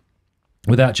 bless you,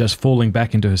 without just falling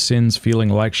back into her sins, feeling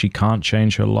like she can't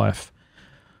change her life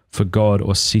for God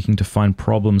or seeking to find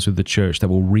problems with the church that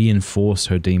will reinforce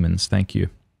her demons? Thank you.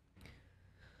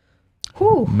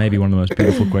 Whew. Maybe one of the most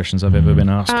beautiful questions I've ever been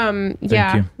asked.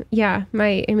 Yeah.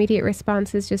 My immediate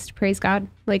response is just praise God.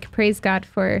 Like, praise God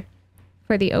for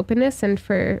the openness and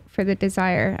for the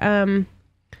desire.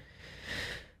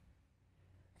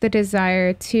 The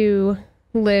desire to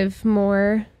live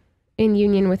more in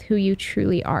union with who you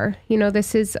truly are. You know,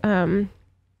 this is, I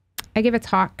gave a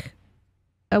talk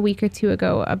a week or two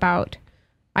ago about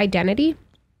identity,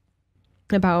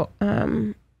 about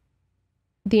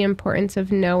the importance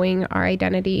of knowing our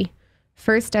identity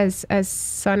first as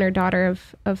son or daughter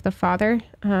of the Father,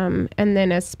 and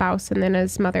then as spouse, and then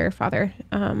as mother or father.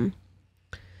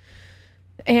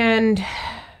 And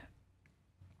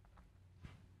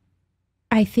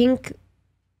I think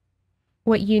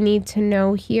what you need to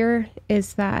know here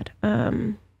is that,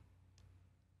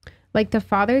 like, the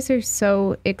fathers are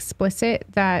so explicit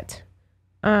that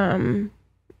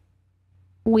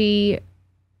we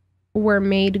were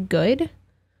made good,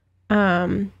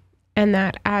 and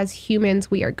that as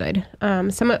humans we are good.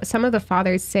 Some of the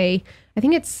fathers say, I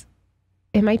think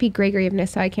it might be Gregory of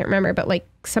Nyssa, I can't remember, but like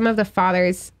some of the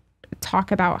fathers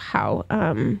talk about how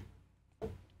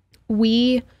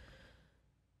we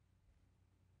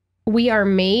are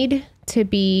made to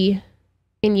be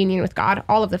in union with God.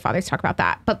 All of the fathers talk about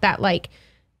that, but that, like,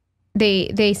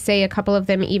 they say, a couple of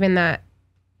them even, that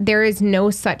there is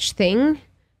no such thing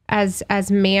as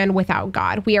man without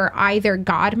God. We are either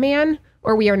God man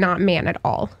or we are not man at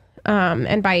all.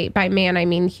 And by man, I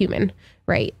mean human,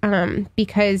 right?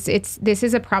 Because this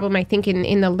is a problem, I think,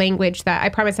 in the language that, I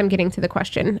promise I'm getting to the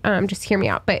question, just hear me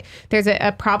out. But there's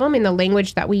a problem in the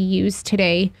language that we use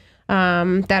today,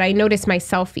 that I notice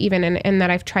myself even, and that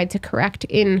I've tried to correct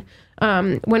in,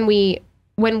 when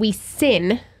we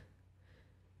sin,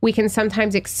 we can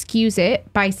sometimes excuse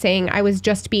it by saying, I was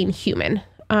just being human.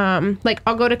 Like,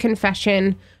 I'll go to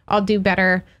confession, I'll do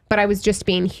better, but I was just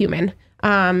being human.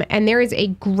 And there is a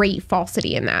great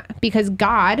falsity in that, because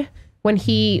God, when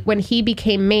he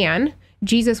became man,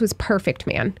 Jesus was perfect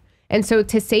man. And so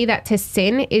to say that to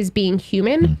sin is being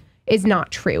human is not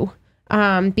true.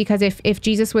 Because if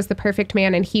Jesus was the perfect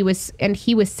man and he was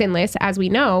sinless, as we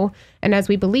know, and as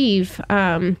we believe,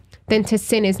 then to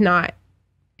sin is not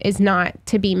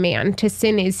to be man. To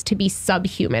sin is to be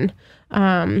subhuman.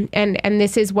 And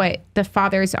this is what the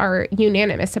fathers are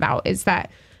unanimous about, is that,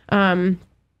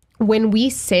 when we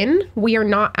sin, we are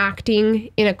not acting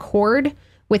in accord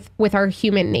with our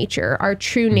human nature, our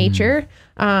true nature,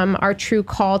 our true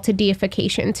call to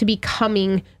deification, to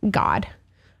becoming God.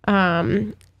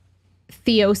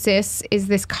 Theosis is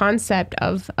this concept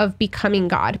of becoming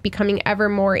God, becoming ever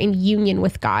more in union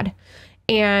with God.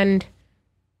 And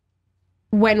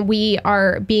when we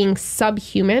are being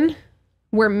subhuman,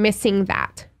 we're missing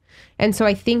that. And so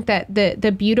I think that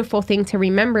the beautiful thing to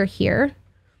remember here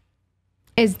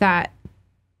is that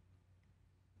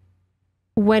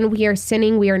when we are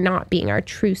sinning, we are not being our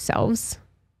true selves.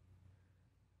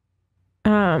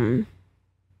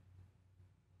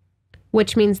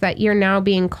 Which means that you're now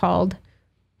being called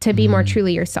to be more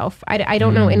truly yourself. I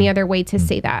don't know any other way to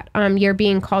say that. You're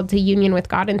being called to union with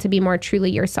God and to be more truly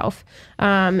yourself.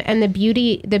 And the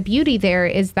beauty there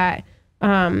is that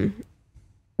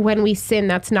when we sin,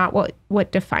 that's not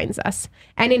what defines us.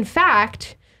 And in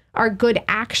fact, our good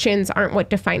actions aren't what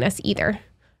define us either.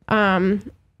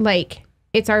 Like,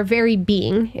 it's our very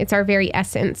being, it's our very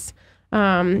essence.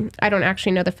 I don't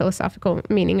actually know the philosophical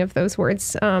meaning of those words,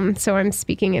 so I'm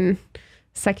speaking in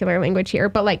secular language here,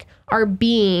 but like, our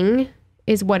being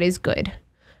is what is good.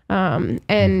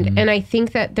 And I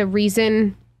think that the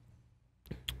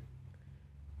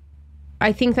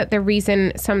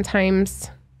reason sometimes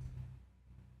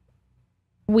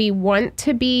we want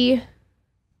to be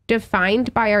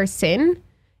defined by our sin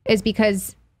is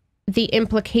because the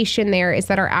implication there is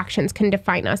that our actions can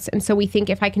define us. And so we think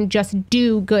if I can just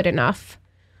do good enough,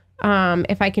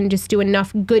 if I can just do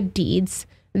enough good deeds,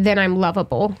 then I'm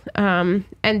lovable. And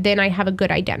then I have a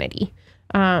good identity.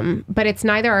 But it's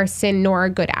neither our sin nor our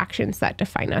good actions that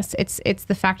define us. It's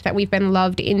the fact that we've been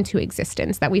loved into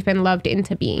existence, that we've been loved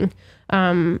into being.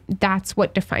 That's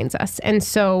what defines us. And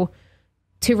so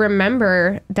to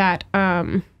remember that,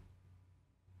 I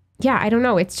don't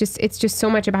know. It's just so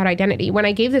much about identity. When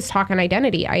I gave this talk on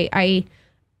identity, I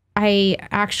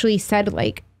actually said,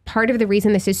 like, part of the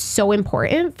reason this is so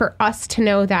important for us to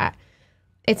know that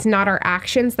it's not our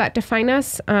actions that define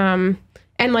us. And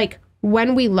like,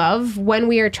 when we love, when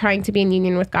we are trying to be in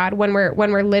union with God, when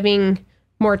we're living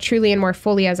more truly and more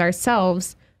fully as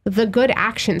ourselves, the good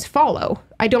actions follow.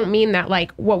 I don't mean that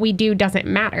like what we do doesn't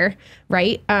matter,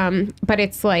 right? But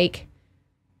it's like,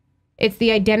 it's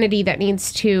the identity that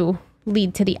needs to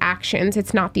lead to the actions.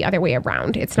 It's not the other way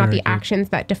around. It's not the actions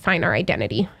that define our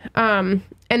identity. And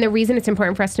the reason it's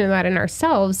important for us to know that in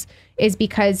ourselves is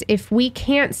because if we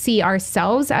can't see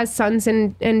ourselves as sons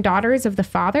and daughters of the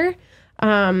Father,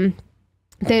 then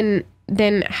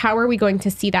how are we going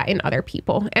to see that in other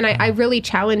people? And I really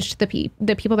challenged the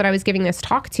people that I was giving this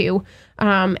talk to.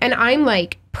 And I'm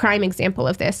like prime example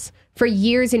of this. For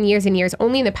years and years and years,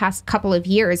 only in the past couple of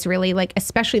years, really, like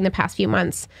especially in the past few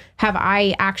months, have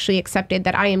I actually accepted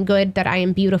that I am good, that I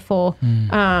am beautiful.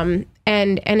 And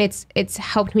it's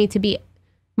helped me to be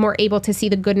more able to see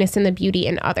the goodness and the beauty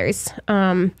in others,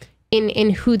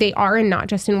 in who they are and not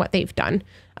just in what they've done.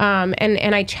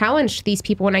 And I challenged these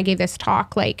people when I gave this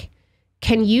talk, like,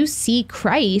 can you see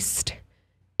Christ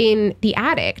in the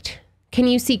addict? Can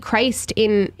you see Christ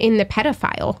in the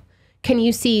pedophile? Can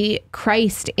you see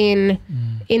Christ in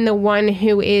the one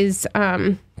who is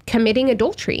committing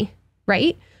adultery,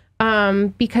 right?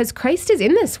 Because Christ is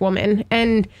in this woman.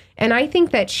 And I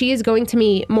think that she is going to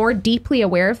be more deeply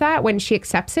aware of that when she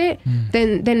accepts it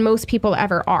than most people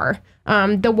ever are.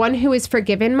 The one who is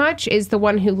forgiven much is the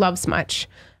one who loves much.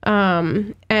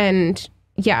 So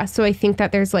I think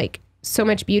that there's like so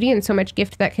much beauty and so much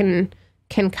gift that can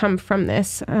come from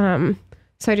this.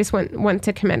 So I just want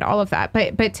to commend all of that.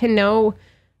 But to know,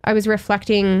 I was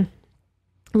reflecting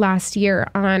last year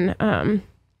on,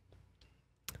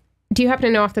 do you happen to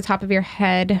know off the top of your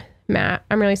head, Matt?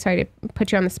 I'm really sorry to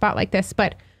put you on the spot like this,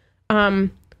 but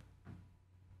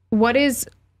what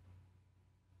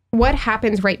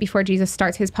happens right before Jesus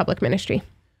starts his public ministry?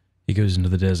 He goes into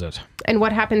the desert. And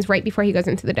what happens right before he goes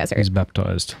into the desert? He's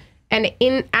baptized. And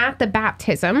at the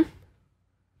baptism,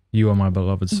 you are my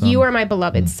beloved son. You are my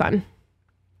beloved son.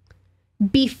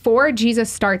 Before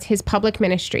Jesus starts his public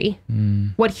ministry,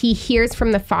 what he hears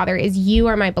from the Father is, you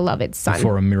are my beloved son.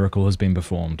 Before a miracle has been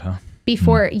performed, huh?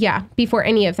 Before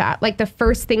any of that. Like, the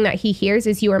first thing that he hears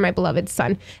is, you are my beloved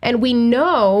son. And we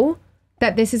know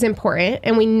that this is important,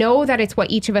 and we know that it's what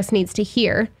each of us needs to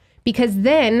hear, because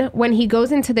then when he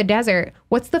goes into the desert,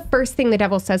 what's the first thing the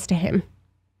devil says to him?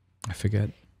 I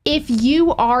forget. If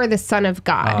you are the Son of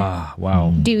God,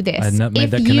 do this.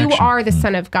 If you are the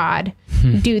Son of God,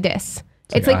 do this.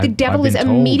 It's like the devil is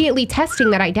immediately testing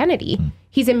that identity.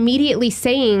 He's immediately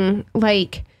saying,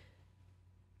 like,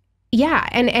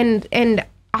 and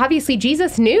obviously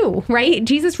Jesus knew, right?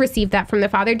 Jesus received that from the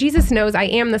Father. Jesus knows I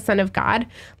am the Son of God.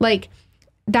 Like,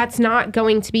 that's not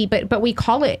going to be, but we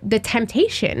call it the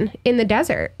temptation in the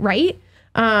desert, right?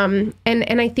 And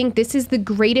I think this is the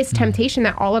greatest temptation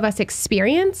that all of us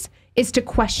experience, is to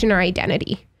question our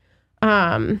identity.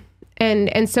 And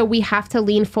so we have to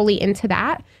lean fully into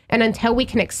that. And until we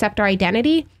can accept our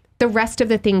identity, the rest of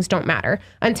the things don't matter.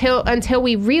 Until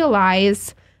we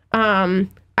realize, I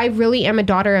really am a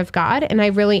daughter of God and I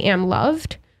really am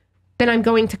loved, then I'm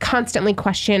going to constantly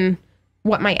question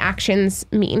what my actions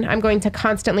mean. I'm going to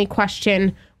constantly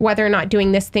question whether or not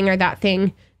doing this thing or that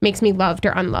thing makes me loved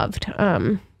or unloved.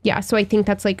 So I think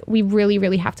that's like, we really,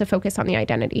 really have to focus on the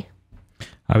identity.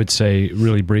 I would say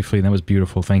really briefly, and that was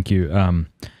beautiful, thank you,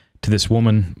 to this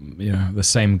woman, the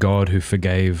same God who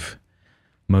forgave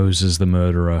Moses the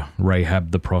murderer,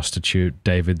 Rahab the prostitute,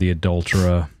 David the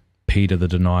adulterer, Peter the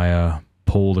denier,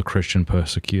 Paul the Christian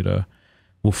persecutor,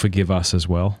 will forgive us as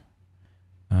well.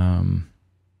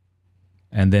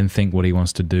 And then think what he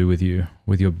wants to do with you,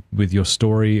 with your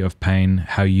story of pain,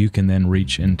 how you can then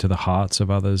reach into the hearts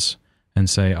of others and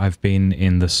say, I've been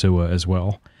in the sewer as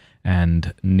well,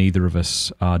 and neither of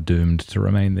us are doomed to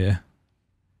remain there.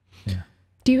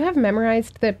 Do you have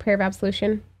memorized the prayer of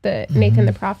absolution, the Nathan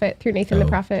the prophet, through Nathan the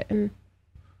prophet, and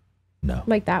No.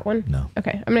 like that one? No.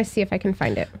 Okay, I'm gonna see if I can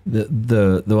find it.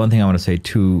 The one thing I want to say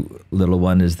too, little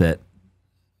one, is that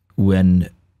when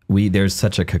there's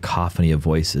such a cacophony of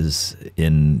voices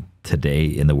in today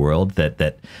in the world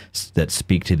that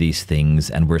speak to these things,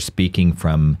 and we're speaking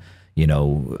from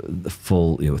the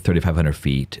full 3,500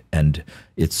 feet, and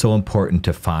it's so important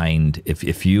to find,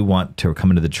 if you want to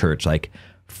come into the church, like,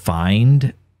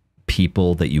 find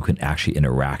people that you can actually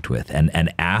interact with,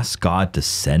 and ask God to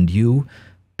send you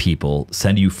people,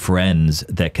 send you friends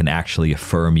that can actually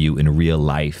affirm you in real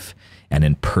life and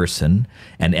in person,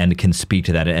 and can speak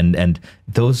to that. And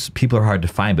those people are hard to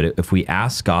find, but if we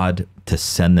ask God to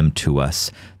send them to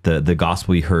us, the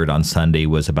gospel we heard on Sunday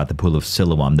was about the pool of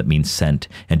Siloam, that means sent,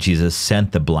 and Jesus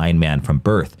sent the blind man from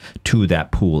birth to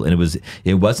that pool, and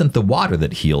it wasn't the water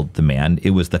that healed the man, it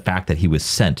was the fact that he was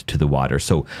sent to the water.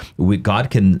 So God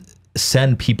can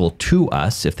send people to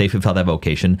us if they fulfill that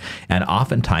vocation, and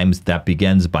oftentimes that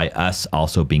begins by us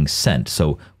also being sent.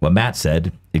 So what Matt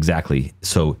said, exactly,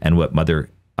 so, and what Mother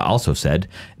also said,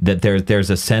 that there's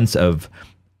a sense of,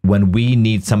 when we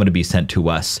need someone to be sent to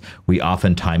us, we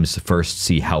oftentimes first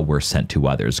see how we're sent to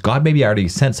others. God maybe already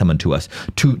sent someone to us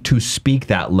to speak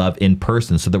that love in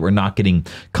person, so that we're not getting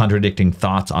contradicting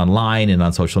thoughts online and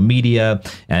on social media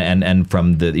and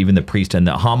from even the priest and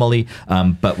the homily,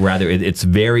 but rather it's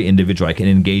very individual. I can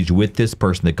engage with this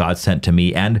person that God sent to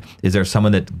me, and is there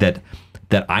someone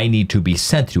that I need to be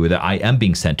sent to, or that I am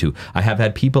being sent to? I have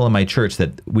had people in my church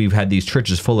that we've had these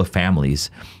churches full of families,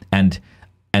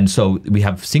 and so we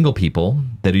have single people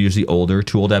that are usually older,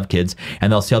 too old to have kids,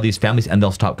 and they'll see all these families and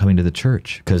they'll stop coming to the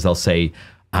church because they'll say,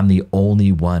 I'm the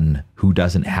only one who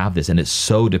doesn't have this. And it's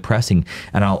so depressing.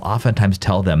 And I'll oftentimes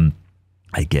tell them,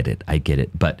 I get it,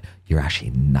 but you're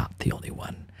actually not the only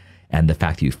one. And the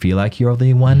fact that you feel like you're the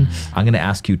only one, I'm going to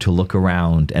ask you to look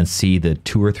around and see the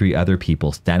 2 or 3 other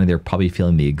people standing there probably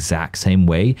feeling the exact same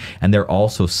way. And they're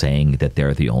also saying that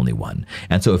they're the only one.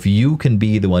 And so if you can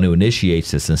be the one who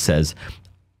initiates this and says,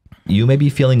 you may be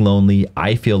feeling lonely,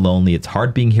 I feel lonely, it's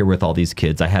hard being here with all these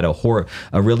kids. I had a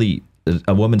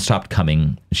woman stopped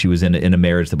coming. She was in a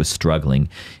marriage that was struggling.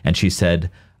 And she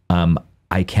said,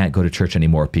 I can't go to church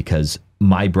anymore because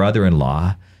my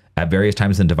brother-in-law at various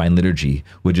times in Divine Liturgy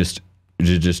would just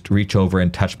reach over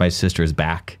and touch my sister's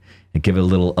back and give it a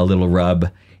little rub.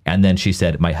 And then she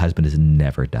said, my husband has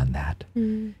never done that.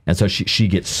 And so she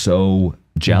gets so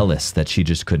jealous that she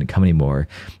just couldn't come anymore.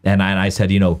 And I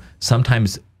said,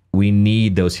 sometimes we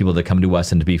need those people to come to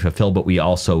us and to be fulfilled, but we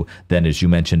also then, as you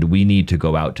mentioned, we need to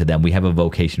go out to them. We have a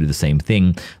vocation to do the same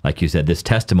thing. Like you said, this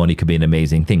testimony could be an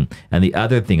amazing thing. And the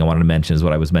other thing I wanted to mention is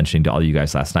what I was mentioning to all you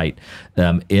guys last night.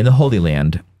 In the Holy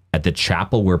Land, at the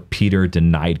chapel where Peter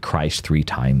denied Christ 3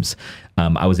 times,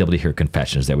 I was able to hear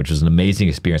confessions there, which was an amazing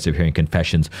experience of hearing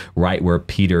confessions right where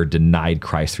Peter denied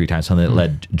Christ 3 times, something that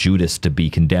led Judas to be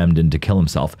condemned and to kill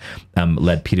himself,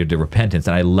 led Peter to repentance.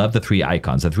 And I love the 3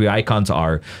 icons. The 3 icons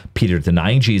are Peter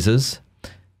denying Jesus,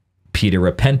 Peter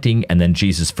repenting, and then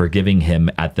Jesus forgiving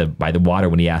him by the water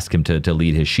when he asked him to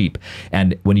lead his sheep.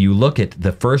 And when you look at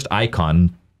the first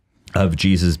icon of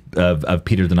Jesus, of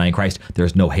Peter denying Christ,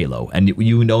 there's no halo. And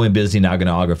in Byzantine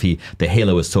iconography, the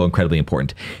halo is so incredibly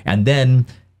important. And then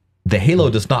the halo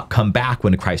does not come back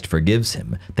when Christ forgives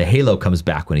him. The halo comes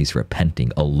back when he's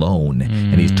repenting alone,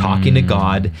 and he's talking to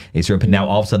God. Now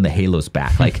all of a sudden the halo's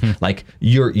back. Like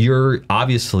you're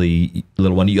obviously,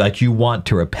 little one, you want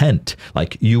to repent.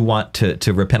 Like you want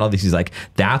to repent all these things. Like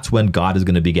that's when God is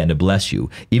going to begin to bless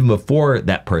you, even before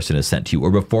that person is sent to you,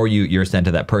 or before you're sent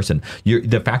to that person.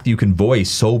 The fact that you can voice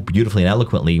so beautifully and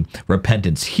eloquently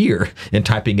repentance here and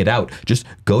typing it out. Just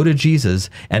go to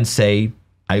Jesus and say,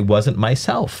 I wasn't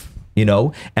myself.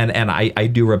 And I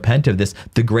do repent of this.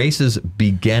 The graces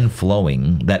begin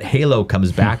flowing. That halo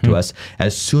comes back to us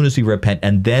as soon as we repent,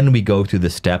 and then we go through the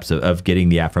steps of getting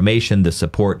the affirmation, the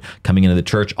support, coming into the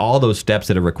church, all those steps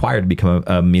that are required to become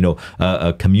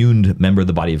a communed member of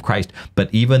the body of Christ.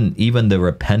 But even the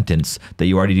repentance that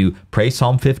you already do, pray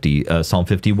Psalm 50, Psalm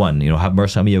 51. Have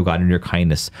mercy on me, O God, in your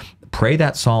kindness. Pray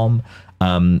that psalm.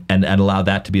 And allow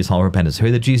that to be a psalm of repentance. Pray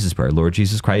the Jesus prayer, Lord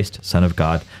Jesus Christ, Son of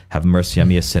God, have mercy on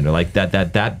me, a sinner. Like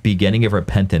that beginning of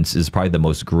repentance is probably the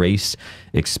most grace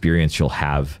experience you'll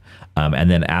have.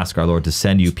 And then ask our Lord to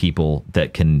send you people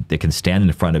that can stand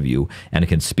in front of you and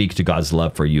can speak to God's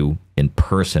love for you in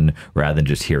person, rather than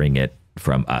just hearing it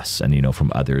from us and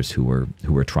from others who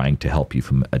were trying to help you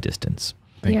from a distance.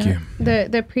 Thank you.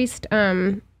 The priest.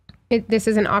 This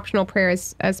is an optional prayer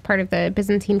as part of the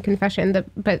Byzantine confession.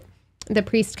 But the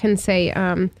priest can say,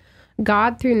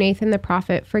 God, through Nathan the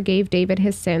prophet, forgave David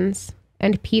his sins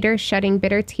and Peter shedding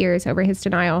bitter tears over his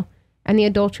denial, and the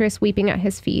adulteress weeping at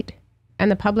his feet, and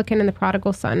the publican and the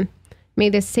prodigal son. May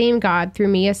this same God, through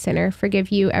me a sinner, forgive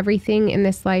you everything in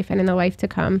this life and in the life to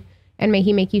come, and may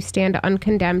he make you stand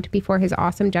uncondemned before his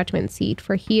awesome judgment seat,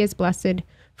 for he is blessed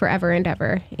forever and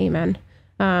ever. Amen.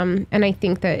 And I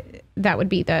think that would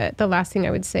be the last thing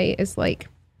I would say is, like,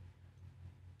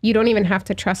 you don't even have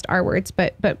to trust our words,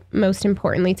 but most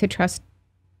importantly, to trust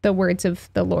the words of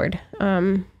the Lord,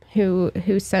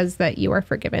 who says that you are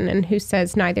forgiven and who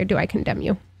says, neither do I condemn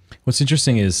you. What's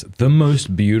interesting is the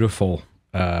most beautiful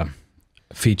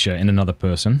feature in another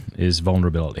person is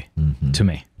vulnerability to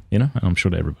me, you know, and I'm sure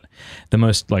to everybody. The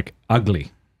most, like,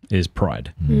 ugly is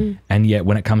pride. And yet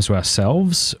when it comes to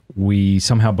ourselves, we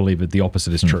somehow believe that the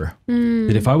opposite is true.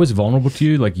 That if I was vulnerable to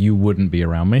you, like, you wouldn't be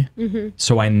around me.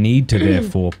 So I need to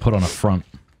therefore put on a front.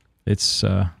 It's,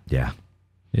 yeah.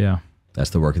 That's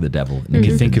the work of the devil. If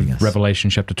you think of Revelation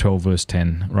chapter 12, verse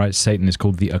 10, right? Satan is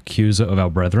called the accuser of our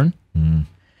brethren.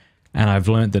 And I've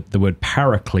learned that the word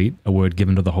paraclete, a word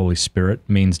given to the Holy Spirit,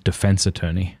 means defense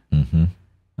attorney.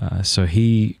 So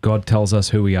God tells us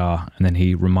who we are, and then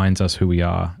he reminds us who we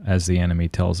are as the enemy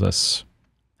tells us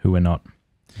who we're not.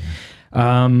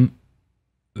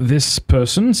 This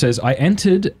person says, I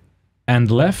entered and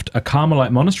left a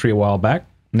Carmelite monastery a while back,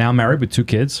 now married with 2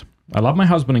 kids. I love my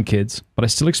husband and kids, but I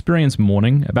still experience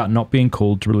mourning about not being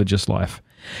called to religious life.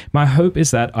 My hope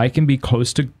is that I can be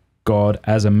close to God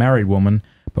as a married woman,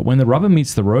 but when the rubber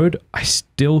meets the road, I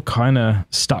still kind of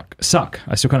suck.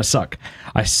 I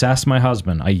sass my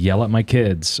husband. I yell at my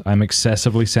kids. I'm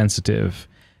excessively sensitive,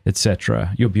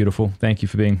 etc. You're beautiful. Thank you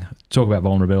for talk about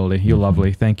vulnerability. You're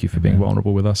lovely. Thank you for being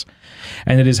vulnerable with us.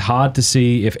 And it is hard to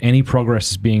see if any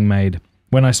progress is being made.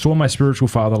 When I saw my spiritual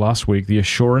father last week, the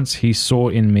assurance he saw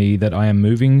in me that I am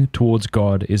moving towards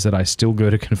God is that I still go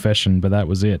to confession, but that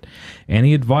was it.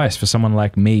 Any advice for someone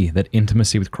like me that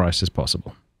intimacy with Christ is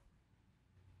possible?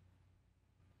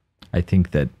 I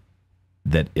think that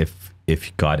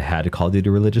if God had called you to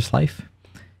religious life,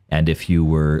 and if you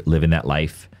were living that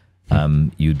life,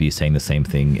 you'd be saying the same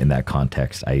thing in that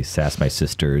context. I sass my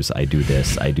sisters. I do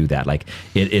this. I do that. Like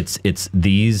it's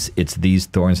these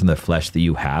thorns in the flesh that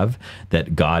you have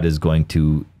that God is going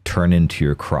to turn into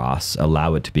your cross,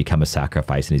 allow it to become a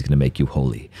sacrifice, and he's going to make you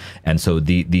holy. And so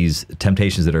these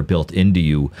temptations that are built into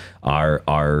you are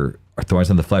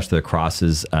thorns in the flesh, they're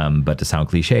crosses, but to sound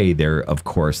cliche, they're of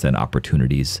course then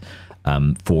opportunities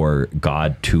for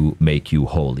God to make you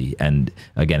holy. And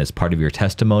again, it's part of your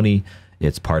testimony.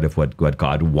 It's part of what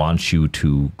God wants you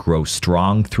to grow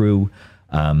strong through.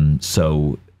 And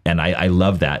I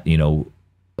love that, you know,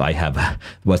 I have,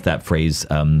 what's that phrase?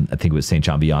 I think it was St.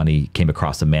 John Vianney came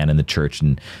across a man in the church,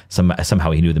 and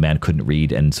somehow he knew the man couldn't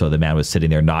read. And so the man was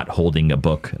sitting there not holding a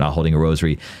book, not holding a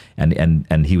rosary.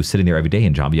 And he was sitting there every day.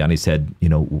 And John Vianney said, you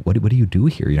know, what do you do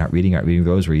here? You're not reading the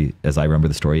rosary, as I remember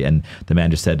the story. And the man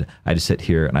just said, I just sit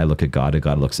here and I look at God and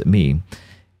God looks at me.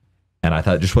 And I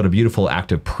thought, just what a beautiful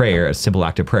act of prayer, a simple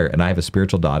act of prayer. And I have a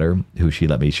spiritual daughter who she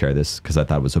let me share this because I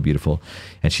thought it was so beautiful.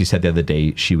 And she said the other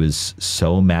day, she was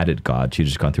so mad at God. She had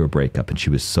just gone through a breakup, and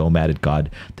she was so mad at God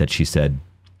that she said,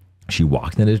 she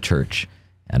walked into church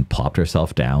and plopped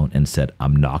herself down and said,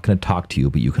 I'm not going to talk to you,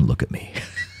 but you can look at me.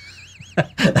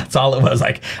 That's all it was.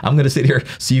 Like, I'm going to sit here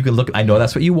so you can look. I know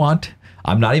that's what you want.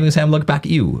 I'm not even going to say I'm looking back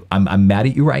at you. I'm mad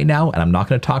at you right now, and I'm not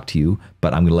going to talk to you,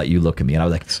 but I'm going to let you look at me. And I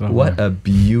was like, what a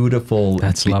beautiful...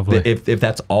 That's lovely. If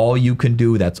that's all you can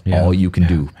do, that's all you can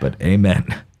do. But amen.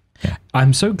 Yeah.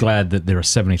 I'm so glad that there are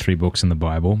 73 books in the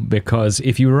Bible, because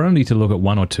if you were only to look at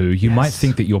 1 or 2, you might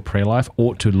think that your prayer life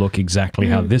ought to look exactly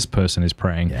how this person is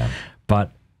praying. Yeah.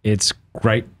 But it's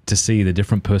great to see the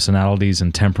different personalities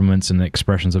and temperaments and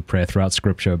expressions of prayer throughout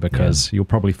Scripture, because you'll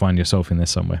probably find yourself in there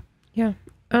somewhere. Yeah.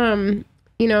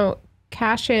 You know,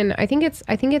 Cashin, I think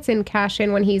it's in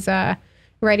Cashin when he's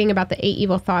writing about the 8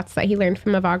 evil thoughts that he learned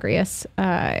from Evagrius.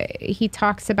 He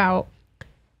talks about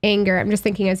anger. I'm just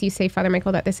thinking, as you say, Father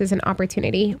Michael, that this is an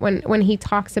opportunity. When he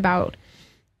talks about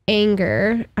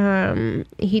anger,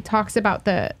 he talks about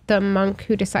the monk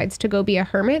who decides to go be a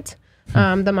hermit,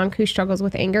 the monk who struggles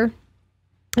with anger,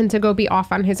 and to go be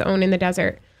off on his own in the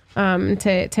desert,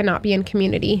 to not be in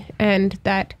community. And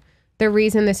that the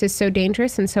reason this is so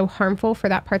dangerous and so harmful for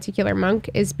that particular monk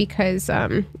is because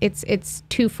it's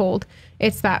twofold.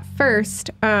 It's that first,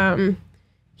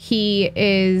 he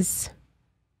is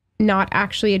not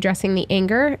actually addressing the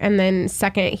anger, and then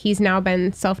second, he's now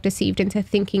been self-deceived into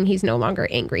thinking he's no longer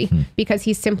angry because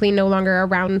he's simply no longer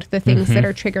around the things that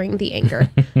are triggering the anger.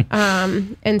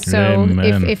 And so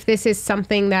if this is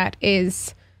something that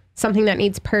is something that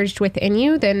needs purged within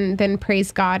you, then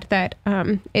praise God that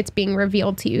it's being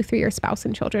revealed to you through your spouse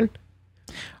and children.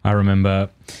 I remember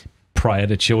prior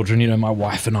to children, my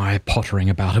wife and I pottering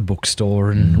about a bookstore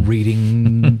and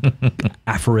reading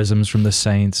aphorisms from the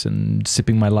saints and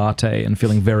sipping my latte and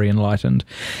feeling very enlightened.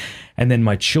 And then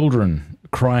my children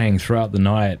crying throughout the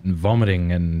night and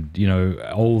vomiting and,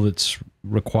 all that's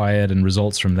required and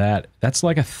results from that. That's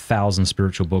like 1,000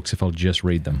 spiritual books if I'll just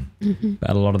read them. Mm-hmm.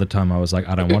 But a lot of the time I was like,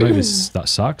 I don't want to. That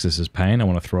sucks. This is pain. I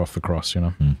want to throw off the cross,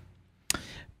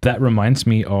 That reminds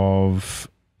me of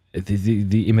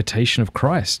the imitation of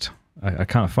Christ. I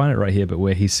can't find it right here, but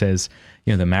where he says,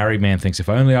 the married man thinks, if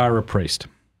only I were a priest.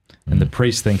 And the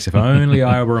priest thinks, if only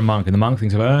I were a monk. And the monk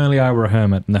thinks, if only I were a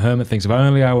hermit. And the hermit thinks, if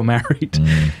only I were married.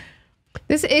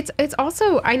 It's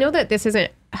also, I know that this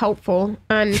isn't helpful,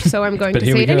 and so I'm going to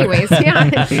say it anyways.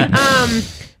 Yeah.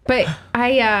 But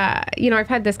I've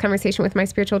had this conversation with my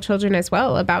spiritual children as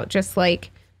well about just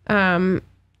like where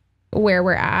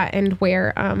we're at and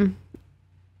where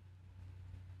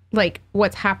like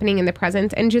what's happening in the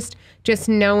present, and just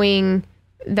knowing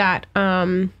that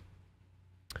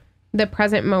the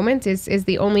present moment is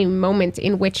the only moment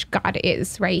in which God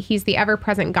is, right? He's the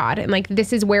ever-present God, and like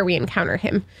this is where we encounter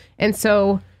him. And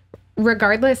so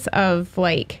regardless of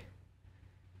like,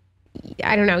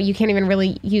 I don't know, you can't even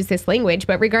really use this language,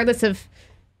 but regardless of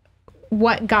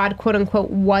what God quote unquote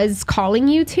was calling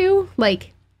you to,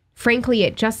 like frankly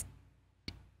it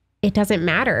doesn't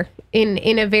matter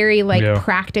in a very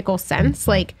practical sense.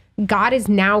 Like God is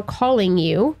now calling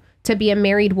you to be a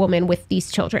married woman with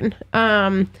these children.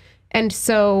 And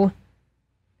so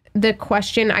the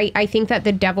question, I think that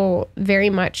the devil very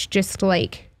much just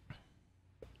like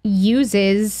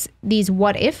uses these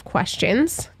what if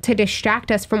questions to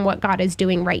distract us from what God is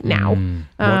doing right now.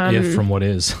 What if from what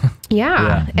is.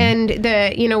 Yeah. And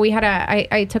we had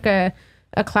I took a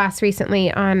class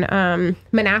recently on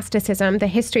monasticism, the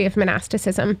history of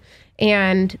monasticism.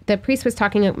 And the priest was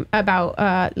talking about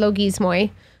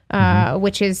logismoi,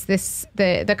 which is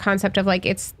the concept of like,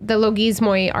 it's the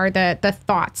logismoi are the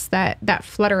thoughts that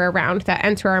flutter around, that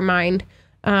enter our mind.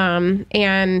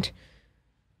 And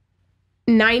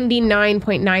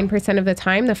 99.9% of the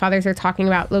time, the fathers are talking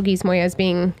about logismoi as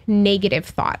being negative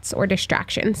thoughts or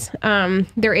distractions.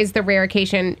 There is the rare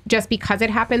occasion, just because it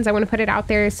happens, I want to put it out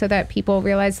there so that people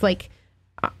realize like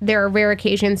there are rare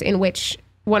occasions in which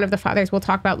one of the fathers will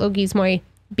talk about logismoi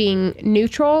being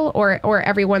neutral, or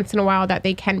every once in a while that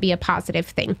they can be a positive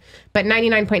thing. But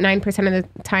 99.9% of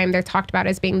the time they're talked about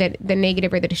as being the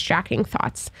negative or the distracting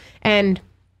thoughts. And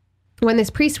when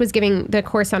this priest was giving the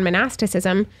course on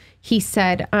monasticism, he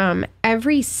said,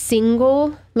 every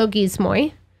single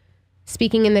logismoi,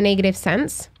 speaking in the negative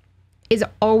sense, is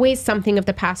always something of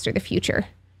the past or the future.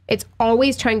 It's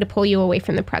always trying to pull you away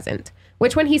from the present.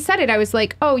 Which when he said it, I was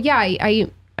like, oh yeah,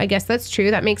 I guess that's true.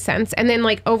 That makes sense. And then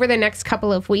like over the next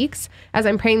couple of weeks, as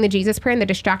I'm praying the Jesus prayer and the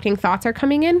distracting thoughts are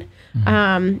coming in,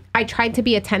 I tried to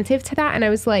be attentive to that. And I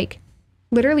was like,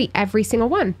 literally every single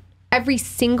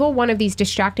one of these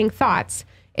distracting thoughts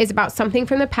is about something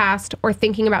from the past or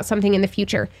thinking about something in the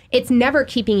future. It's never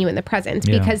keeping you in the present,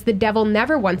 because the devil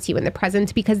never wants you in the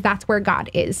present, because that's where God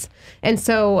is. And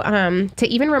so to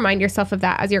even remind yourself of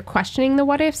that as you're questioning the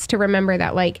what ifs, to remember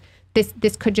that like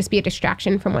this could just be a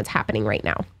distraction from what's happening right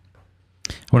now.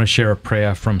 I want to share a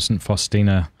prayer from St.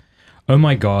 Faustina. Oh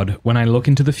my God, when I look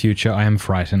into the future, I am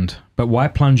frightened. But why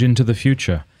plunge into the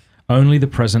future? Only the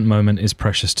present moment is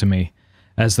precious to me.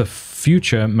 As the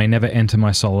future may never enter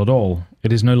my soul at all,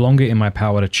 it is no longer in my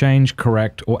power to change,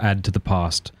 correct, or add to the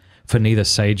past, for neither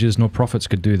sages nor prophets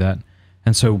could do that.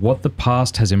 And so what the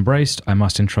past has embraced, I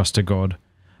must entrust to God.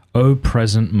 O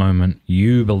present moment,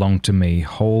 you belong to me,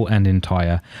 whole and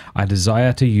entire. I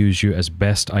desire to use you as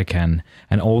best I can,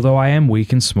 and although I am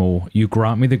weak and small, you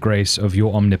grant me the grace of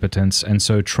your omnipotence, and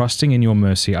so trusting in your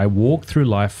mercy, I walk through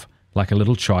life like a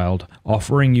little child,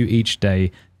 offering you each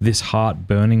day this heart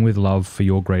burning with love for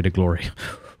your greater glory.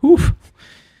 Oof.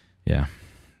 Yeah,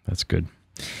 that's good.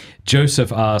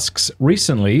 Joseph asks,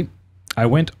 recently I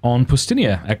went on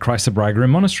Pustinia at Christ the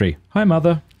Bridegroom Monastery. Hi,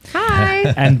 Mother.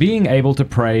 Hi. And being able to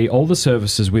pray all the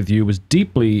services with you was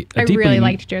deeply... I really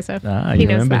liked Joseph. You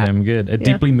remember him. Good. A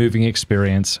deeply moving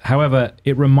experience. However,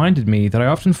 it reminded me that I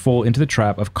often fall into the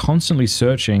trap of constantly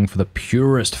searching for the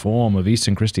purest form of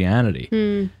Eastern Christianity.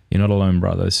 You're not alone,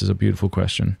 brother. This is a beautiful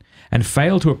question. And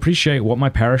fail to appreciate what my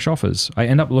parish offers. I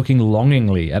end up looking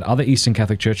longingly at other Eastern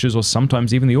Catholic churches, or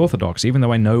sometimes even the Orthodox, even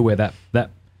though I know where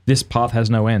this path has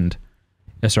no end.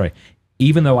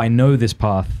 Even though I know this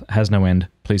path has no end,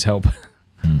 please help.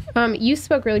 You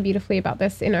spoke really beautifully about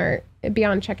this in our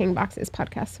Beyond Checking Boxes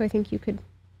podcast, so I think you could.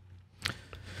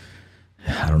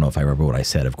 I don't know if I remember what I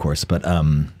said, of course, but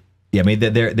yeah, I mean,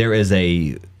 there is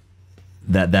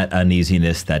that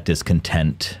uneasiness, that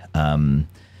discontent, and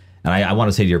I want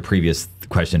to say to your previous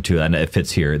question too, and it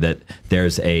fits here, that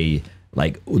there's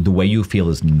like the way you feel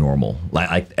is normal.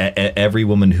 Like every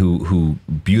woman who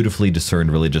beautifully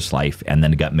discerned religious life and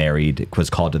then got married, was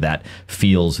called to that,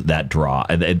 feels that draw.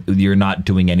 You're not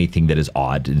doing anything that is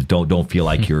odd. Don't feel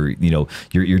like you're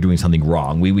doing something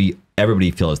wrong.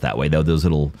 Everybody feels that way though. Those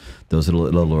little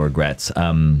regrets. I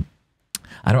don't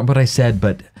remember what I said,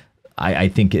 but I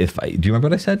think do you remember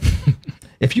what I said?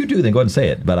 If you do, then go ahead and say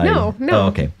it. But no. Oh,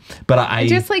 okay. But I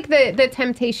just like the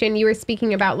temptation you were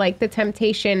speaking about, like the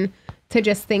temptation to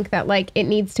just think that like it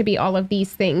needs to be all of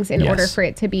these things in order for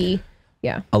it to be,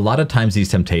 yeah. A lot of times these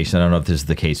temptations, I don't know if this is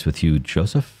the case with you,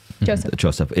 Joseph,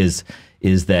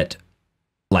 is that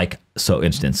like, for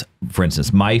instance,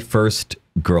 my first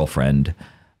girlfriend,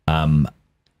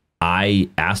 I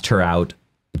asked her out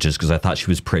just because I thought she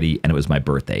was pretty and it was my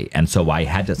birthday. And so I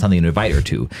had something to invite her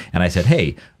to. And I said,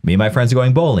 hey, me and my friends are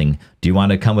going bowling. Do you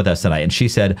want to come with us tonight? And she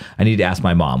said, I need to ask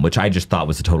my mom, which I just thought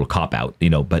was a total cop out,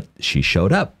 but she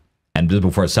showed up. And just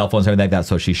before cell phones and everything like that,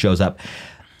 so she shows up.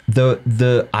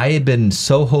 I had been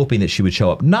so hoping that she would show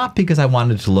up, not because I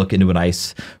wanted to look into a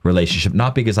nice relationship,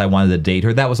 not because I wanted to date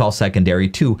her. That was all secondary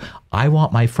too. I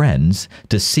want my friends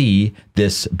to see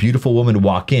this beautiful woman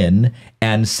walk in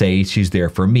and say she's there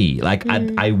for me. Like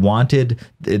I wanted,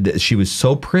 she was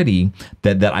so pretty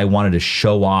that I wanted to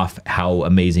show off how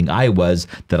amazing I was,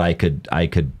 that I could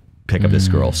pick up this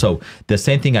girl. So the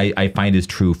same thing I find is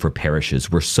true for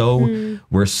parishes. We're so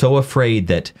afraid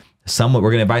that we're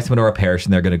going to invite someone to our parish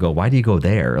and they're going to go, why do you go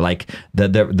there? Like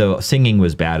the singing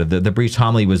was bad, or the brief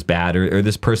homily was bad, or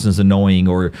this person's annoying,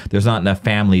 or there's not enough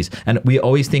families. And we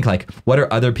always think like, what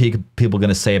are other people going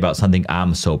to say about something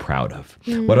I'm so proud of?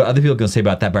 What are other people going to say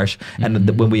about that parish?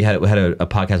 And when we had a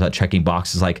podcast about checking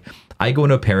boxes, like I go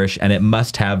into a parish and it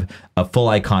must have a full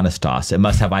iconostas. It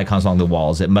must have icons along the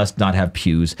walls. It must not have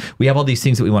pews. We have all these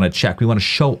things that we want to check. We want to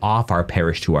show off our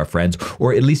parish to our friends,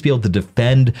 or at least be able to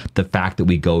defend the fact that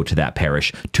we go to that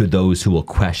parish to those who will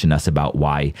question us about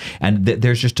why. And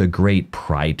there's just a great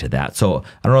pride to that. So I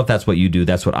don't know if that's what you do.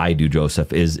 That's what I do,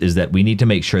 Joseph, is that we need to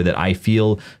make sure that I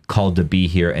feel called to be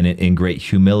here, and in great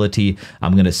humility,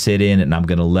 I'm going to sit in and I'm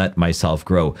going to let myself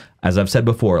grow. As I've said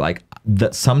before, like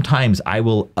that sometimes I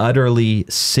will utterly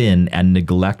sin and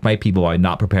neglect my people by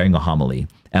not preparing a homily.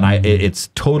 And it's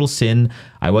total sin.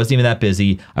 I wasn't even that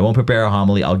busy. I won't prepare a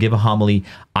homily. I'll give a homily.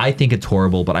 I think it's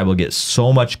horrible, but I will get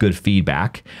so much good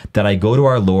feedback that I go to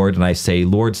our Lord and I say,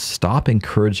 Lord, stop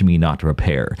encouraging me not to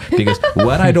prepare. Because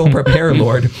when I don't prepare,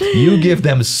 Lord, you give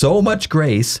them so much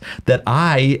grace that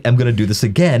I am going to do this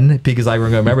again because I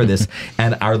remember this.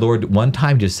 And our Lord one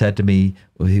time just said to me,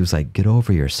 he was like, get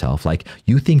over yourself. Like,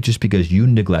 you think just because you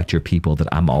neglect your people that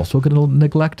I'm also going to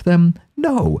neglect them?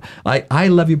 No, I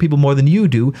love your people more than you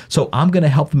do, so I'm going to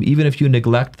help them even if you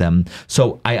neglect them.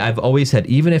 So I've always said,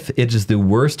 even if it is the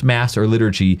worst mass or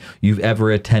liturgy you've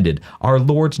ever attended, our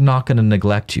Lord's not going to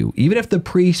neglect you. Even if the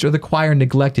priest or the choir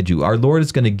neglected you, our Lord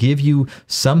is going to give you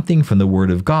something from the Word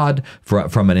of God,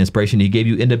 from an inspiration He gave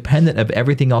you, independent of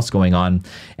everything else going on.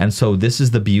 And so this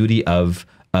is the beauty of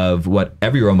what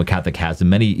every Roman Catholic has and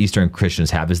many Eastern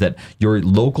Christians have, is that your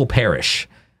local parish,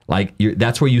 like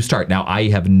that's where you start. Now, I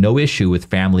have no issue with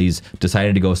families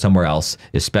deciding to go somewhere else,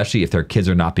 especially if their kids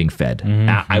are not being fed.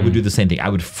 I would do the same thing. I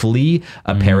would flee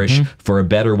a parish for a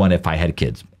better one if I had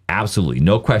kids. Absolutely,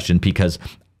 no question, because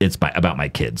it's about my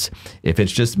kids. If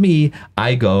it's just me,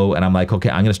 I go and I'm like, okay,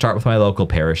 I'm going to start with my local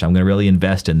parish. I'm going to really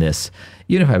invest in this,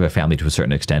 even if I have a family to a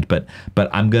certain extent. But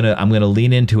I'm gonna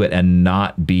lean into it and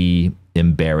not be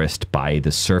embarrassed by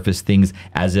the surface things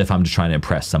as if I'm just trying to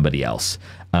impress somebody else.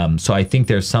 So I think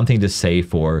there's something to say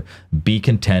for be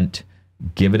content,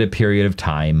 give it a period of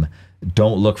time.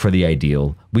 Don't look for the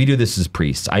ideal. We do this as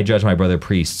priests. I judge my brother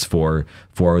priests for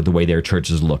the way their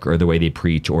churches look, or the way they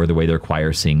preach, or the way their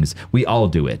choir sings. We all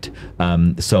do it.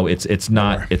 So it's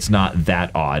not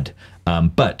that odd.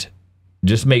 But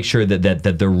just make sure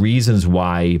that the reasons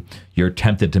why you're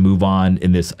tempted to move on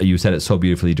in this, you said it so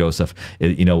beautifully, Joseph,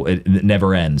 it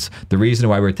never ends. The reason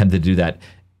why we're tempted to do that,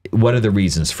 what are the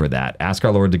reasons for that? Ask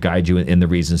our Lord to guide you in the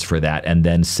reasons for that, and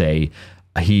then say,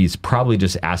 He's probably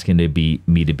just asking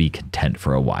me to be content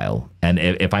for a while. And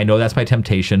if I know that's my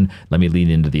temptation, let me lean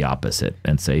into the opposite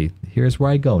and say, here's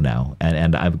where I go now.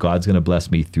 And God's going to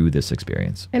bless me through this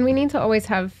experience. And we need to always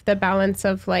have the balance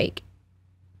of like,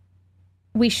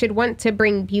 we should want to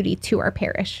bring beauty to our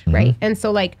parish, right? And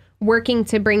so like working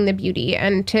to bring the beauty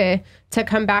and to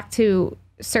come back to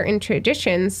certain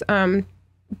traditions,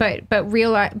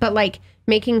 but like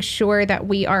making sure that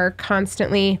we are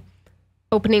constantly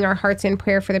opening our hearts in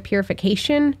prayer for the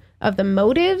purification of the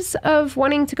motives of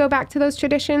wanting to go back to those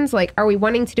traditions. Like, are we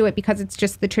wanting to do it because it's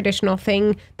just the traditional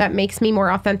thing that makes me more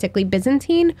authentically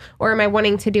Byzantine? Or am I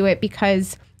wanting to do it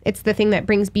because it's the thing that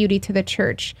brings beauty to the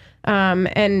church,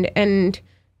 and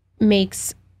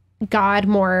makes God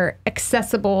more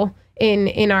accessible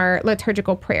in our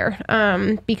liturgical prayer?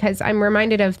 Because I'm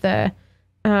reminded of the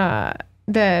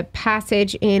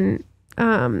passage in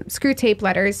Screw Tape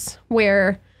Letters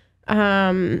where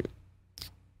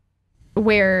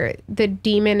the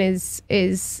demon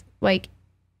is like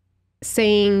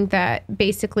saying that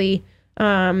basically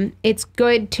it's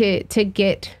good to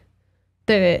get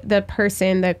the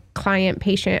person, the client,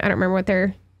 patient, I don't remember what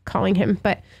they're calling him,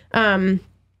 but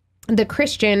the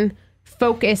Christian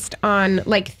focused on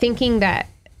like thinking that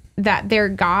their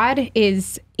God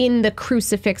is in the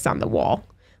crucifix on the wall.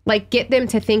 Like, get them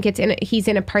to think he's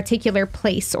in a particular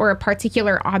place or a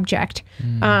particular object,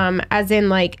 as in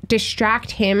like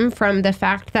distract him from the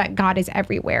fact that God is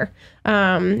everywhere,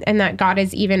 and that God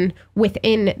is even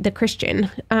within the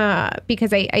Christian.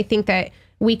 Because I think that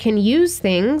we can use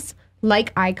things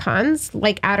like icons,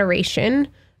 like adoration.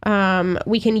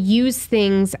 We can use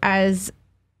things as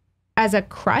a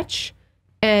crutch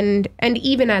and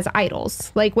even as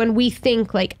idols. Like when we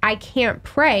think like, I can't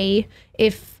pray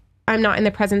if I'm not in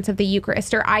the presence of the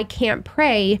Eucharist, or I can't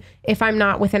pray if I'm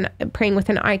not praying with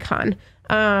an icon,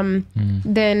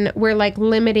 then we're like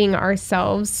limiting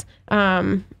ourselves.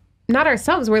 Not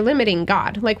ourselves, we're limiting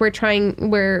God. Like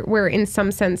we're in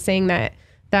some sense saying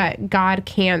that God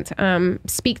can't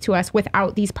speak to us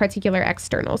without these particular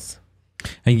externals.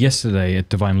 And yesterday at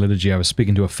Divine Liturgy, I was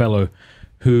speaking to a fellow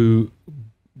who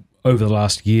over the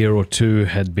last year or two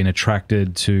had been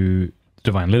attracted to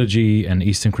Divine Liturgy and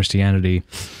Eastern Christianity,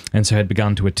 and so had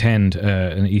begun to attend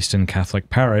an Eastern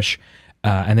Catholic parish,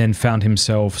 and then found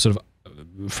himself sort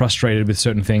of frustrated with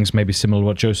certain things, maybe similar to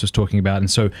what Joseph was talking about,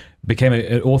 and so became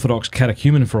an Orthodox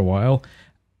catechumen for a while.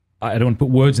 I don't want to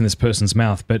put words in this person's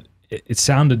mouth, but it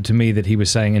sounded to me that he was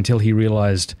saying until he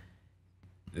realized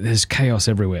there's chaos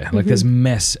everywhere, like there's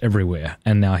mess everywhere,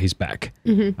 and now he's back.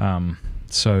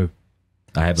 So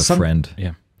I have a friend.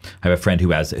 Yeah. I have a friend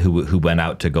who went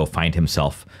out to go find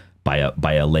himself by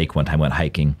a lake one time, went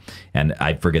hiking, and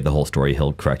I forget the whole story.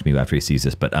 He'll correct me after he sees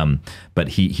this, but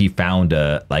he found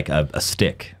a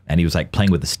stick, and he was like playing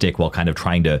with the stick while kind of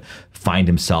trying to find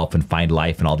himself and find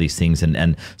life and all these things,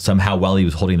 and somehow while he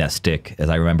was holding that stick, as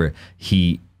I remember,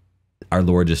 our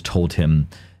Lord just told him,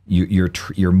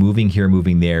 you're moving here,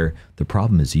 moving there. The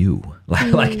problem is you.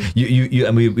 Like you.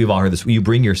 I mean, we've all heard this. You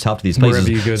bring yourself to these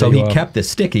places. So he kept the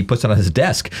stick. He puts it on his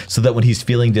desk so that when he's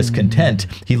feeling discontent,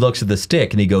 he looks at the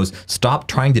stick and he goes, "Stop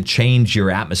trying to change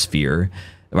your atmosphere."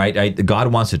 Right?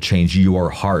 God wants to change your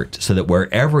heart so that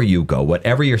wherever you go,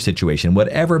 whatever your situation,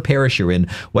 whatever parish you're in,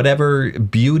 whatever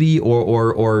beauty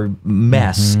or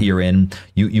mess you're in,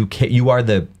 you are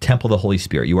the temple of the Holy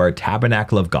Spirit. You are a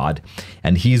tabernacle of God,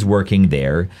 and He's working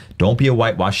there. Don't be a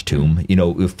whitewashed tomb.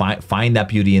 Find that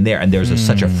beauty in there. And there's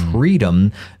such a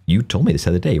freedom. You told me this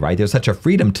the other day, right? There's such a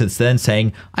freedom to then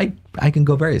saying, I can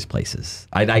go various places.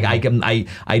 I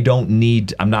don't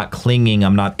need. I'm not clinging.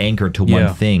 I'm not anchored to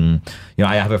one thing.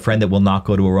 I have a friend that will not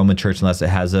go to a Roman church unless it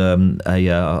has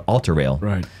a altar rail.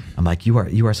 Right. I'm like, you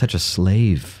are such a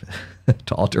slave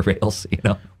to altar rails.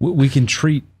 We can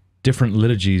treat different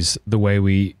liturgies the way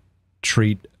we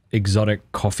treat exotic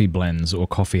coffee blends or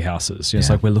coffee houses. It's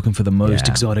like we're looking for the most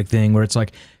exotic thing, where it's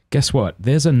like, guess what?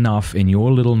 There's enough in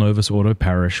your little Novus Ordo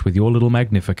parish with your little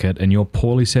Magnificat and your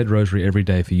poorly said rosary every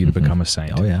day for you to become a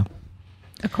saint. Oh, yeah.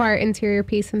 Acquire interior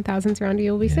peace, and thousands around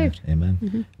you will be saved.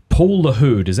 Amen. Paul the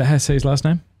Who, does that how to say his last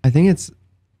name? I think it's,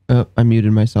 I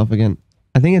muted myself again.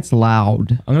 I think it's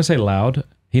Loud. I'm going to say Loud.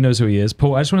 He knows who he is.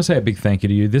 Paul, I just want to say a big thank you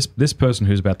to you. This person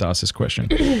who's about to ask this question,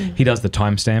 he does the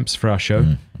timestamps for our show.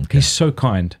 Okay. He's so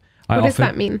kind. What does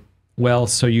that mean? Well,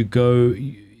 so you go,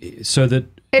 so that...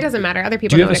 It doesn't matter. Other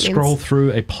people know what it means. Do you ever scroll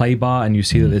through a play bar and you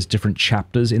see that there's different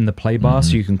chapters in the play bar,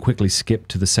 so you can quickly skip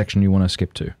to the section you want to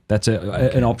skip to? That's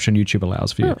an option YouTube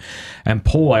allows for you. And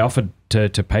Paul, I offered to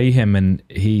pay him, and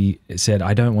he said,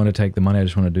 I don't want to take the money, I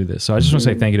just want to do this. So I just want to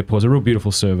say thank you to Paul. It's a real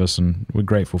beautiful service, and we're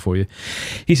grateful for you.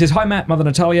 He says, hi Matt, Mother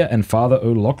Natalia, and Father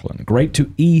O'Loughlin. Great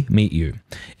to meet you.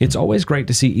 It's always great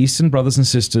to see Eastern brothers and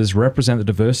sisters represent the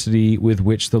diversity with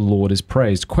which the Lord is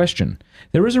praised. Question.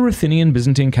 There is a Ruthenian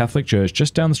Byzantine Catholic church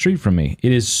just down the street from me.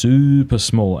 It is super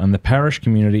small, and the parish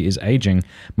community is aging.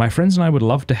 My friends and I would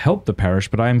love to help the parish,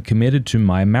 but I am committed to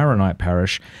my Maronite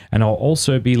parish, and I'll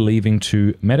also be leaving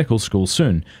to medical school school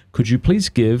soon. Could you please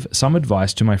give some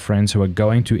advice to my friends who are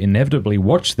going to inevitably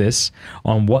watch this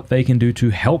on what they can do to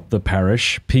help the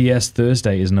parish? P.S.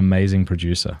 Thursday is an amazing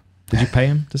producer. Did you pay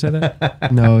him to say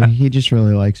that? No, he just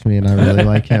really likes me and I really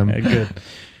like him. Good.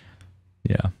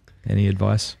 Yeah. Any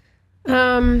advice?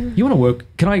 Um, You want to work?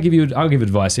 I'll give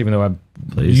advice, even though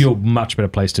you're much better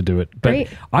placed to do it. But Great.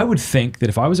 I would think that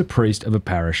if I was a priest of a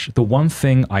parish, the one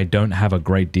thing I don't have a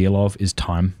great deal of is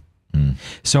time.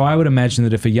 So I would imagine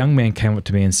that if a young man came up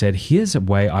to me and said, here's a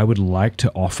way I would like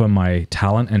to offer my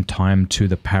talent and time to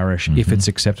the parish if it's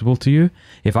acceptable to you.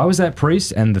 If I was that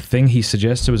priest and the thing he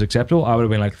suggested was acceptable, I would have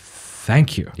been like,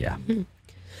 thank you. Yeah.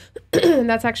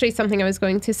 That's actually something I was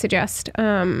going to suggest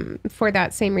for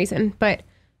that same reason. But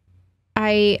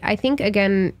I think,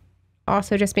 again,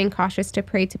 also just being cautious to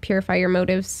pray to purify your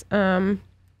motives,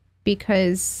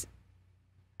 because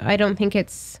I don't think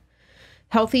it's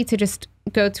healthy to just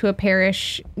go into a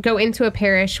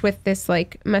parish with this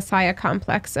like Messiah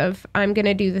complex of I'm going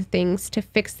to do the things to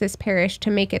fix this parish,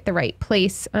 to make it the right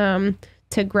place,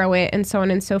 to grow it, and so on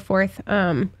and so forth.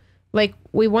 Like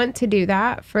we want to do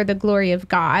that for the glory of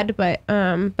God, but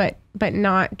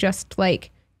not just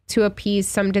like to appease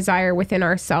some desire within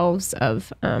ourselves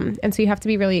of, and so you have to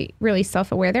be really, really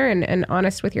self-aware there and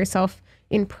honest with yourself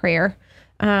in prayer.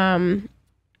 And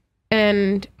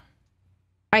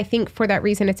I think for that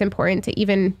reason, it's important to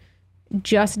even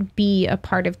just be a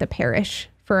part of the parish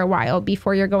for a while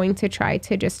before you're going to try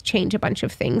to just change a bunch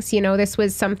of things. You know, this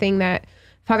was something that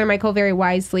Father Michael very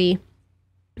wisely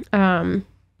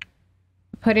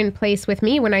put in place with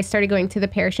me when I started going to the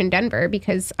parish in Denver,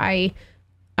 because I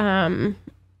did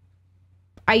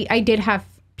have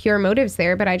pure motives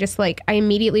there, but I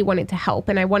immediately wanted to help,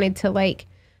 and I wanted to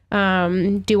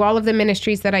do all of the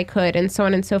ministries that I could, and so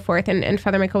on and so forth. And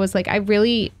Father Michael was like, I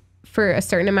really, for a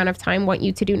certain amount of time, want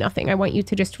you to do nothing. I want you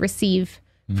to just receive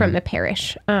from the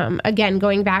parish. Again,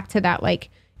 going back to that, like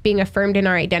being affirmed in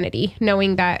our identity,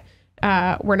 knowing that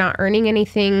we're not earning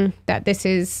anything, that this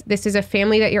is a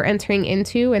family that you're entering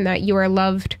into, and that you are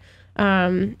loved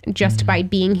just by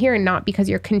being here and not because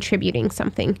you're contributing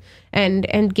something,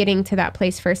 and getting to that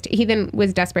place first. He then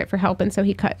was desperate for help, and so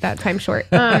he cut that time short.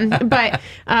 And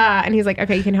he's like,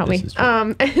 okay, you can help me.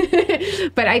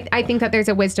 But I think that there's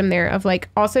a wisdom there of like,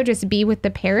 also just be with the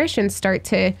parish and start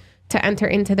to enter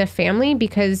into the family,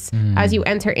 because as you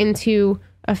enter into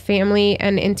a family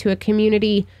and into a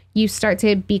community, you start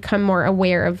to become more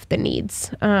aware of the needs,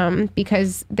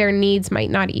 because their needs might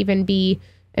not even be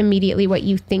immediately what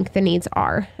you think the needs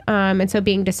are. And so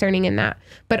being discerning in that,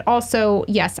 but also,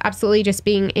 yes, absolutely just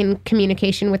being in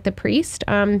communication with the priest,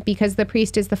 because the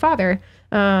priest is the father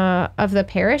of the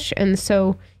parish. And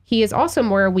so he is also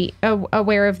more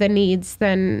aware of the needs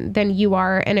than you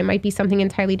are. And it might be something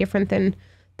entirely different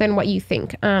than what you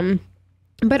think.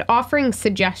 But offering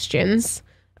suggestions,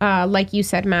 like you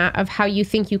said, Matt, of how you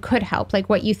think you could help, like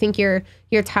what you think your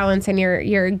talents and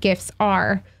your gifts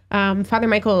are. Father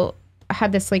Michael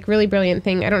had this like really brilliant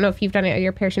thing. I don't know if you've done it at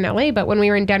your parish in LA, but when we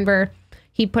were in Denver,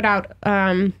 he put out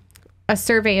a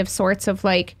survey of sorts of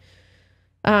like,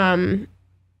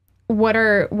 what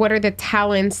are the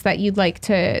talents that you'd like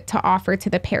to offer to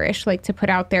the parish, like to put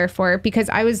out there for, because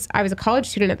I was a college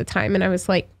student at the time, and I was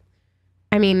like,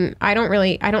 I mean, I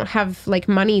don't have like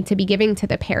money to be giving to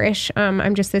the parish.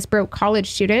 I'm just this broke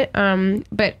college student.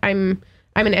 But I'm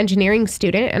an engineering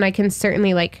student, and I can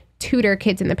certainly like tutor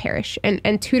kids in the parish,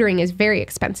 and tutoring is very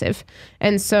expensive.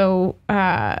 And so,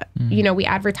 you know, we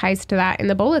advertised that in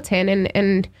the bulletin,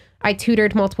 and I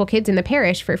tutored multiple kids in the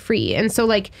parish for free. And so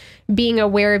like being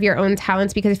aware of your own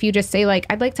talents, because if you just say like,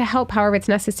 I'd like to help however it's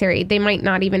necessary, they might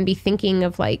not even be thinking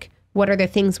of like, what are the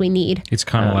things we need? It's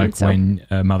kind of like when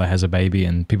a mother has a baby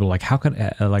and people are like, how can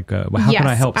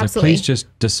I help? Like, please just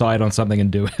decide on something and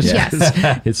do it. Yes.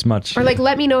 It's much. Or like,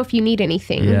 let me know if you need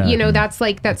anything. Yeah. You know, that's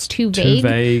too vague. Too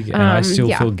vague, and I still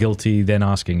feel guilty then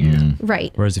asking you.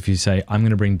 Right. Whereas if you say, I'm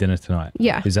going to bring dinner tonight.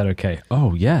 Yeah. Is that okay?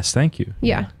 Oh, yes, thank you.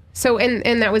 Yeah. So,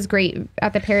 and that was great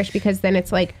at the parish, because then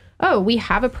it's like, oh, we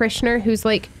have a parishioner who's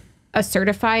like a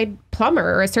certified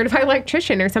plumber or a certified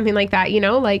electrician or something like that, you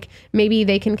know, like maybe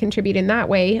they can contribute in that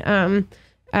way,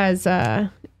 as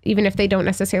even if they don't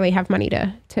necessarily have money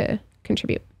to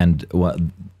contribute. And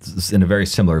in a very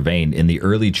similar vein, in the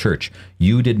early church,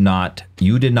 you did not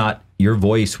your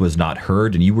voice was not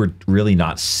heard and you were really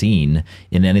not seen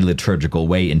in any liturgical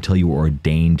way until you were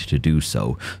ordained to do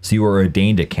so. So you were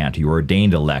ordained a cantor, you were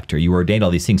ordained a lector, you were ordained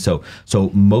all these things. So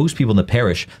most people in the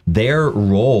parish, their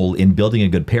role in building a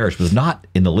good parish was not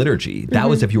in the liturgy. That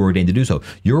was if you were ordained to do so.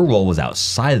 Your role was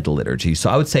outside of the liturgy. So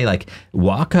I would say, like,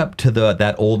 walk up to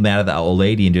that old man or that old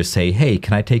lady and just say, hey,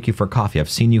 can I take you for coffee? I've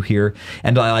seen you here.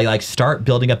 And like start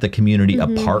building up the community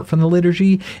apart from the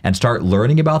liturgy and start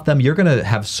learning about them. You're going to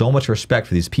have so much respect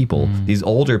for these people, these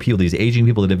older people, these aging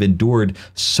people that have endured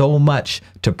so much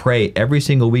to pray every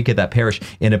single week at that parish,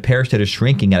 in a parish that is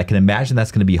shrinking. And I can imagine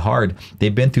that's going to be hard.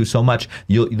 They've been through so much.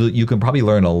 You can probably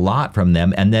learn a lot from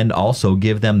them, and then also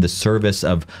give them the service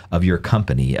of your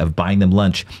company, of buying them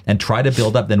lunch, and try to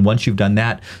build up. Then once you've done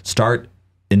that, start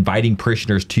inviting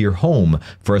parishioners to your home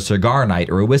for a cigar night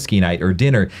or a whiskey night or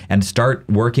dinner, and start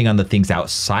working on the things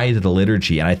outside of the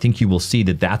liturgy. And I think you will see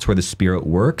that that's where the Spirit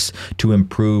works to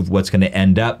improve what's going to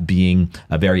end up being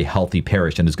a very healthy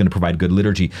parish and is going to provide good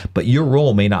liturgy. But your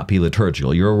role may not be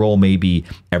liturgical. Your role may be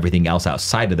everything else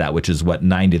outside of that, which is what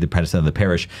 90% of the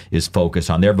parish is focused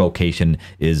on. Their vocation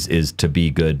is to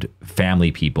be good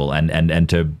family people and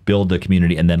to build the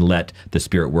community, and then let the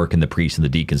Spirit work in the priests and the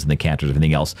deacons and the cantors and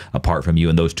everything else apart from you.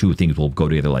 And those two things will go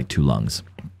together like two lungs.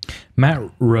 Matt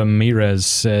Ramirez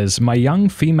says, my young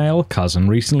female cousin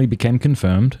recently became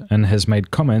confirmed and has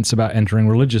made comments about entering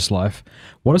religious life.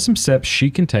 What are some steps she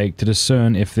can take to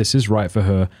discern if this is right for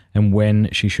her and when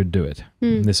she should do it?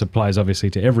 This applies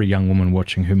obviously to every young woman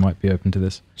watching who might be open to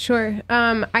this. Sure.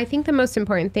 I think the most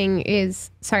important thing is,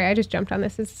 sorry, I just jumped on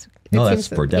this. That's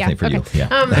definitely for you. Yeah.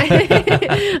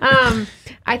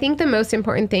 I think the most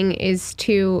important thing is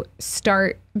to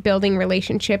start building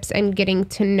relationships and getting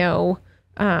to know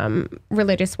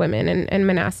religious women and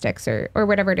monastics or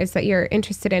whatever it is that you're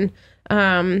interested in.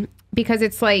 Because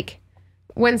it's like,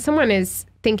 when someone is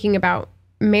thinking about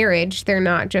marriage, they're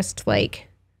not just like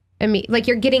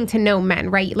you're getting to know men,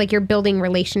 right? Like, you're building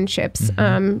relationships.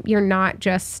 You're not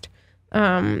just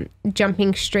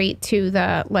jumping straight to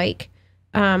the like,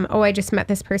 oh, I just met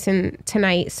this person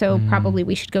tonight, so probably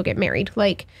we should go get married.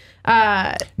 Like,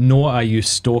 nor are you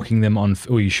stalking them on,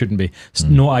 or you shouldn't be,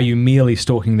 nor are you merely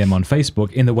stalking them on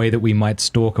Facebook in the way that we might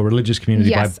stalk a religious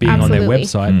community by being on their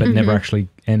website, but never actually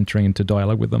entering into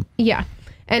dialogue with them. Yeah.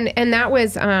 And that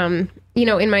was, you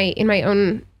know, in my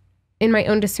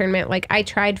own discernment, like I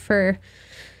tried for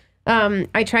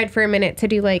a minute to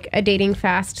do like a dating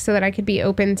fast so that I could be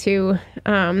open to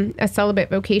a celibate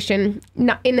vocation.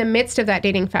 Not, in the midst of that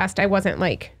dating fast, I wasn't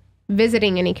like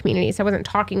visiting any communities. I wasn't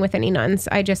talking with any nuns.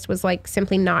 I just was like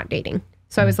simply not dating.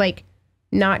 So I was like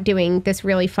not doing this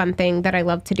really fun thing that I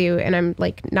love to do, and I'm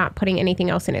like not putting anything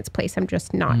else in its place. I'm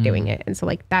just not doing it. And so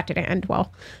like that didn't end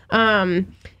well.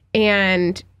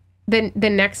 And then the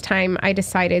next time I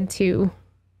decided to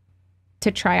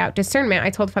try out discernment, I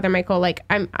told Father Michael, like,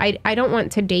 I don't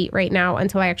want to date right now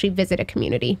until I actually visit a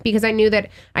community, because I knew that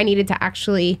I needed to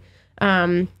actually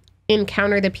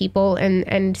encounter the people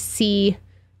and see,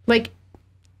 like,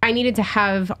 I needed to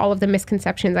have all of the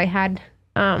misconceptions I had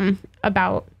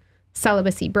about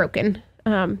celibacy broken.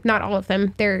 Not all of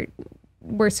them. There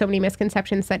were so many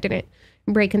misconceptions that didn't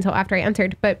break until after I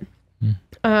entered, but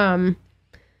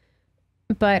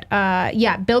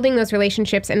yeah, building those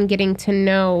relationships and getting to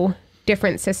know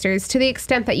different sisters to the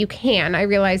extent that you can. I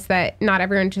realize that not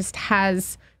everyone just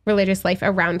has religious life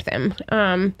around them.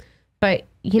 But,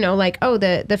 you know, like, oh,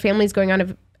 the family's going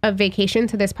on a vacation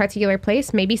to this particular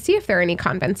place. Maybe see if there are any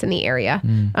convents in the area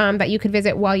that you could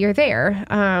visit while you're there.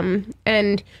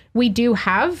 And we do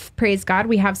have, praise God,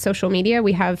 we have social media.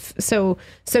 We have, so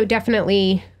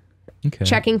definitely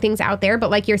checking things out there. But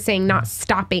like you're saying, not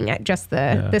stopping at just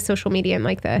the social media and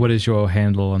like the... What is your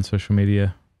handle on social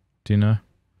media? Do you know?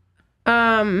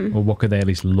 Or what could they at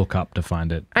least look up to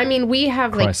find it? I mean, we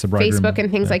have Christ like Facebook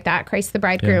and things like that, Christ the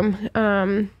Bridegroom.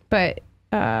 But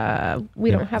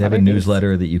we don't have They have a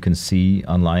newsletter that you can see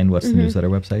online. What's the newsletter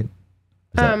website?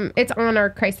 It's on our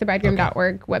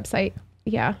christthebridegroom.org website.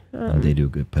 Yeah. They do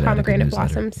good. Pomegranate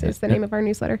Blossoms is the name of our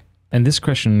newsletter. And this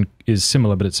question is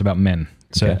similar, but it's about men.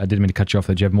 So I didn't mean to cut you off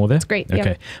there. Do you have more there? That's great. Okay.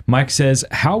 Yeah. Mike says,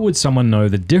 how would someone know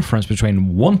the difference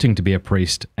between wanting to be a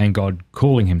priest and God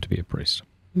calling him to be a priest?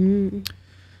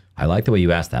 I like the way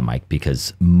you asked that, Mike,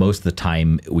 because most of the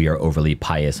time we are overly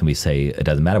pious and we say, it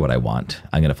doesn't matter what I want,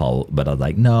 I'm going to follow. But I was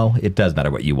like, no, it does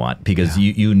matter what you want, because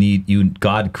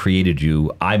God created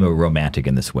you. I'm a romantic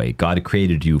in this way. God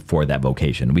created you for that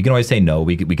vocation. We can always say no.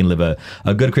 We can live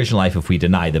a good Christian life if we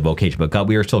deny the vocation, but God,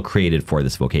 we are still created for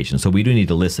this vocation. So we do need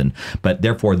to listen, but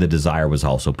therefore the desire was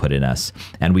also put in us.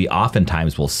 And we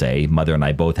oftentimes will say, Mother and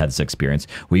I both had this experience.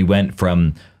 We went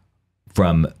from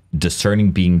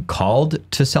discerning being called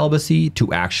to celibacy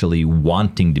to actually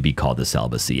wanting to be called to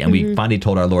celibacy. And we finally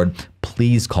told our Lord,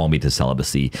 please call me to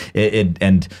celibacy.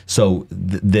 And so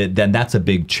then that's a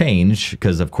big change,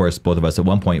 because of course both of us at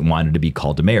one point wanted to be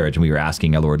called to marriage, and we were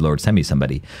asking our Lord, send me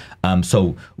somebody.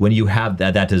 So when you have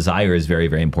that desire is very,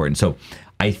 very important. So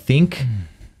I think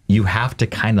you have to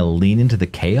kind of lean into the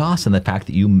chaos and the fact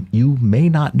that you may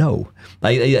not know.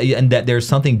 And that there's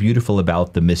something beautiful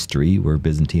about the mystery. We're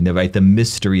Byzantine, right? The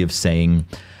mystery of saying,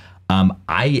 all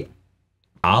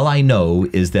I know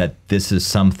is that this is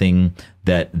something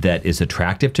that is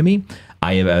attractive to me.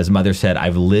 As Mother said,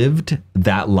 I've lived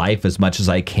that life as much as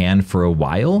I can for a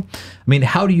while. I mean,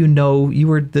 how do you know?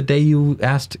 The day you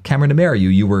asked Cameron to marry you,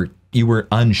 you were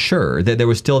unsure that there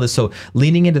was still this. So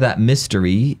leaning into that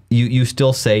mystery, you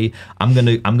still say, I'm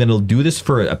gonna do this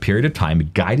for a period of time,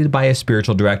 guided by a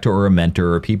spiritual director or a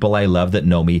mentor or people I love that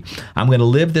know me. I'm gonna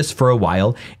live this for a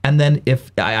while, and then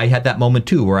if I had that moment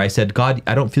too, where I said, God,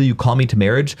 I don't feel you call me to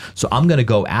marriage, so I'm gonna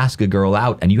go ask a girl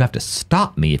out, and you have to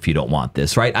stop me if you don't want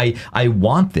this, right? I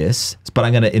want this, but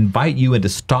I'm gonna invite you into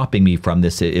stopping me from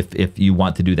this if you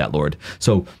want to do that, Lord.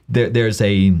 So there's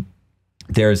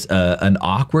an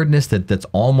awkwardness that's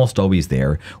almost always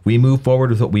there. We move forward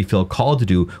with what we feel called to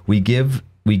do. We give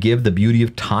the beauty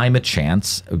of time a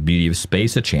chance, beauty of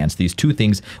space a chance. These two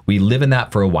things, we live in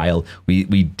that for a while. We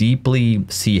deeply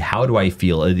see, how do I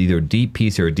feel? Either deep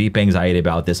peace or deep anxiety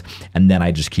about this, and then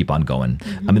I just keep on going.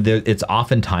 I mean, it's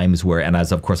often times where, and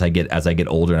as I get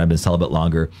older and I've been celibate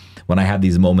longer, when I have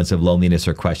these moments of loneliness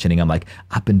or questioning, I'm like,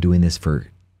 I've been doing this for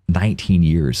 19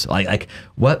 years. Like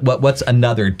what's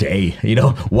another day?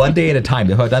 One day at a time.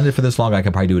 If I've done it for this long, I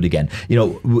can probably do it again.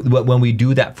 When we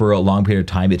do that for a long period of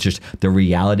time, it's just the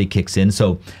reality kicks in.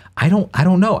 So I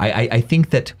don't know. I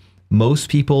think that most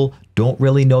people don't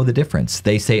really know the difference.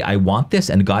 They say, I want this,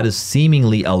 and God has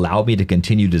seemingly allowed me to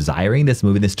continue desiring this,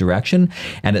 move in this direction.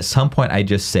 And at some point I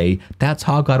just say, that's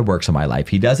how God works in my life.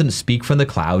 He doesn't speak from the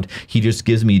cloud. He just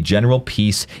gives me general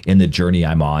peace in the journey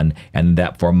I'm on. And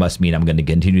that must mean I'm going to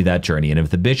continue that journey. And if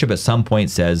the bishop at some point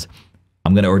says,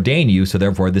 I'm going to ordain you, so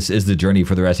therefore this is the journey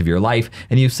for the rest of your life,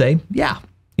 and you say, yeah,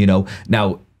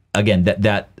 now again,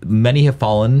 that many have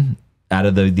fallen out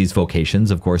of these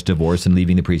vocations, of course, divorce and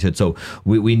leaving the priesthood. So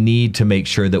we need to make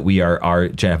sure that we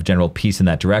have general peace in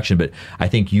that direction. But I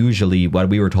think usually what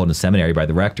we were told in seminary by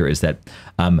the rector is that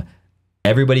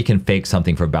everybody can fake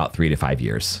something for about 3 to 5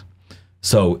 years.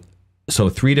 So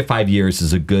 3 to 5 years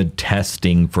is a good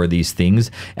testing for these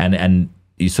things. And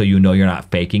so you're not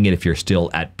faking it if you're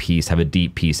still at peace, have a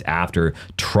deep peace after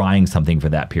trying something for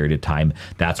that period of time.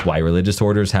 That's why religious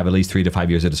orders have at least 3 to 5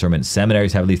 years of discernment.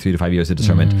 Seminaries have at least 3 to 5 years of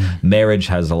discernment. Marriage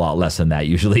has a lot less than that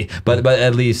usually, but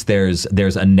at least there's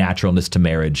a naturalness to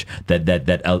marriage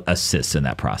that assists in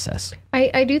that process.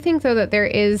 I do think though that there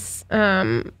is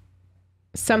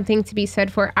something to be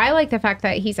said for. I like the fact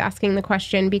that he's asking the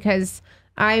question, because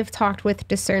I've talked with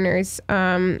discerners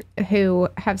who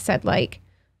have said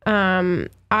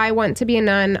I want to be a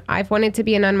nun. I've wanted to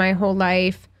be a nun my whole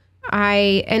life.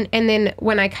 And then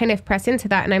when I kind of press into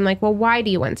that and I'm like, well, why do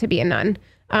you want to be a nun?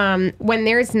 When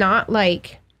there's not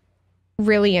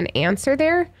really an answer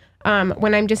there,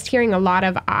 when I'm just hearing a lot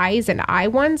of I's and I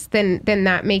wants, then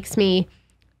that makes me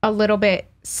a little bit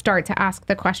start to ask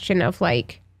the question of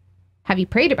have you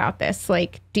prayed about this?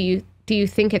 Do you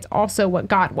think it's also what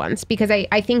God wants? Because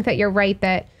I think that you're right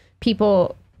that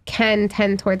people can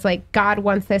tend towards God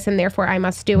wants this and therefore I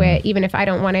must do it even if I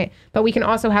don't want it. But we can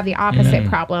also have the opposite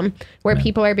problem where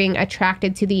people are being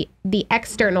attracted to the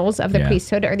externals of the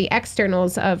priesthood or the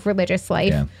externals of religious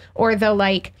life or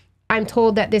the I'm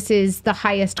told that this is the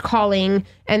highest calling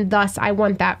and thus I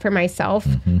want that for myself.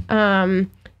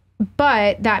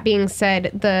 But that being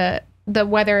said, the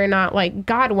whether or not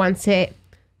God wants it,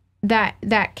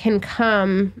 that can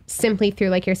come simply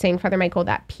through, you're saying, Father Michael,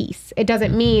 that peace. It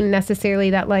doesn't mean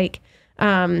necessarily that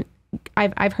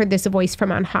I've heard this voice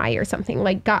from on high or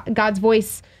something. God's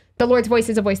voice, the Lord's voice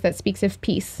is a voice that speaks of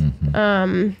peace.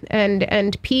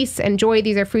 And peace and joy,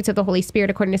 these are fruits of the Holy Spirit,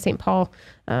 according to St. Paul.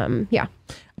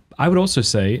 I would also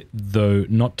say, though,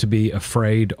 not to be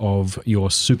afraid of your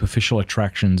superficial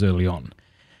attractions early on.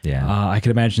 I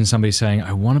could imagine somebody saying,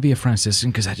 I want to be a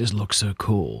Franciscan because I just look so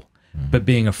cool. But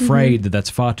being afraid that that's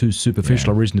far too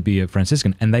superficial a reason to be a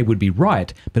Franciscan, and they would be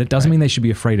right, but it doesn't mean they should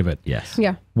be afraid of it.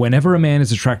 Whenever a man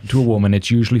is attracted to a woman,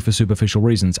 it's usually for superficial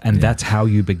reasons, and that's how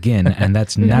you begin, and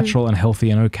that's natural and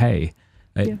healthy and okay.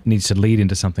 It needs to lead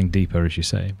into something deeper, as you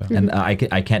say. But. And I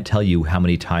can't tell you how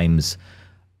many times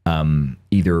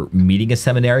either meeting a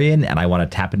seminarian and I want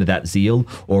to tap into that zeal,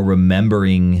 or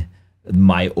remembering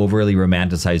my overly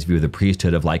romanticized view of the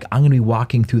priesthood of I'm going to be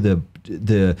walking through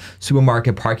the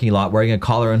supermarket parking lot wearing a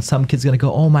collar, and some kid's going to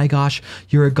go, oh my gosh,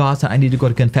 you're a godson, I need to go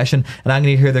to confession, and I'm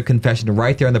going to hear their confession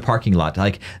right there in the parking lot.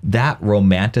 Like, that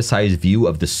romanticized view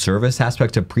of the service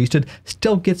aspect of priesthood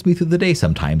still gets me through the day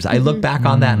sometimes. I look back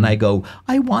on that and I go,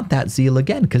 I want that zeal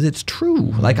again, because it's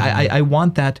true. Like, I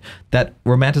want that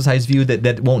romanticized view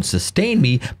that won't sustain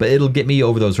me, but it'll get me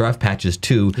over those rough patches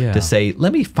too, to say,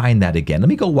 let me find that again. Let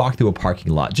me go walk through a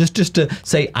parking lot just to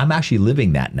say, I'm actually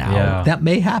living that now. Yeah. That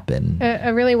may happen.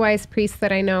 A really wise priest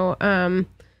that I know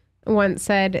once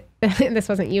said, this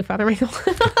wasn't you, Father Michael.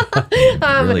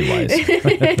 Really wise.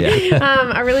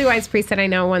 Yeah. A really wise priest that I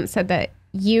know once said that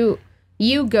you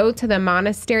go to the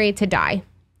monastery to die.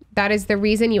 That is the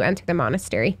reason you enter the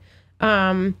monastery.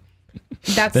 That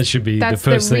should be the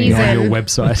first thing on your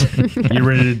website. You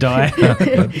ready to die?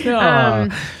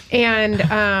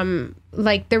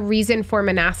 Like, the reason for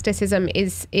monasticism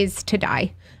is to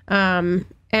die.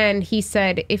 And he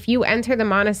said, if you enter the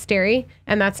monastery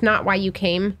and that's not why you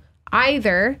came,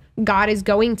 either God is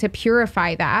going to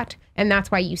purify that and that's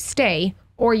why you stay,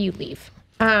 or you leave.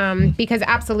 Because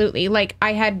absolutely, like,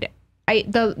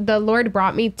 the Lord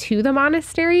brought me to the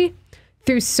monastery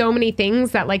through so many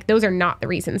things that, like, those are not the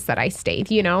reasons that I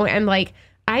stayed, you know? And, like,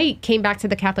 I came back to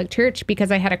the Catholic Church because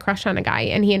I had a crush on a guy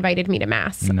and he invited me to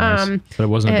mass. Nice. But it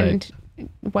wasn't a date.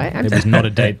 What? It was not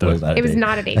a date, though. It was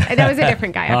not a date. That was a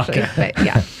different guy, actually. Okay. But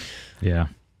yeah.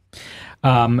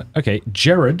 Yeah. Okay.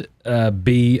 Jared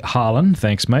B. Harlan,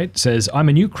 thanks, mate, says, I'm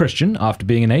a new Christian after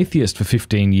being an atheist for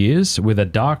 15 years with a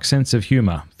dark sense of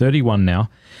humor. 31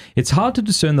 now. It's hard to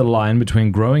discern the line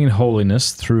between growing in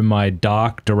holiness through my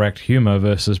dark, direct humor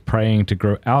versus praying to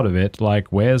grow out of it. Like,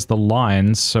 where's the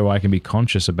lines so I can be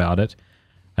conscious about it?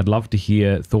 I'd love to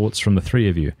hear thoughts from the three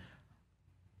of you.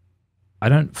 I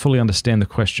don't fully understand the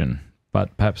question,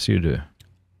 but perhaps you do.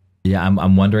 Yeah,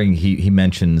 I'm wondering, he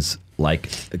mentions, like,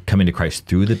 coming to Christ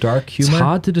through the dark humor. It's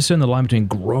hard to discern the line between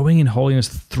growing in holiness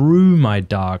through my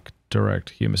dark, direct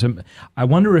humor. So I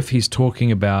wonder if he's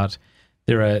talking about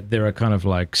there are kind of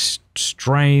like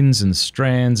strains and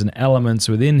strands and elements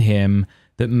within him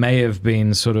that may have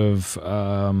been sort of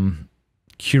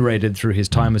curated through his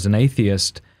time as an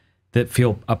atheist that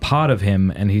feel a part of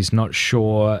him, and he's not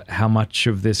sure how much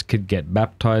of this could get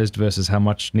baptized versus how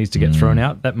much needs to get thrown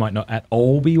out. That might not at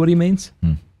all be what he means.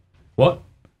 What?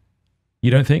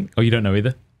 You don't think? Oh, you don't know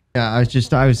either? Yeah,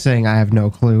 I was saying I have no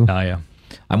clue. Oh, yeah.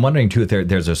 I'm wondering, too, if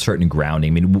there's a certain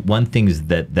grounding. I mean, one thing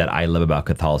that I love about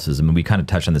Catholicism, and we kind of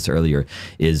touched on this earlier,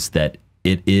 is that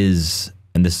it is,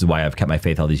 and this is why I've kept my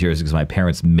faith all these years, because my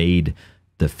parents made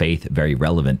the faith very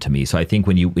relevant to me. So I think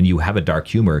when you have a dark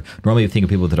humor, normally you think of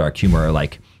people with a dark humor are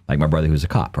like my brother who's a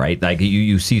cop, right? Like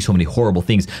you see so many horrible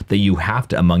things that you have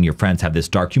to, among your friends, have this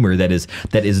dark humor that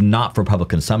is not for public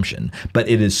consumption, but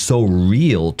it is so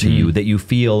real to you that you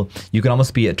feel you can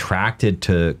almost be attracted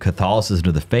to Catholicism,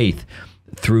 to the faith,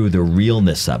 through the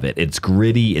realness of it. It's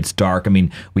gritty, it's dark. I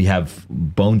mean, we have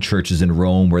bone churches in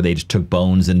Rome where they just took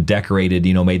bones and decorated,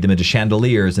 made them into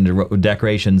chandeliers and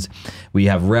decorations. We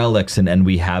have relics and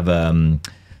we have,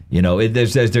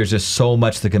 there's just so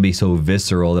much that can be so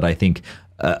visceral that I think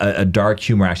a dark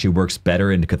humor actually works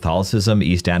better in Catholicism,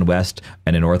 East and West,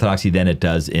 and in Orthodoxy than it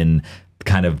does in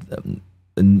kind of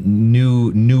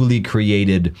newly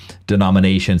created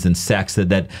denominations and sects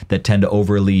that tend to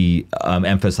overly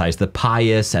emphasize the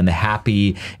pious and the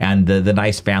happy and the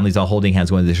nice families all holding hands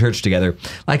going to the church together.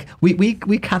 Like we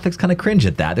Catholics kind of cringe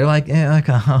at that. They're like,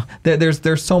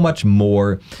 there's so much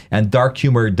more, and dark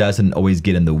humor doesn't always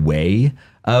get in the way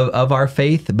of our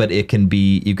faith, but it can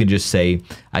be, you can just say,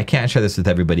 I can't share this with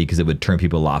everybody because it would turn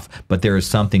people off, but there is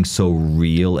something so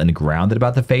real and grounded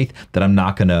about the faith that I'm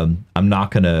not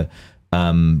gonna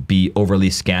be overly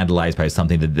scandalized by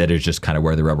something that is just kind of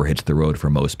where the rubber hits the road for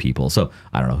most people. So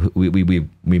I don't know,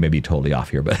 we may be totally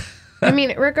off here, but I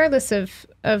mean, regardless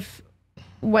of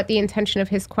what the intention of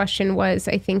his question was,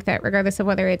 I think that regardless of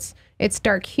whether it's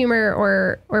dark humor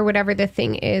or whatever the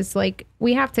thing is, like,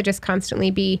 we have to just constantly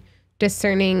be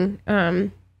discerning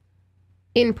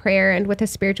in prayer and with a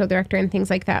spiritual director and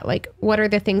things like that. Like, what are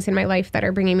the things in my life that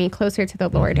are bringing me closer to the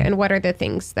Lord, and what are the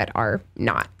things that are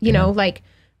not? You know, like,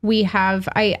 we have,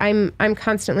 I'm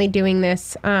constantly doing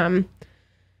this. I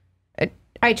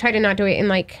try to not do it in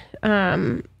like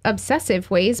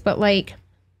obsessive ways, but like,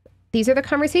 these are the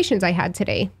conversations I had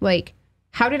today. Like,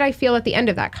 how did I feel at the end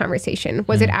of that conversation?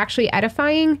 Was it actually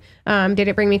edifying? Did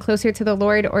it bring me closer to the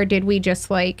Lord, or did we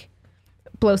just like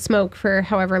blow smoke for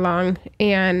however long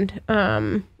and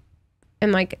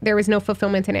like there was no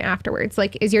fulfillment in it afterwards?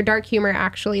 Like, is your dark humor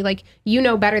actually, like, you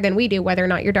know better than we do whether or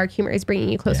not your dark humor is bringing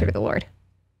you closer to the Lord?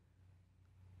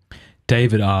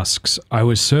 David asks, I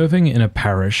was serving in a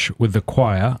parish with the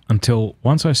choir until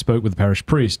once I spoke with the parish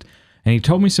priest, and he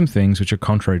told me some things which are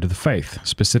contrary to the faith,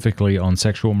 specifically on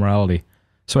sexual morality.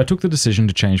 So I took the decision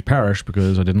to change parish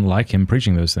because I didn't like him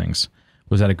preaching those things.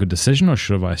 Was that a good decision, or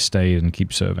should have I stayed and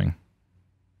keep serving?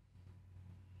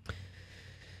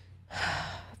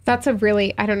 That's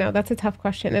I don't know, that's a tough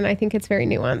question, and I think it's very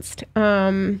nuanced.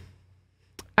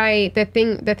 The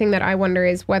thing that I wonder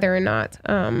is whether or not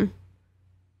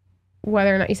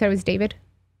you said it was David,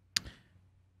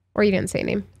 or you didn't say a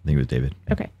name. I think it was David.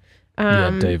 Okay.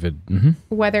 Yeah, David.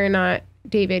 Mm-hmm. Whether or not,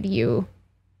 David, you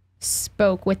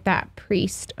spoke with that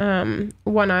priest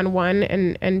one-on-one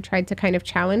and tried to kind of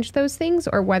challenge those things,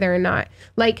 or whether or not,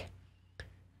 like,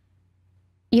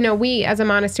 you know, we as a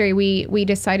monastery, we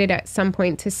decided at some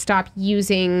point to stop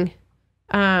using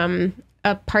a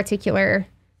particular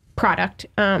product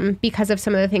because of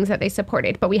some of the things that they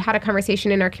supported. But we had a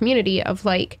conversation in our community of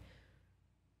like,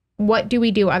 what do we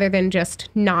do other than just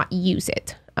not use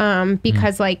it?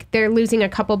 Because like they're losing a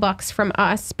couple bucks from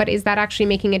us, but is that actually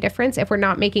making a difference if we're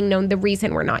not making known the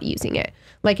reason we're not using it?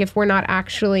 Like if we're not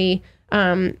actually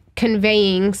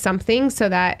conveying something so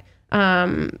that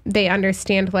they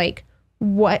understand like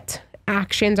what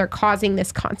actions are causing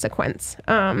this consequence.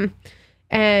 And,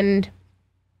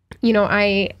 you know,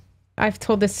 I've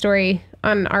told this story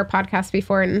on our podcast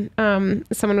before, and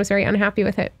someone was very unhappy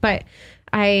with it. But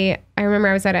I remember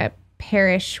I was at a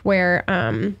parish where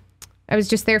I was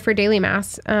just there for daily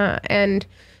mass, and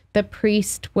the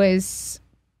priest was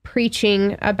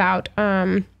preaching about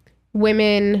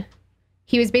women.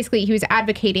 He was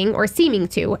advocating, or seeming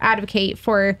to advocate,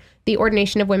 for the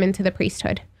ordination of women to the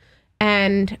priesthood.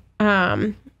 And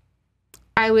I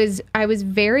was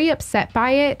very upset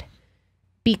by it,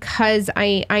 because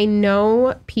I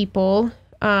know people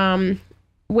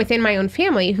within my own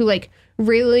family who like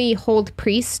really hold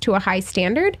priests to a high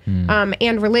standard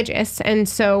and religious. And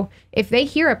so if they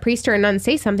hear a priest or a nun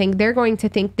say something, they're going to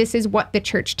think this is what the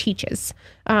church teaches.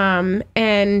 And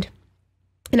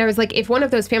I was like, if one of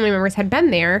those family members had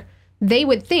been there, they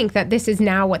would think that this is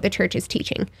now what the church is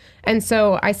teaching. And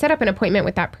so I set up an appointment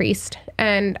with that priest,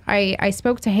 and I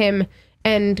spoke to him,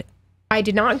 and I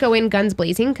did not go in guns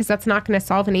blazing, because that's not going to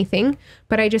solve anything.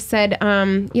 But I just said,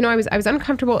 you know, I was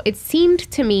uncomfortable. It seemed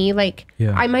to me like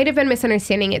I might have been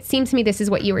misunderstanding. It seemed to me this is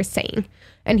what you were saying.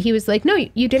 And he was like, no,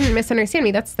 you didn't misunderstand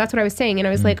me. That's what I was saying. And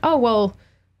I was like, oh, well,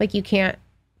 like you can't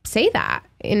say that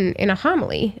in a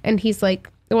homily. And he's like,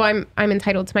 well, I'm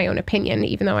entitled to my own opinion,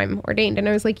 even though I'm ordained. And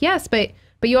I was like, yes, but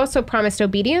you also promised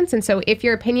obedience. And so if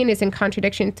your opinion is in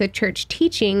contradiction to church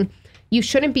teaching, you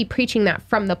shouldn't be preaching that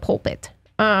from the pulpit.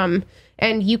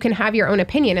 And you can have your own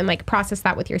opinion and like process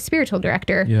that with your spiritual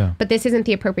director. Yeah. But this isn't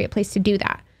the appropriate place to do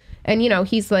that. And, you know,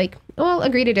 he's like, well,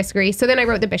 agree to disagree. So then I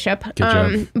wrote the bishop.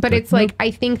 But it's like, I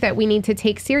think that we need to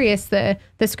take serious the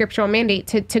scriptural mandate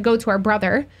to go to our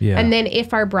brother. Yeah. And then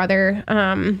if our brother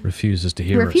refuses to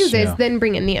hear us, then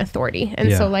bring in the authority.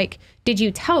 And so like, did you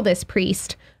tell this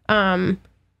priest, like,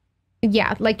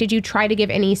 did you try to give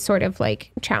any sort of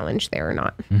like challenge there or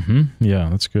not? Mm-hmm. Yeah,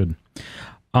 that's good.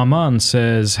 Arman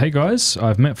says, hey guys,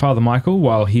 I've met Father Michael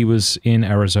while he was in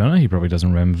Arizona. He probably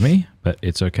doesn't remember me, but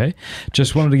it's okay.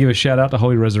 Just wanted to give a shout out to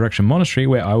Holy Resurrection Monastery,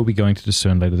 where I will be going to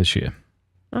discern later this year.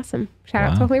 Awesome. Shout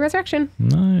out to Holy Resurrection.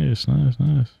 Nice. All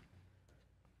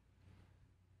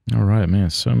right, man.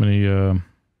 So many.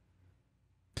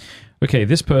 Okay,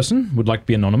 this person would like to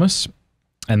be anonymous.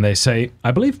 And they say,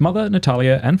 I believe Mother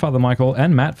Natalia and Father Michael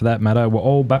and Matt, for that matter, were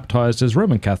all baptized as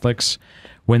Roman Catholics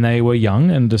when they were young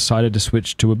and decided to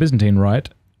switch to a Byzantine rite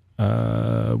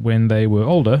when they were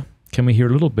older. Can we hear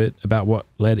a little bit about what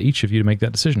led each of you to make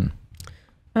that decision?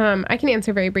 I can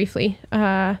answer very briefly.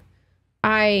 My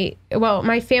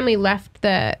family left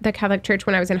the Catholic Church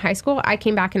when I was in high school. I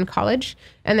came back in college,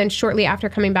 and then shortly after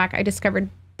coming back, I discovered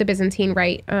the Byzantine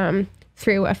rite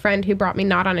through a friend who brought me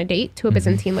not on a date to a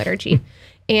Byzantine liturgy.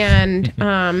 And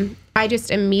I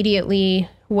just immediately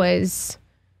was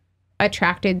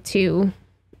attracted to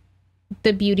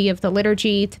the beauty of the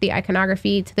liturgy, to the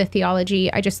iconography, to the theology.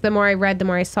 The more I read, the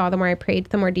more I saw, the more I prayed,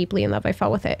 the more deeply in love I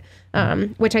fell with it,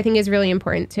 which I think is really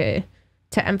important to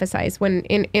emphasize. When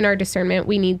in our discernment,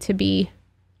 we need to be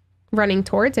running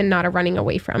towards and not a running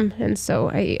away from. And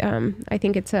so I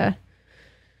think it's a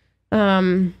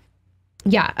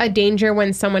danger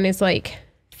when someone is like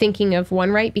thinking of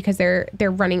one rite because they're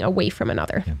running away from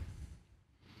another.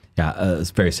 Yeah,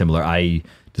 it's very similar. I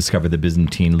discovered the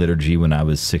Byzantine liturgy when I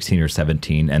was 16 or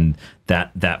 17, and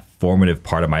that formative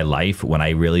part of my life when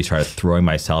I really started throwing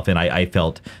myself in. I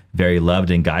felt very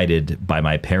loved and guided by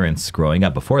my parents growing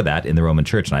up. Before that, in the Roman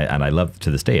Church, and I love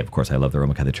to this day. Of course, I love the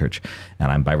Roman Catholic Church,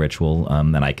 and I'm biritual,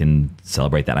 and I can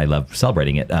celebrate that. I love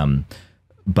celebrating it.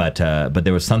 But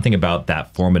there was something about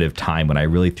that formative time when I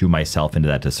really threw myself into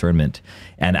that discernment,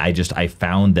 and I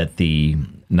found that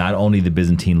not only the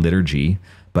Byzantine liturgy,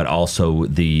 but also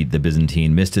the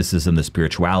Byzantine mysticism, the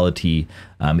spirituality,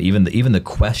 even the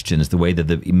questions, the way that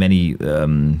the many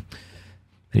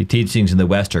teachings in the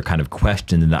West are kind of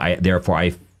questioned, and therefore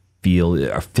I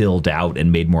feel are filled out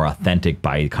and made more authentic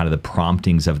by kind of the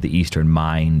promptings of the Eastern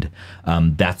mind.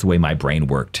 That's the way my brain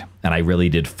worked, and I really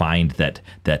did find that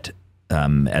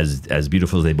as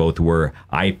beautiful as they both were,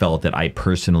 I felt that I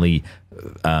personally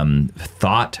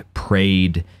thought,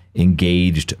 prayed,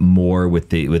 engaged more with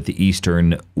the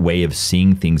Eastern way of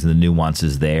seeing things and the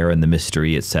nuances there and the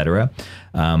mystery, etc.,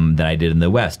 than I did in the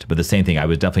West. But the same thing, I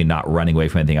was definitely not running away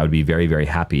from anything. I would be very, very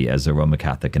happy as a Roman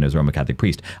Catholic and as a Roman Catholic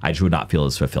priest. I just would not feel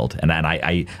as fulfilled. And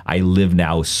I live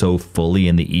now so fully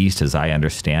in the East as I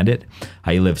understand it.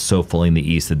 I live so fully in the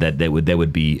East that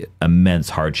would be immense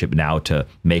hardship now to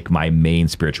make my main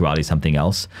spirituality something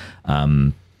else.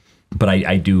 But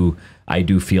I do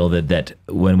feel that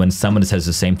when someone says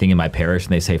the same thing in my parish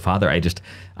and they say, Father, I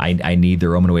need the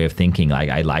Roman way of thinking.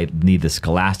 I need the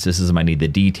scholasticism. I need the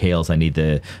details. I need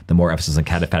the more emphasis on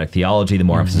cataphatic theology, the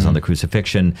more emphasis on the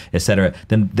crucifixion, etc.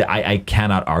 Then I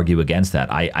cannot argue against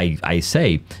that. I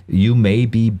say you may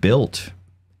be built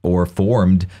or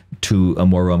formed to a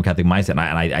more Roman Catholic mindset, and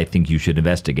I think you should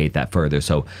investigate that further.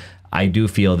 So I do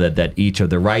feel that each of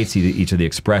the rites, each of the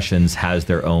expressions has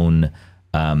their own.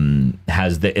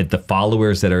 Has the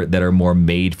followers that are more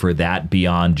made for that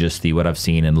beyond just what I've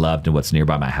seen and loved and what's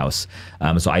nearby my house.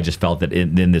 So I just felt that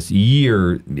in this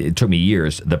year, it took me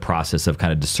years, the process of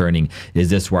kind of discerning, is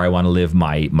this where I want to live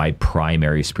my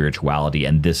primary spirituality,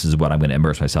 and this is what I'm going to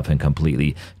immerse myself in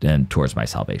completely and towards my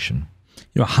salvation.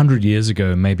 100 years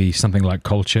ago, maybe something like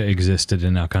culture existed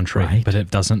in our country, Right. but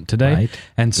it doesn't today. Right.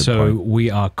 And Good so point. we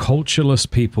are cultureless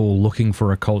people looking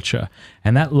for a culture,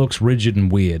 and that looks rigid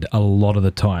and weird a lot of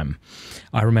the time.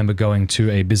 I remember going to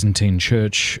a Byzantine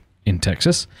church in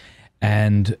Texas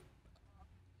and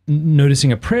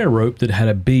noticing a prayer rope that had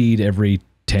a bead every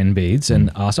 10 beads and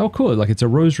asked, oh, cool, like it's a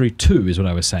rosary too, is what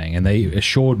I was saying. And they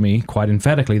assured me quite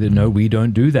emphatically that no, we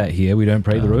don't do that here. We don't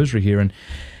pray the rosary here.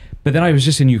 But then I was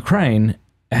just in Ukraine,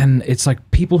 and it's like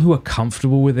people who are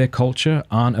comfortable with their culture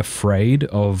aren't afraid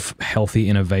of healthy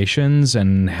innovations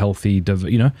and healthy, So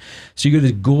you go to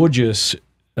this gorgeous,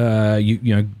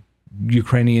 Ukrainian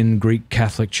Greek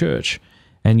Catholic church,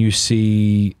 and you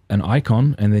see an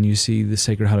icon, and then you see the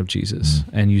Sacred Heart of Jesus,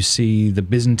 and you see the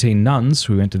Byzantine nuns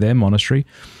who went to their monastery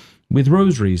with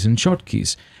rosaries and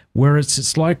chotkis, where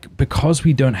it's like, because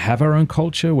we don't have our own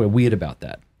culture, we're weird about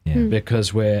that. Yeah.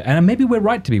 Because and maybe we're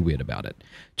right to be weird about it.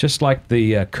 Just like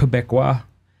the Quebecois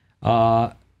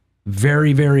are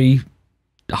very, very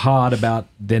hard about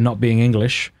there not being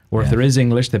English, or if there is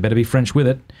English, there better be French with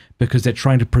it, because they're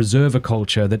trying to preserve a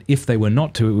culture that if they were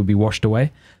not to, it would be washed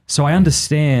away. So I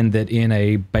understand that in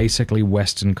a basically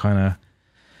Western kind of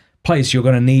place, you're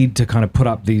going to need to kind of put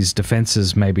up these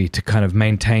defenses maybe to kind of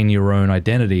maintain your own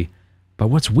identity. But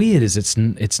what's weird is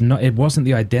it wasn't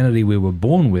the identity we were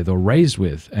born with or raised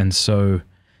with. And so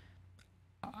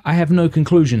I have no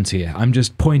conclusions here. I'm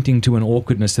just pointing to an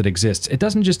awkwardness that exists. It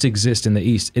doesn't just exist in the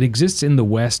East. It exists in the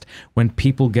West when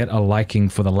people get a liking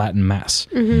for the Latin Mass.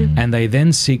 Mm-hmm. And they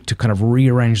then seek to kind of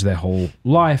rearrange their whole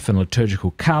life and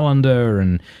liturgical calendar,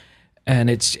 and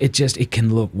it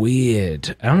can look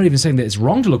weird. I'm not even saying that it's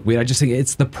wrong to look weird. I just think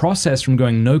it's the process from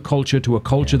going no culture to a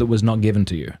culture that was not given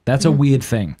to you. That's a weird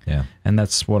thing. Yeah. And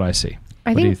that's what I see.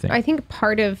 What do you think? I think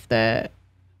part of the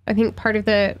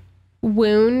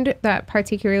wound that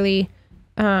particularly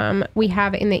we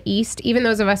have in the East, even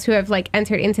those of us who have like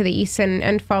entered into the East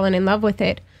and fallen in love with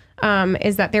it,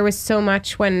 is that there was so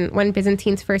much when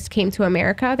Byzantines first came to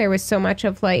America, there was so much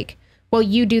of like, well,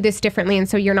 you do this differently, and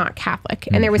so you're not Catholic.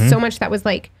 And there was so much that was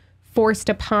like forced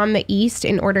upon the East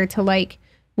in order to like,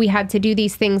 we had to do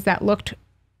these things that looked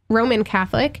Roman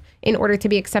Catholic in order to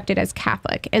be accepted as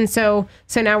Catholic. And so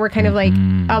now we're kind of like,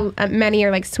 many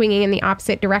are like swinging in the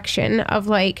opposite direction of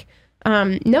like,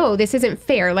 no, this isn't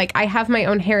fair. Like I have my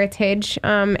own heritage.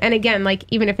 And again, like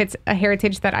even if it's a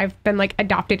heritage that I've been like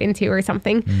adopted into or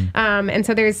something. And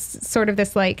so there's sort of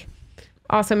this like,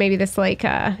 also maybe this like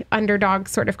underdog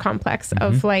sort of complex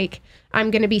of like,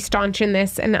 I'm going to be staunch in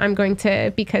this, and I'm going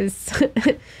to, because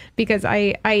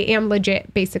I am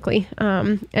legit basically.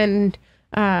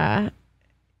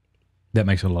 That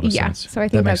makes a lot of sense. So I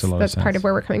think makes that's part of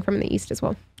where we're coming from in the East as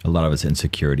well. A lot of it's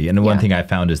insecurity. And one thing I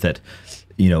found is that,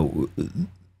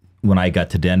 when I got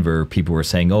to Denver, people were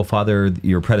saying, "Oh, Father,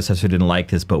 your predecessor didn't like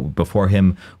this, but before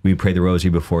him, we pray the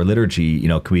rosary before liturgy.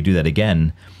 Can we do that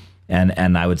again?"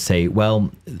 And I would say,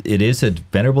 well, it is a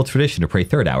venerable tradition to pray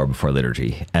third hour before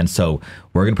liturgy. And so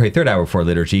we're going to pray third hour before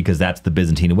liturgy because that's the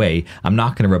Byzantine way. I'm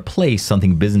not going to replace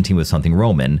something Byzantine with something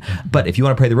Roman. But if you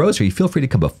want to pray the rosary, feel free to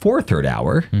come before third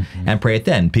hour and pray it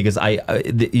then, because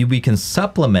we can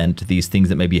supplement these things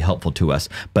that may be helpful to us,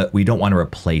 but we don't want to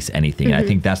replace anything. And I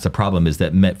think that's the problem, is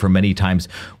that for many times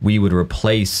we would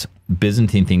replace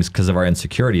Byzantine things because of our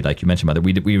insecurity, like you mentioned, Mother.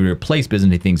 We would replace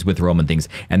Byzantine things with Roman things,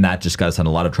 and that just got us in a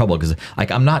lot of trouble. Because,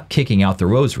 I'm not kicking out the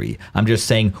rosary. I'm just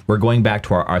saying we're going back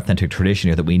to our authentic tradition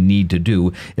here that we need to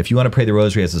do. If you want to pray the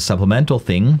rosary as a supplemental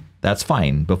thing, that's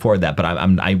fine before that.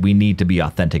 But we need to be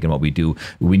authentic in what we do.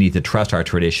 We need to trust our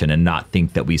tradition and not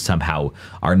think that we somehow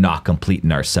are not complete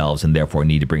in ourselves and therefore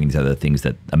need to bring these other things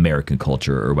that American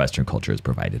culture or Western culture has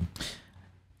provided.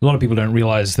 A lot of people don't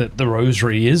realize that the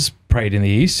rosary is prayed in the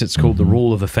East. It's called the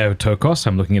Rule of the Theotokos.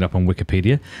 I'm looking it up on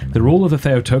Wikipedia. The Rule of the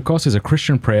Theotokos is a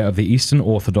Christian prayer of the Eastern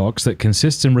Orthodox that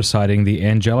consists in reciting the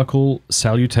angelical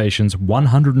salutations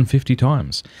 150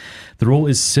 times. The rule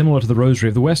is similar to the rosary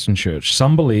of the Western Church.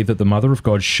 Some believe that the Mother of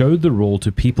God showed the rule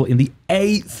to people in the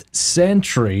 8th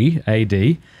century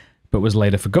AD, but was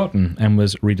later forgotten and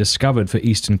was rediscovered for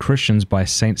Eastern Christians by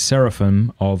Saint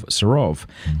Seraphim of Sarov.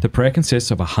 The prayer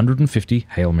consists of 150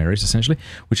 Hail Marys, essentially,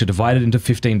 which are divided into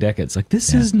 15 decades.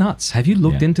 This is nuts. Have you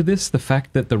looked into this? The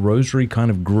fact that the rosary kind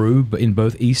of grew in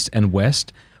both East and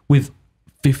West with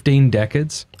 15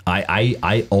 decades?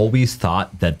 I always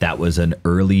thought that was an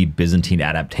early Byzantine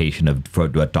adaptation of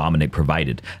what Dominic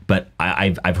provided, but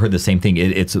I've heard the same thing.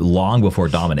 It's long before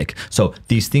Dominic. So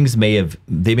these things may have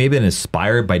been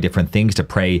inspired by different things to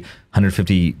pray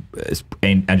 150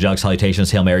 angelic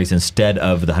salutations, Hail Marys, instead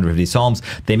of the 150 Psalms.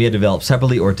 They may have developed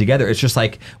separately or together. It's just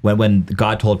like when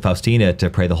God told Faustina to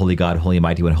pray the Holy God, Holy and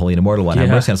Mighty One, Holy and Immortal One.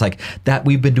 Yeah. It's like that.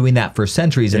 We've been doing that for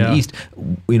centuries in the East.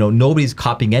 Nobody's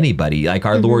copying anybody. Like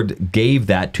our Lord gave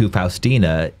that to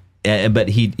Faustina, but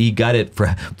he got it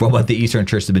from what the Eastern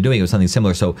Church has been doing. It was something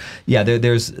similar. So yeah,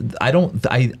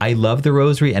 I love the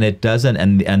rosary, and it doesn't,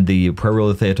 and the prayer rule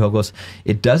of Theotokos,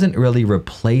 it doesn't really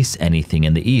replace anything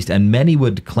in the East. And many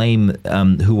would claim,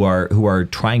 who are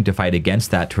trying to fight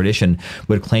against that tradition,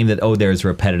 would claim that there's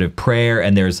repetitive prayer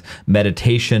and there's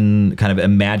meditation, kind of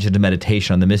imaginative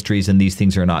meditation on the mysteries, and these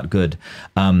things are not good.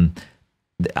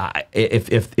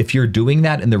 If you're doing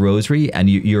that in the rosary and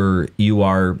you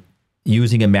are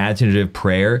using imaginative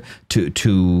prayer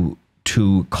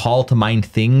to call to mind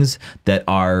things that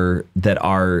are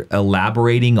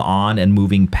elaborating on and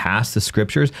moving past the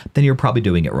scriptures, then you're probably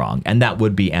doing it wrong, and that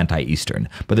would be anti-Eastern.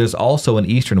 But there's also an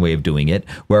Eastern way of doing it,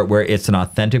 where it's an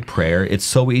authentic prayer. It's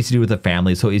so easy to do with the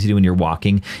family. It's so easy to do when you're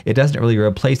walking. It doesn't really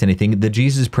replace anything. The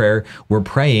Jesus prayer we're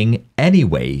praying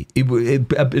anyway.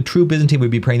 A true Byzantine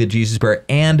would be praying the Jesus prayer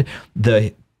and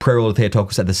the prayer of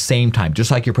Theotokos at the same time, just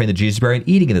like you're praying the Jesus prayer and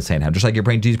eating at the same time, just like you're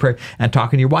praying Jesus prayer and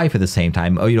talking to your wife at the same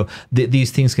time.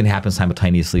 These things can happen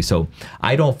simultaneously. So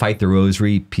I don't fight the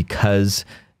rosary because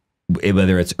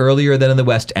whether it's earlier than in the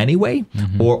West anyway,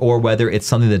 or whether it's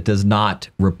something that does not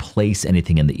replace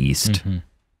anything in the East.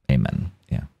 Amen.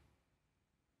 Yeah.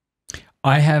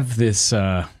 I have this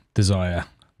desire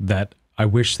that I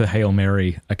wish the Hail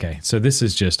Mary. Okay, so this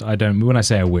is just when I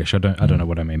say I wish, I don't know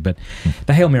what I mean, but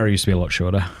the Hail Mary used to be a lot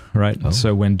shorter, right? Oh.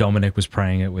 So when Dominic was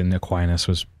praying it, when Aquinas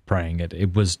was praying it,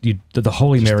 it was the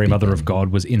Holy Mary, Mother of God,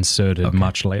 was inserted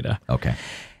much later. Okay.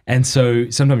 And so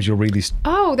sometimes you'll read these.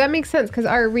 Oh, that makes sense, because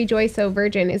our Rejoice, O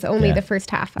Virgin is only the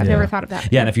first half. I've never thought of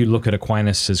that. Yeah, and if you look at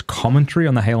Aquinas' commentary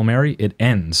on the Hail Mary, it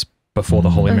ends before the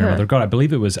Holy Mary, Mother of God. I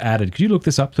believe it was added. Could you look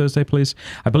this up, Thursday, please?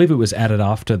 I believe it was added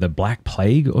after the Black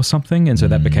Plague or something, and so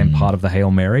that became part of the Hail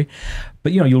Mary.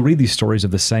 But you'll read these stories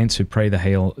of the saints who pray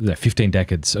the 15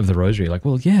 decades of the Rosary. Like,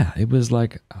 well, yeah, it was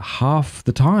like half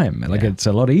the time. Like, it's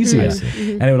a lot easier,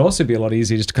 and it would also be a lot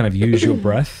easier just to kind of use your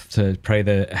breath to pray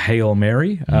the Hail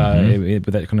Mary with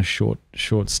that kind of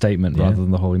short statement rather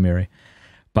than the Holy Mary.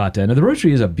 But the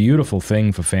Rosary is a beautiful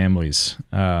thing for families.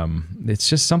 It's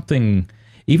just something.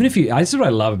 Even if this is what I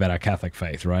love about our Catholic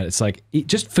faith, right? It's like,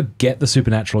 just forget the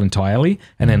supernatural entirely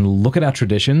and then look at our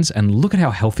traditions and look at how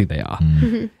healthy they are.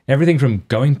 Everything from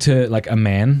going to like a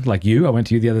man like you, I went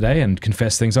to you the other day and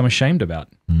confessed things I'm ashamed about.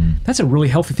 That's a really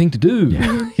healthy thing to do,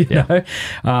 you know?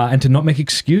 And to not make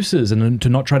excuses and to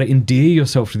not try to endear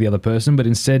yourself to the other person, but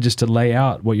instead just to lay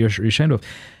out what you're ashamed of.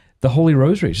 the Holy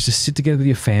Rosary, just to sit together with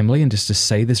your family and just to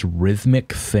say this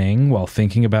rhythmic thing while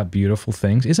thinking about beautiful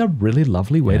things is a really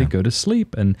lovely way to go to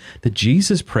sleep. And the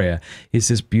Jesus Prayer is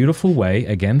this beautiful way,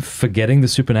 again, forgetting the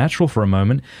supernatural for a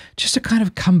moment, just to kind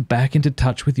of come back into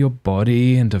touch with your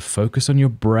body and to focus on your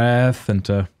breath and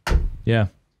to,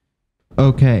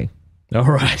 Okay. All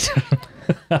right.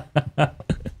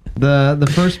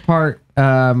 The first part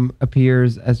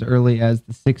appears as early as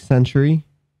the 6th century.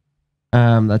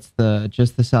 That's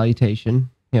just the salutation.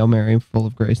 Hail Mary, full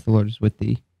of grace, the Lord is with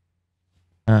thee.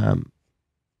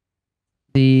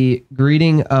 The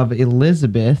greeting of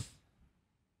Elizabeth,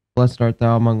 blessed art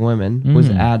thou among women, was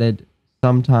added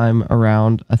sometime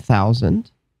around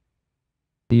 1000,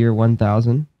 the year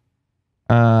 1000.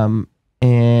 And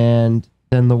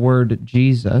then the word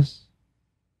Jesus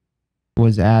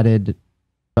was added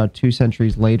about 2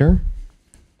 centuries later.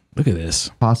 Look at this.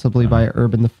 Possibly by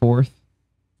Urban IV.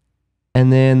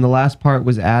 And then the last part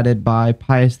was added by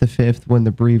Pius V when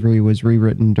the breviary was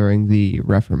rewritten during the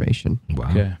Reformation.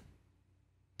 Wow. Okay.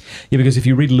 Yeah, because if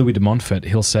you read Louis de Montfort,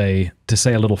 he'll say to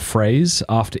say a little phrase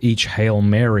after each Hail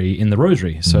Mary in the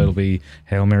Rosary. So it'll be,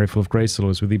 Hail Mary, full of grace, the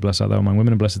Lord is with thee, blessed art thou among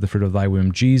women, and blessed is the fruit of thy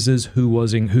womb, Jesus, who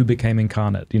became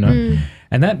incarnate, you know.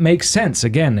 And that makes sense,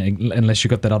 again, unless you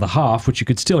got that other half, which you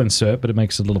could still insert, but it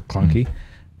makes it a little clunky.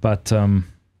 But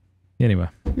anyway,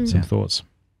 some thoughts.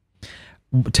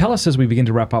 Tell us as we begin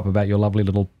to wrap up about your lovely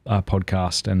little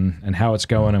podcast and how it's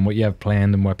going and what you have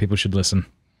planned and why people should listen.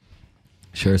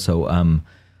 Sure. So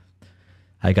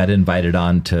I got invited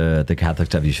on to the Catholic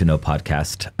Stuff You Should Know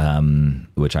podcast,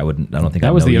 which I don't think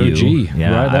that was the OG.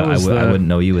 Yeah, right? I wouldn't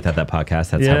know you without that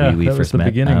podcast. That's how we first met.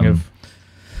 Beginning of.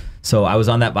 So I was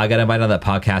on that. I got invited on that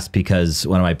podcast because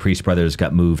one of my priest brothers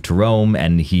got moved to Rome,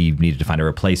 and he needed to find a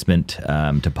replacement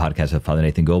to podcast with Father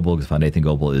Nathan Goebel, because Father Nathan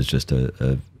Goebel is just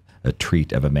a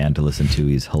treat of a man to listen to.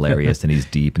 He's hilarious and he's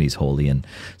deep and he's holy, and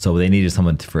so they needed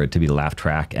someone for it to be the laugh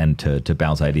track and to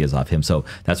bounce ideas off him. So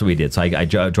that's what we did. So I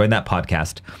joined that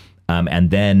podcast. And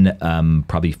then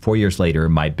probably 4 years later,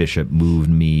 my bishop moved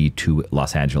me to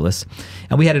Los Angeles,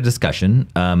 and we had a discussion.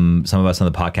 Some of us on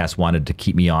the podcast wanted to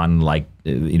keep me on, like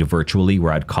virtually,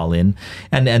 where I'd call in,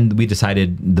 and we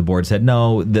decided. The board said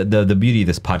no. The beauty of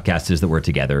this podcast is that we're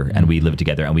together and we live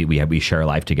together and we share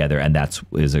life together, and that's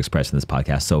is expressed in this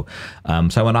podcast. So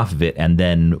I went off of it, and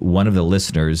then one of the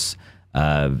listeners.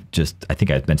 I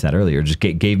think I mentioned that earlier, just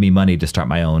gave me money to start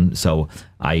my own. So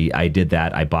I did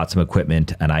that. I bought some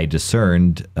equipment and I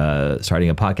discerned starting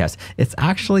a podcast. It's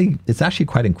actually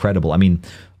quite incredible. I mean,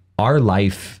 our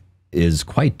life is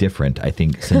quite different, I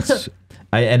think, since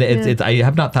I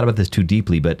have not thought about this too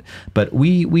deeply, but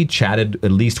we chatted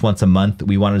at least once a month.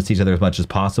 We wanted to see each other as much as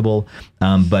possible.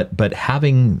 But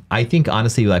having, I think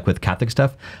honestly, like with Catholic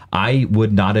stuff, I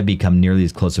would not have become nearly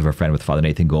as close of a friend with Father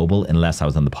Nathan Goebel unless I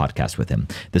was on the podcast with him.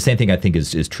 The same thing I think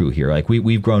is true here. Like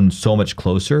we've grown so much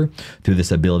closer through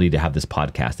this ability to have this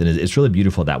podcast, and it's really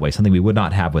beautiful that way. Something we would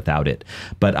not have without it.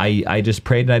 But I just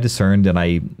prayed and I discerned, and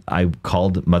I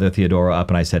called Mother Theodora up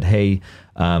and I said, hey.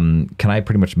 Can I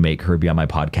pretty much make her be on my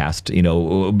podcast,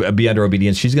 be under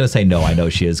obedience? She's going to say no. I know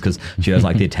she is, because she doesn't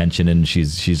like the attention, and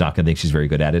she's not going to think she's very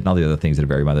good at it, and all the other things that are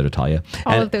very Mother Natalia.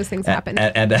 All of those things happen.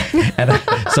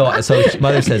 So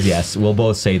Mother says yes. We'll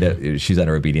both say that she's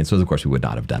under obedience, which of course we would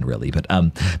not have done really. But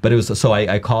it was, so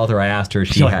I called her, I asked her.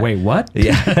 She's like, wait, what?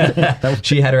 Yeah.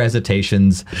 She had her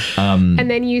hesitations. And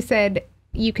then you said,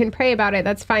 you can pray about it,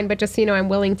 that's fine, but just so you know, I'm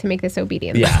willing to make this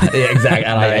obedience. Yeah, exactly.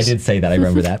 And I did say that. I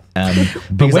remember that.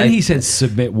 But when he said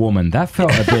submit woman, that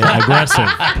felt a bit aggressive.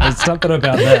 There's something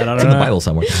about that. I don't know. It's in the Bible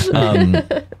somewhere.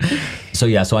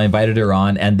 So I invited her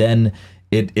on, and then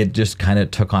it just kind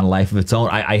of took on a life of its own.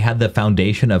 I had the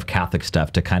foundation of Catholic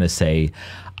stuff to kind of say,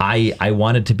 I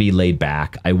wanted to be laid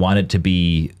back. I wanted to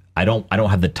be... I don't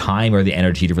have the time or the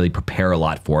energy to really prepare a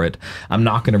lot for it. I'm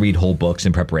not going to read whole books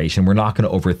in preparation. We're not going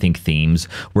to overthink themes.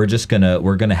 We're going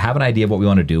to have an idea of what we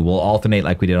want to do. We'll alternate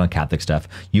like we did on Catholic stuff.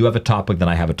 You have a topic, then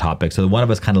I have a topic. So one of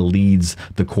us kind of leads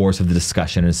the course of the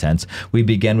discussion in a sense. We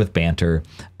begin with banter,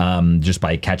 just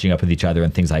by catching up with each other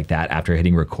and things like that after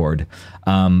hitting record.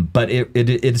 But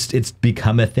it's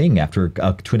become a thing after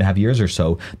 2.5 years or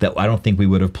so that I don't think we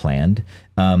would have planned.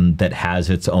 That has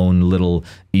its own little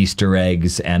Easter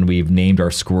eggs, and we've named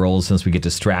our squirrels since we get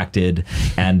distracted,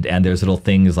 and there's little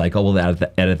things like, oh, we'll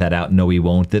edit that out. No, we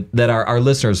won't. That our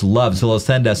listeners love. So they'll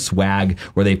send us swag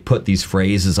where they put these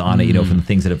phrases on it, from the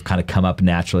things that have kind of come up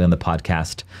naturally on the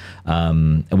podcast.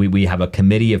 We have a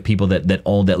committee of people that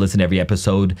listen to every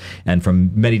episode, and from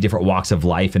many different walks of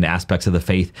life and aspects of the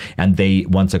faith. And they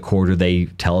once a quarter they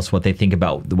tell us what they think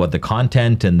about what the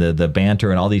content and the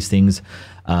banter and all these things.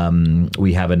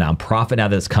 We have a nonprofit now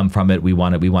that's come from it. We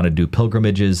want to do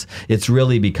pilgrimages. It's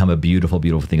really become a beautiful,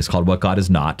 beautiful thing. It's called What God Is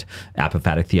Not,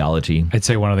 Apophatic Theology. I'd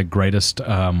say one of the greatest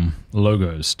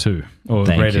logos too, or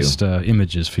Thank greatest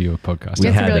images for your podcast.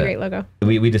 It's a really great logo.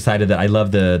 We decided that I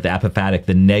love the apophatic,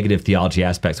 the negative theology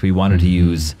aspects. We wanted to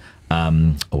use,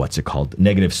 what's it called?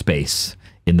 Negative space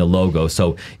in the logo.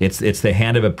 So it's the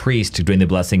hand of a priest doing the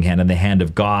blessing hand and the hand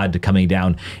of God coming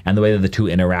down, and the way that the two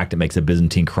interact, it makes a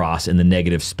Byzantine cross in the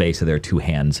negative space of their two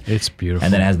hands. It's beautiful.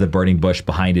 And then it has the burning bush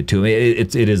behind it too.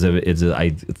 I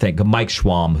think Mike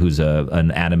Schwalm, who's an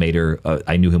animator,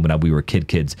 I knew him when we were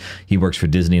kids. He works for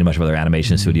Disney and a bunch of other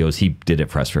animation studios. He did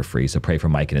it for us for free. So pray for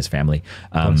Mike and his family.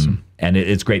 Awesome. And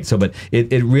it's great. So, but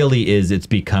it really is, it's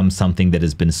become something that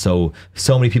has been so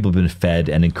many people have been fed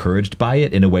and encouraged by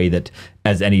it in a way that,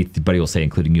 as anybody will say,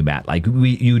 including you, Matt, like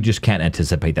you just can't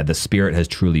anticipate that the Spirit has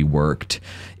truly worked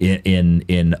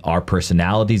in our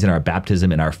personalities, in our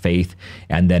baptism, in our faith,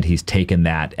 and then He's taken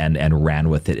that and ran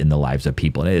with it in the lives of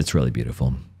people. And it's really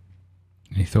beautiful.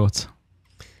 Any thoughts?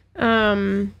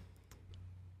 Yeah,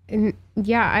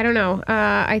 I don't know.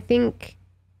 I think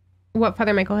what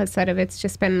Father Michael has said of it's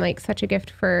just been like such a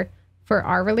gift for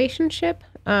our relationship.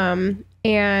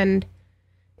 And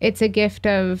it's a gift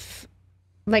of,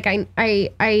 like,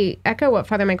 I echo what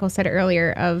Father Michael said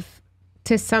earlier of,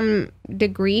 to some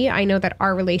degree, I know that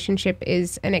our relationship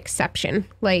is an exception.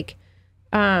 Like,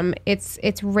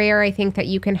 it's rare, I think, that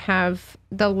you can have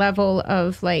the level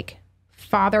of like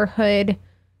fatherhood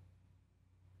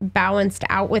balanced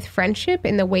out with friendship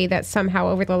in the way that somehow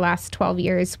over the last 12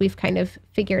 years we've kind of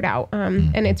figured out.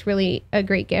 And it's really a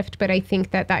great gift, but I think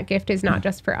that gift is not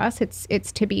just for us,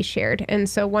 it's to be shared. And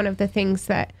so one of the things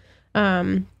that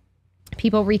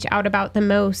people reach out about the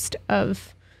most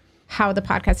of how the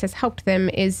podcast has helped them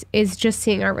is just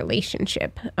seeing our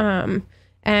relationship,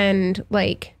 and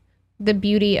like the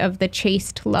beauty of the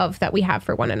chaste love that we have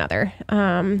for one another,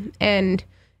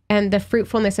 and the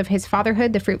fruitfulness of his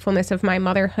fatherhood, the fruitfulness of my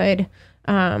motherhood,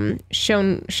 shown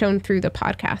through the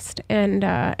podcast.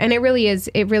 And it really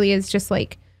is just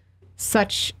like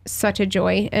such a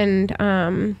joy. And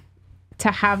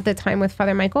to have the time with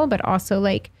Father Michael, but also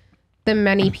like the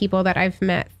many people that I've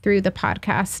met through the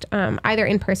podcast, either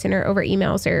in person or over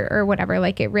emails or whatever.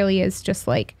 Like, it really is just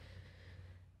like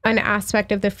an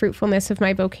aspect of the fruitfulness of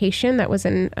my vocation that was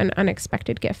an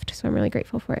unexpected gift. So I'm really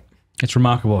grateful for it. It's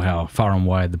remarkable how far and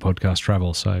wide the podcast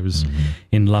travels. So I was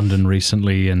in London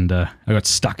recently, and I got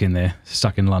stuck in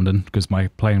London because my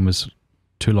plane was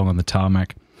too long on the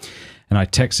tarmac. And I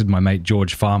texted my mate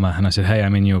George Farmer, and I said, "Hey,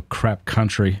 I'm in your crap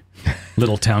country,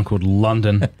 little town called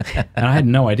London." And I had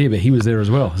no idea, but he was there as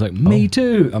well. I was like, "Me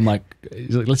too."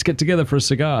 He's like, "Let's get together for a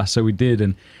cigar." So we did,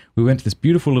 and we went to this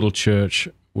beautiful little church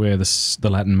where the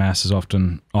Latin Mass is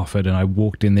often offered. And I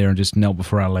walked in there and just knelt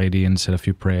before Our Lady and said a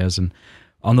few prayers. And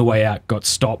on the way out, got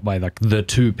stopped by like the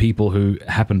two people who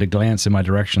happened to glance in my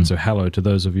direction. So hello to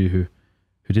those of you who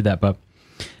did that. But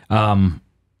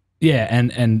yeah,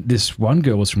 and this one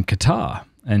girl was from Qatar,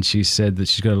 and she said that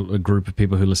she's got a group of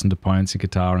people who listen to Pints in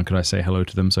Qatar, and could I say hello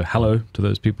to them? So hello to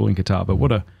those people in Qatar. But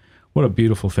what a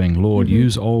beautiful thing. Lord,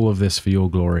 use all of this for your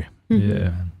glory.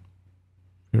 Yeah,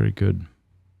 very good.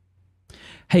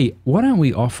 Hey, why don't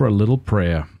we offer a little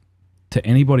prayer to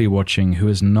anybody watching who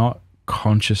has not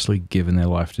consciously given their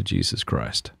life to Jesus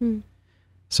Christ?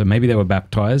 So maybe they were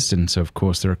baptized, and so of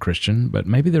course they're a Christian, but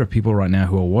maybe there are people right now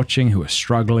who are watching, who are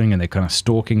struggling, and they're kind of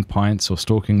stalking Pints or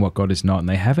stalking what God is not, and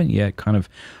they haven't yet kind of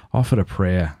offered a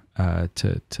prayer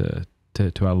to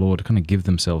our Lord to kind of give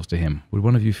themselves to Him. Would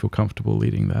one of you feel comfortable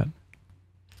leading that?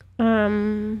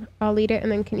 I'll lead it, and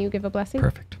then can you give a blessing?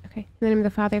 Perfect. Okay. In the name of the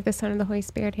Father, of the Son, and of the Holy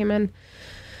Spirit. Amen.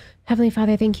 Heavenly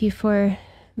Father, thank you for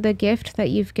the gift that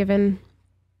you've given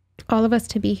all of us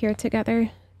to be here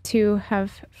together, to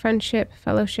have friendship,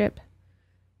 fellowship,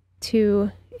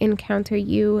 to encounter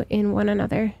you in one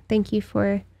another. Thank you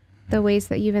for the ways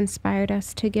that you've inspired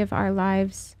us to give our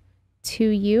lives to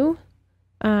you,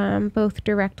 both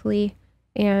directly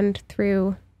and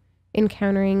through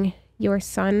encountering your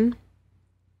Son,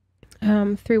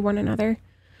 through one another,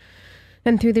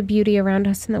 and through the beauty around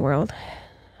us in the world.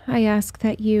 I ask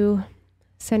that you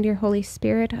send your Holy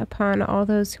Spirit upon all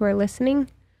those who are listening.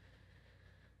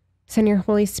 Send your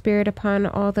Holy Spirit upon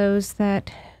all those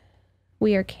that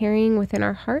we are carrying within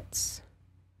our hearts.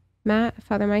 Matt,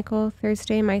 Father Michael,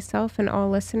 Thursday, myself, and all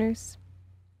listeners.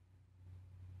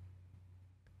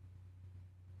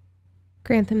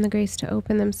 Grant them the grace to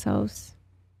open themselves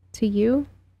to you,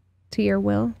 to your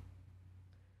will,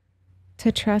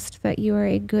 to trust that you are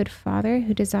a good Father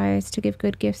who desires to give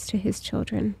good gifts to his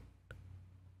children,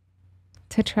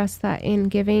 to trust that in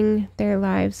giving their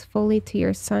lives fully to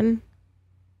your Son,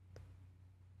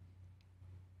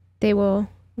 they will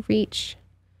reach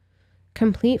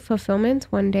complete fulfillment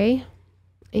one day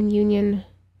in union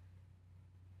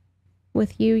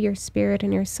with you, your Spirit,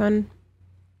 and your Son.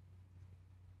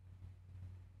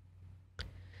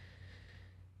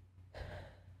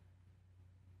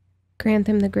 Grant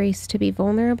them the grace to be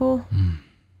vulnerable,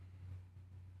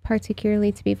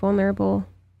 particularly to be vulnerable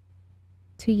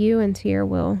to you and to your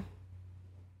will.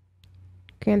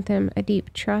 Grant them a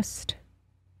deep trust,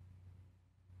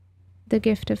 the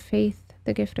gift of faith,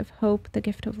 the gift of hope, the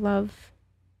gift of love,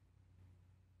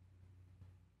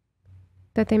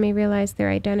 that they may realize their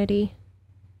identity,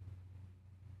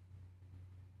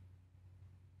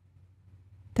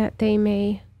 that they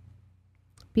may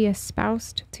be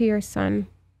espoused to your Son,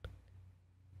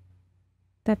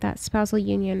 that that spousal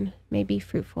union may be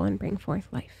fruitful and bring forth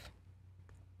life.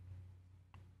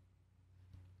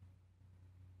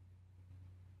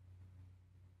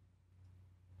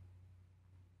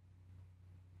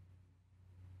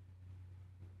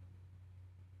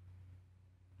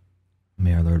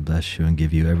 May our Lord bless you and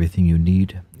give you everything you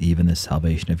need, even the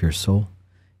salvation of your soul.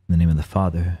 In the name of the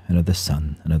Father, and of the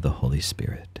Son, and of the Holy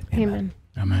Spirit. Amen.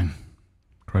 Amen.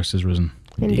 Christ is risen.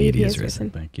 Indeed, he is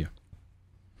risen. Thank you.